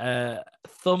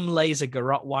 Thumb laser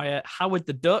garrote wire. Howard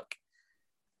the Duck.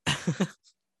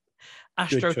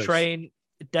 Astro choice. Train.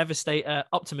 Devastator.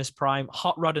 Optimus Prime.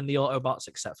 Hot Rod and the Autobots,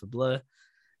 except for Blur.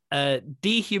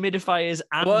 Dehumidifiers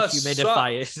and Blur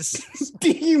humidifiers.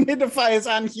 Dehumidifiers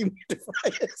and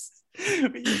humidifiers.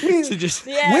 So just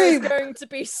The air is We've- going to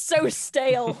be so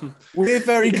stale. We're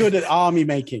very good at army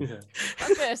making. I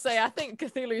was going to say, I think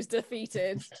Cthulhu's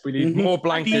defeated. We need more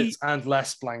blankets and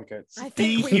less blankets. I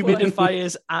think we won.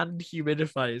 dehumidifiers and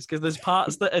humidifiers, because there's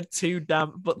parts that are too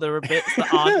damp, but there are bits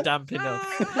that aren't damp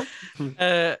enough.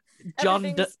 John,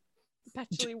 Everything's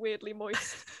perpetually weirdly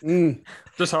moist. Mm.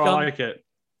 Just how John- I like it.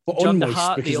 But John unmoist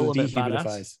DeHart, the because of the ultimate badass.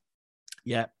 dehumidifiers.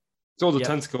 yeah, It's all the Yep.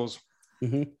 tentacles.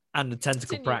 and the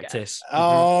tentacle Continue, practice.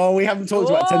 Oh, we haven't talked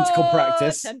about tentacle Whoa,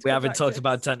 practice. tentacle We haven't talked practice.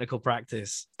 about tentacle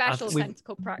practice. Special We've-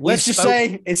 tentacle practice. we Let's just spoke-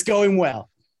 say it's going well.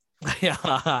 Yeah,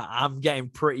 I'm getting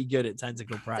pretty good at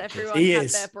tentacle Has practice. Everyone He had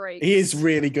is. their breaks. He is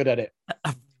really good at it.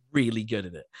 I'm really good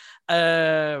at it.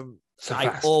 So I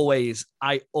fast.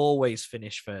 always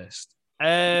finish first.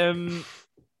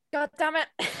 God damn it.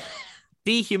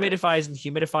 Dehumidifiers and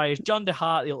humidifiers. John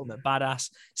DeHart, the ultimate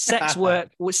badass.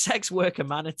 Sex worker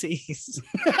manatees.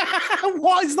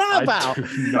 What is that about? I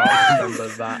do not remember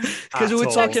that. Because we were at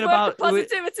all. talking Sex about worker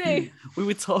positivity. we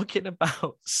were talking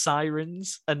about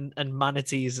sirens and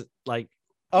manatees, like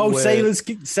Oh, were- sailors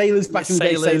back in the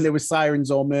day saying Sailors. there were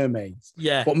sirens or mermaids,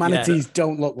 yeah, but yeah. manatees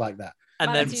don't look like that. And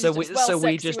then Manatees so we just well so we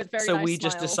sexy just with very so nice we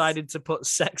just smiles. decided to put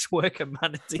sex worker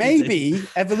manatees. in. Maybe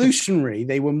evolutionary,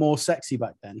 they were more sexy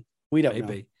back then. We don't know.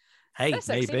 maybe. Hey, They're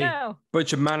sexy maybe. now.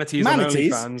 Bunch of manatees,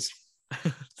 Manatees? on OnlyFans.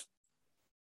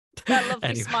 That lovely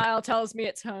Anyway. smile tells me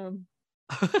it's home.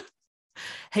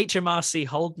 HMRC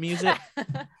hold music.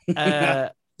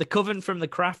 The coven from the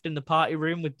craft in the party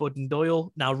room with Bud and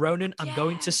Doyle. Now, Ronan, I'm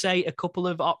going to Yeah. say a couple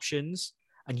of options,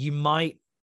 and you might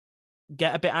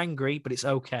get a bit angry, but it's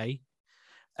okay.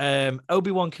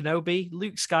 Obi-Wan Kenobi,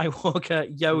 Luke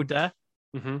Skywalker, Yoda.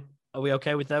 hmm Are we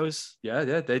okay with those? Yeah,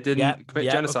 they didn't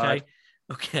commit genocide.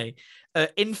 Okay.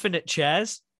 Infinite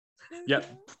chairs. Yep,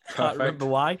 Can't perfect. remember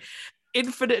why.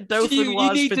 Infinite Dothan You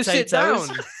Wars need to potatoes.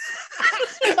 sit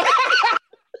down.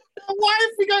 Why have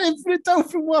we got infinite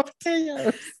dolphin war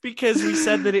potatoes? Because we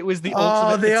said that it was the Oh,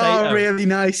 ultimate they potato. are really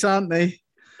nice, aren't they?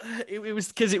 It was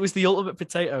because it was the ultimate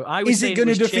potato. I was Is it saying going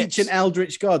to was defeat chips. an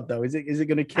eldritch god though? Is it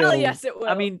going to kill? Hell yes, it will.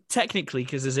 I mean, technically,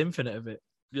 because there's infinite of it.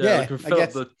 Yeah, like I fill,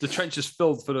 guess. the trench is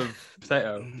filled full of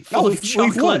potato. Full of we've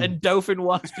chocolate won. and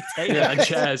Dauphinoise potato. Yeah, and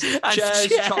chairs. And chairs,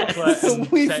 chairs. chocolate,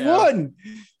 and We've potato. won.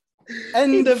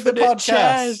 End of the Infinite podcast.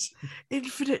 chairs.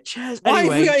 Infinite chairs. Why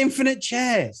Anyway, have we got infinite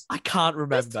chairs? I can't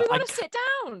Because remember. we I, want to sit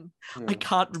down. I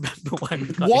can't remember why we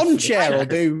got One infinite chair will chairs.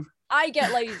 do. I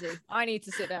get lazy. I need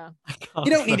to sit down. I can't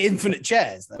You don't need remember. infinite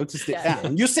chairs though to sit Yeah.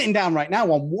 down. You're sitting down right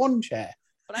now on one chair.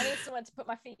 But I need somewhere to put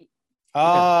my feet.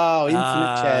 Oh, infinite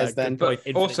Ah, chairs good then. point. But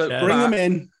Infinite also, chairs. Bring Matt, them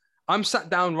in. I'm sat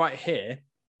down right here.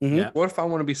 Mhm. Yeah. What if I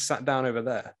want to be sat down over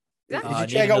there? Exactly. Has I your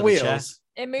need chair got another wheels?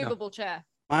 chair. Immovable chair.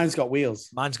 Mine's got wheels.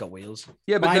 Mine's got wheels.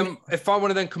 Yeah, but Mine- then if I want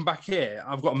to then come back here,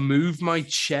 I've got to move my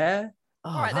chair. Oh,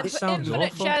 All right, then that put sounds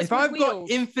infinite awful. chairs If with I've got wheels.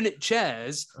 infinite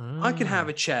chairs, I can have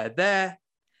Ah. a chair there.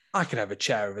 I can have a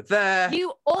chair over there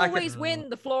You I can- always win.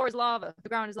 The floor is lava. The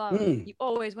ground is lava. Mm. You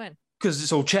always win. because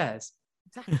it's all chairs.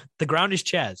 The ground is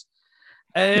chairs.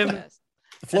 Yes.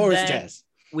 The floor And is then- chairs.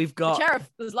 We've The got chair,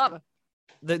 there's lava.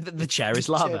 the chair is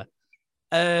The chair.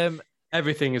 lava.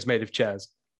 Everything is made of chairs.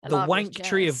 The lava is wank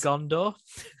tree of chairs. Gondor.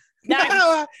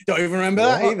 Nice. Don't even remember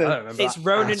that What? I either. don't remember It's that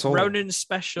Ronan at all. Ronan's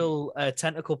special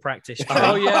tentacle practice tree.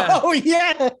 Oh, yeah. Oh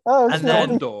yeah. Oh, And it's then-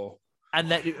 not- Gondor. And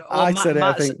then I said it,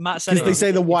 I think, Matt said 'cause it. they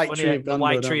say the It's white funny, tree of the Gondor,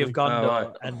 white don't tree of they? Gondor, Oh,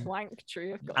 right. and Wank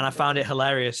tree of I found it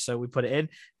hilarious, so we put it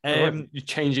in. You're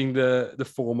changing the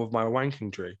form of my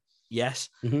wanking tree. Yes.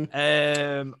 Mhm.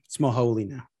 Um, It's more holy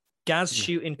now. Gaz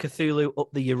shooting Cthulhu up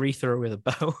the urethra with a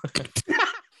bow.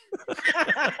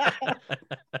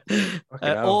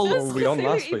 hell. All What Does were we on Cthulhu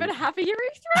last even week? have a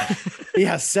urethra? He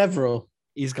has several.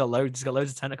 He's got loads. He's got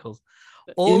loads of tentacles.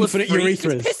 All the Infinite freaks-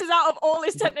 urethras. Pisses out of all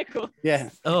his tentacles. Yeah.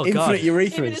 Oh Infinite god. Even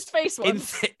his urethras. face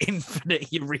once.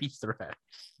 Infinite urethra.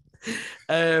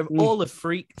 Mm. All the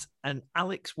freaked, and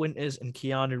Alex Winters and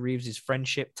Keanu Reeves'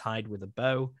 friendship tied with a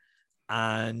bow,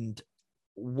 and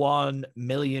 $1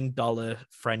 million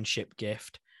friendship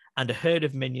gift, and a herd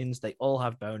of minions. They all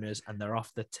have boners, and they're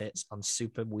off the tits on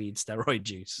super weed steroid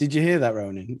juice. Did you hear that,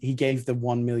 Ronan? He gave the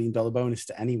 $1 million bonus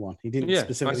to anyone. He didn't Yeah,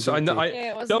 specifically. I give know. it to you. Yeah,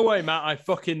 it No wasn't- way, Matt. I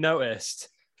fucking noticed.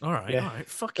 All right, Yeah. all right, It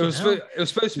fucking was. hell. It was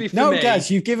supposed to be for No, me.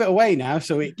 guys, you give it away now.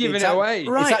 So Giving it's it act- away.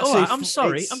 Right, It's all right. actually- I'm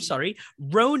sorry. it's- I'm sorry.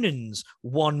 Ronan's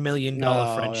 $1 million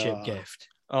No, friendship no. gift.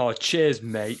 Oh, cheers,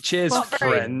 mate. Cheers, Not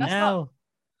very- friend. that's not- Now,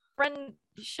 Friend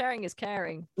sharing is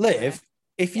caring. Liv,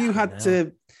 if you Yeah, had I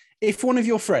to, if one of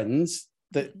your friends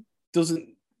that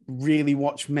doesn't really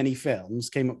watch many films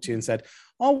came up to you and said,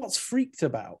 "Oh, what's Freaked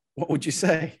about?" What would you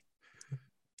say?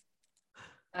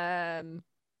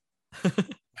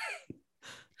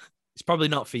 it's probably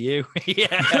not for you.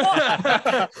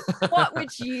 Yeah. What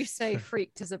would you say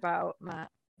Freaked is about, Matt?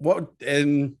 What?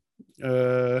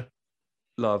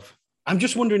 Love. I'm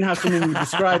just wondering how someone would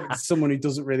describe it to someone who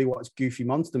doesn't really watch goofy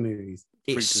monster movies.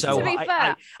 It's To so to be I-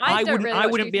 fair, I, don't wouldn't- really I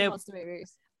watch wouldn't goofy be able- monster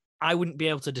movies. I wouldn't be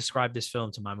able to describe this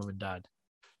film to my mum and dad.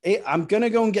 I'm gonna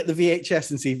go and get the VHS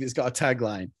and see if it's got a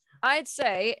tagline. I'd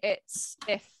say it's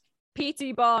if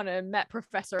P.T. Barnum met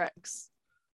Professor X.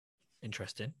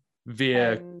 Interesting.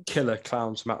 Via And- killer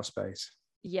clowns from outer space.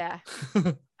 Yeah.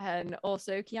 And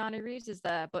also Keanu Reeves is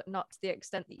there, but not to the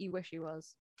extent that you wish he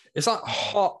was. It's like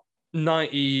hot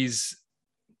 90s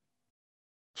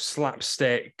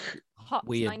slapstick. Hot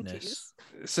Weirdness.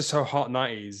 90s. It's just so hot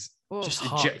 90s. Whoa. Just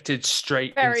hot. ejected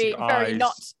straight very, into very eyes.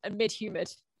 not a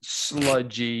mid-humid.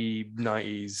 Sludgy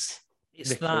 90s It's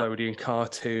that. Nickelodeon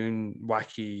cartoon,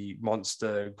 wacky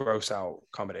monster, gross out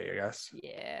comedy, I guess.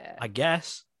 Yeah. I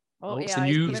guess. Oh, it's yeah, a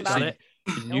he's new- coming it's got back. it.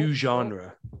 A new Oh,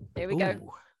 genre. Here we go.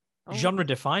 Ooh. Oh. Genre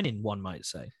defining, one might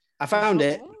say. I found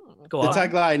it. Oh. Go The on.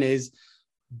 tagline is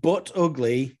 "but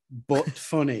ugly, but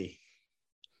funny."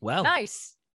 Well,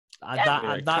 Nice.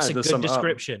 Yeah, that's a kinda good sum it up.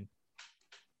 description.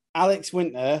 Alex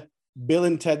Winter, Bill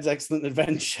and Ted's Excellent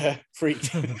Adventure, Freaked.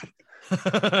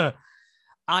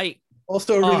 I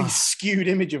Also, a really Oh. skewed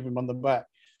image of him on the back.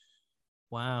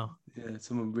 wow. Yeah,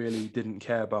 someone really didn't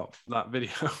care about that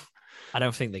video. I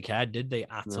don't think they cared, did they,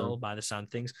 at No. all, by the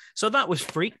sound things. So that was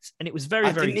Freaked, and it was very,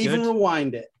 I very didn't good. even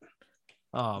rewind it.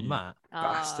 Oh, You- Matt,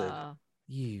 Bastard. Ah.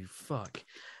 you fuck.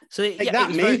 So Take yeah, that, it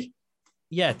was me. very-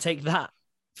 yeah, take that,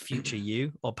 future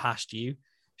you or past you,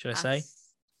 should I say?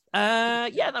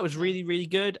 Nice. Yeah, that was really, really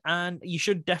good, and you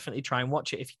should definitely try and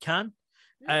watch it if you can.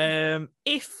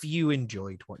 If you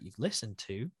enjoyed what you've listened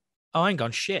to, oh, hang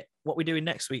on, shit, what are we doing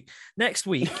next week? Next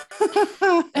week,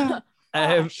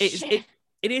 Oh, shit.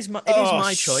 it is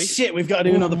my choice. Shit, we've got to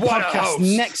do another What a podcast host.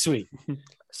 next week.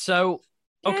 So,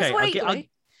 Yes, okay, wait.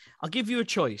 I'll give you a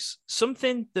choice,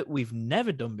 something that we've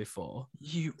never done before,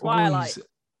 You Twilight. always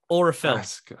or a film.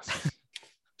 ask us.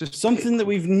 Just Something that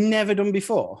we've never done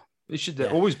before. It should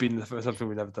Yeah. always been something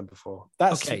we've never done before.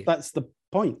 That's Okay. that's the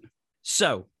point.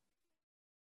 So,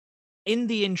 in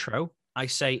the intro, I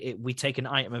say we take an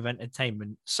item of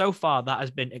entertainment. So far, that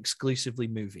has been exclusively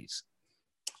movies.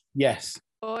 Yes.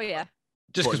 Oh yeah.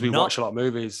 Just But because we not- watch a lot of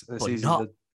movies, it's but easy not to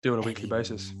do on a weekly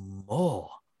basis. More.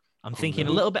 I'm thinking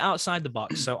a little bit outside the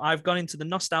box. So I've gone into the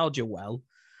nostalgia well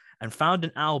and found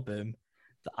an album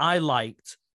that I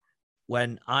liked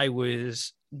when I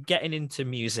was getting into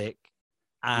music,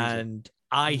 and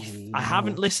I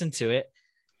haven't listened to it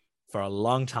for a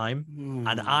long time,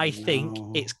 and I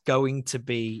think it's going to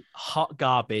be hot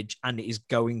garbage, and it is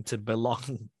going to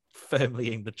belong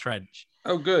firmly in the trench.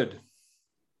 Oh, good.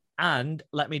 And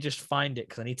let me just find it,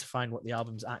 because I need to find what the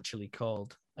album's actually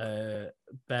called. Bear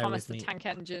Thomas with the me. Tank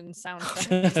Engine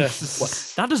soundtrack.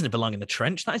 What? That doesn't belong in the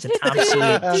trench. That is an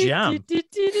absolute jam.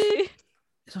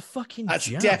 It's a fucking That's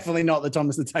jam. definitely not the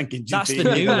Thomas the Tank Engine. That's the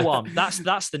new one.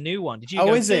 That's the new one. Did you? Oh,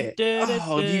 go, is it?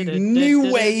 Oh, you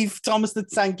new wave Thomas the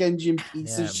Tank Engine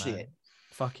piece Yeah, of shit. man.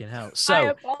 Fucking hell. I So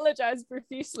apologize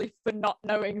profusely for not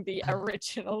knowing the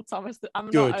original Thomas. I'm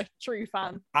Good. not a true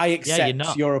fan. I accept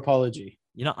not. your apology.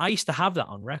 you know, I used to have that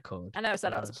on record. I never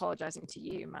said I was Yes. apologizing to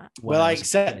you, Matt. when Well, I was a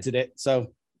kid. accepted it, so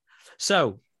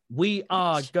So we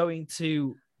are going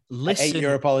to I listen. ate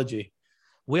your apology.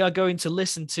 We are going to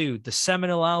listen to the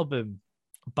seminal album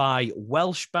by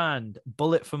Welsh band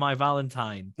Bullet for My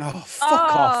Valentine, Oh,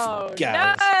 fuck off,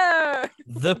 Gaz. no!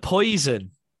 The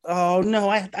Poison. Oh no,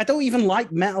 I don't even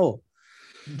like metal.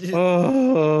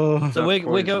 Oh, So we're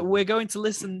Poison. going to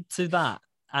listen to that,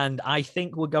 and I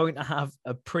think we're going to have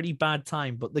a pretty bad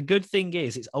time. But the good thing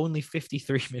is, it's only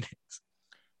 53 minutes.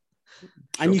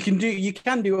 and you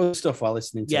can do other stuff while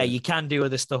listening to Yeah, it. you can do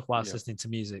other stuff whilst Yeah. listening to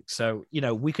music. So, you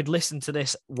know, we could listen to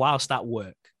this whilst at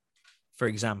work, for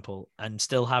example, and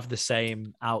still have the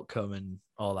same outcome and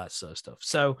all that sort of stuff.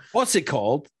 So, What's it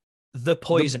called? The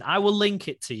Poison. I will link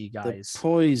it to you The guys.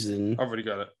 Poison. I've already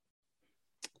got it.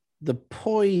 The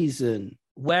Poison.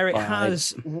 where it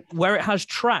Right. has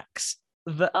tracks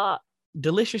that are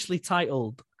deliciously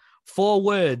titled 4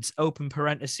 words, open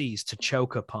parentheses, to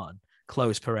choke upon,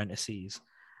 close parentheses.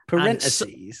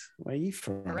 Parentheses. Where are you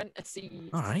from? Parentheses.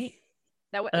 All right.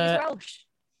 No, he's Uh, Welsh.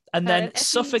 And then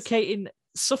Parentheses.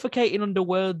 suffocating under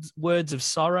words of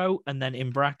sorrow, and then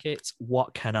in brackets,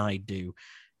 what can I do?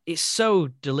 It's so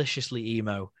deliciously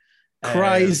emo.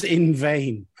 Cries in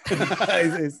vain.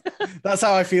 That's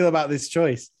how I feel about this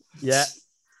choice. Yeah.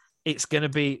 It's gonna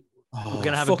be. Oh,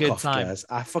 gonna have a fuck good off, time. Guys.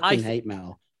 I fucking hate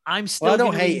metal. I'm still Well, I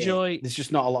don't gonna hate enjoy, it. There's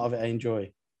just not a lot of it I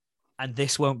enjoy. and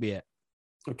this won't be it.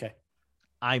 Okay.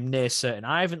 I'm near certain.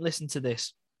 I haven't listened to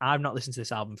this. I've not listened to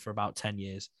this album for about 10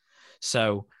 years.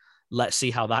 So let's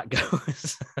see how that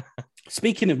goes.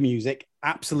 Speaking of music,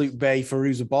 Absolute Bay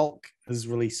Farouza Balk has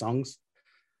released songs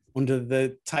under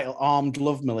the title Armed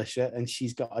Love Militia, and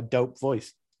she's got a dope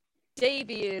voice.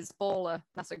 Davey is baller.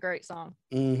 That's a great song.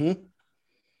 Mm-hmm.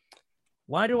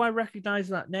 Why do I recognize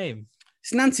that name?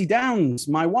 It's Nancy Downs,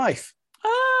 my wife.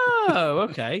 Oh,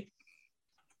 okay.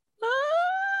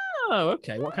 Oh,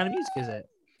 okay. What kind of music is it?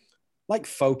 Like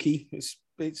folky. It's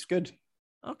good.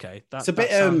 Okay. That, It's a that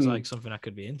bit, sounds um, like something I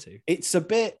could be into. It's a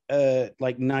bit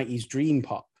like 90s dream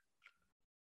pop.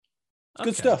 It's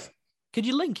good Okay. stuff. Could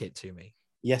you link it to me?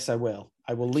 Yes, I will.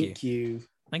 I will Thank link you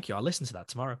Thank you. I'll listen to that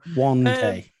tomorrow. one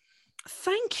day.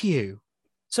 Thank you.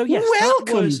 So yes,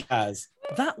 Welcome, Gaz.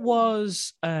 that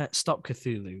was Stop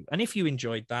Cthulhu. And if you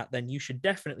enjoyed that, then you should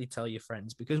definitely tell your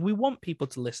friends, because we want people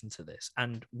to listen to this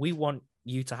and we want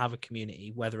you to have a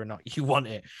community, whether or not you want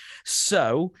it.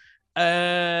 So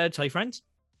tell your friends.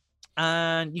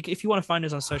 And if you want to find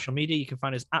us on social media, you can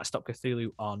find us at Stop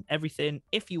Cthulhu on everything.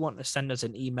 If you want to send us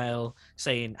an email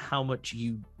saying how much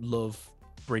you love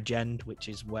Bridgend, which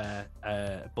is where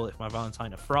Bullet for My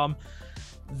Valentine are from,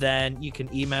 then you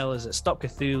can email us at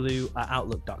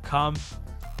stopcthulhu@outlook.com.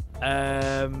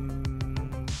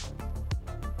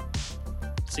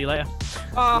 See you later.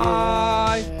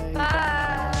 Bye.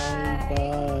 Bye.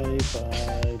 Bye.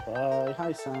 Bye. Bye.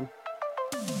 Hi, Sam.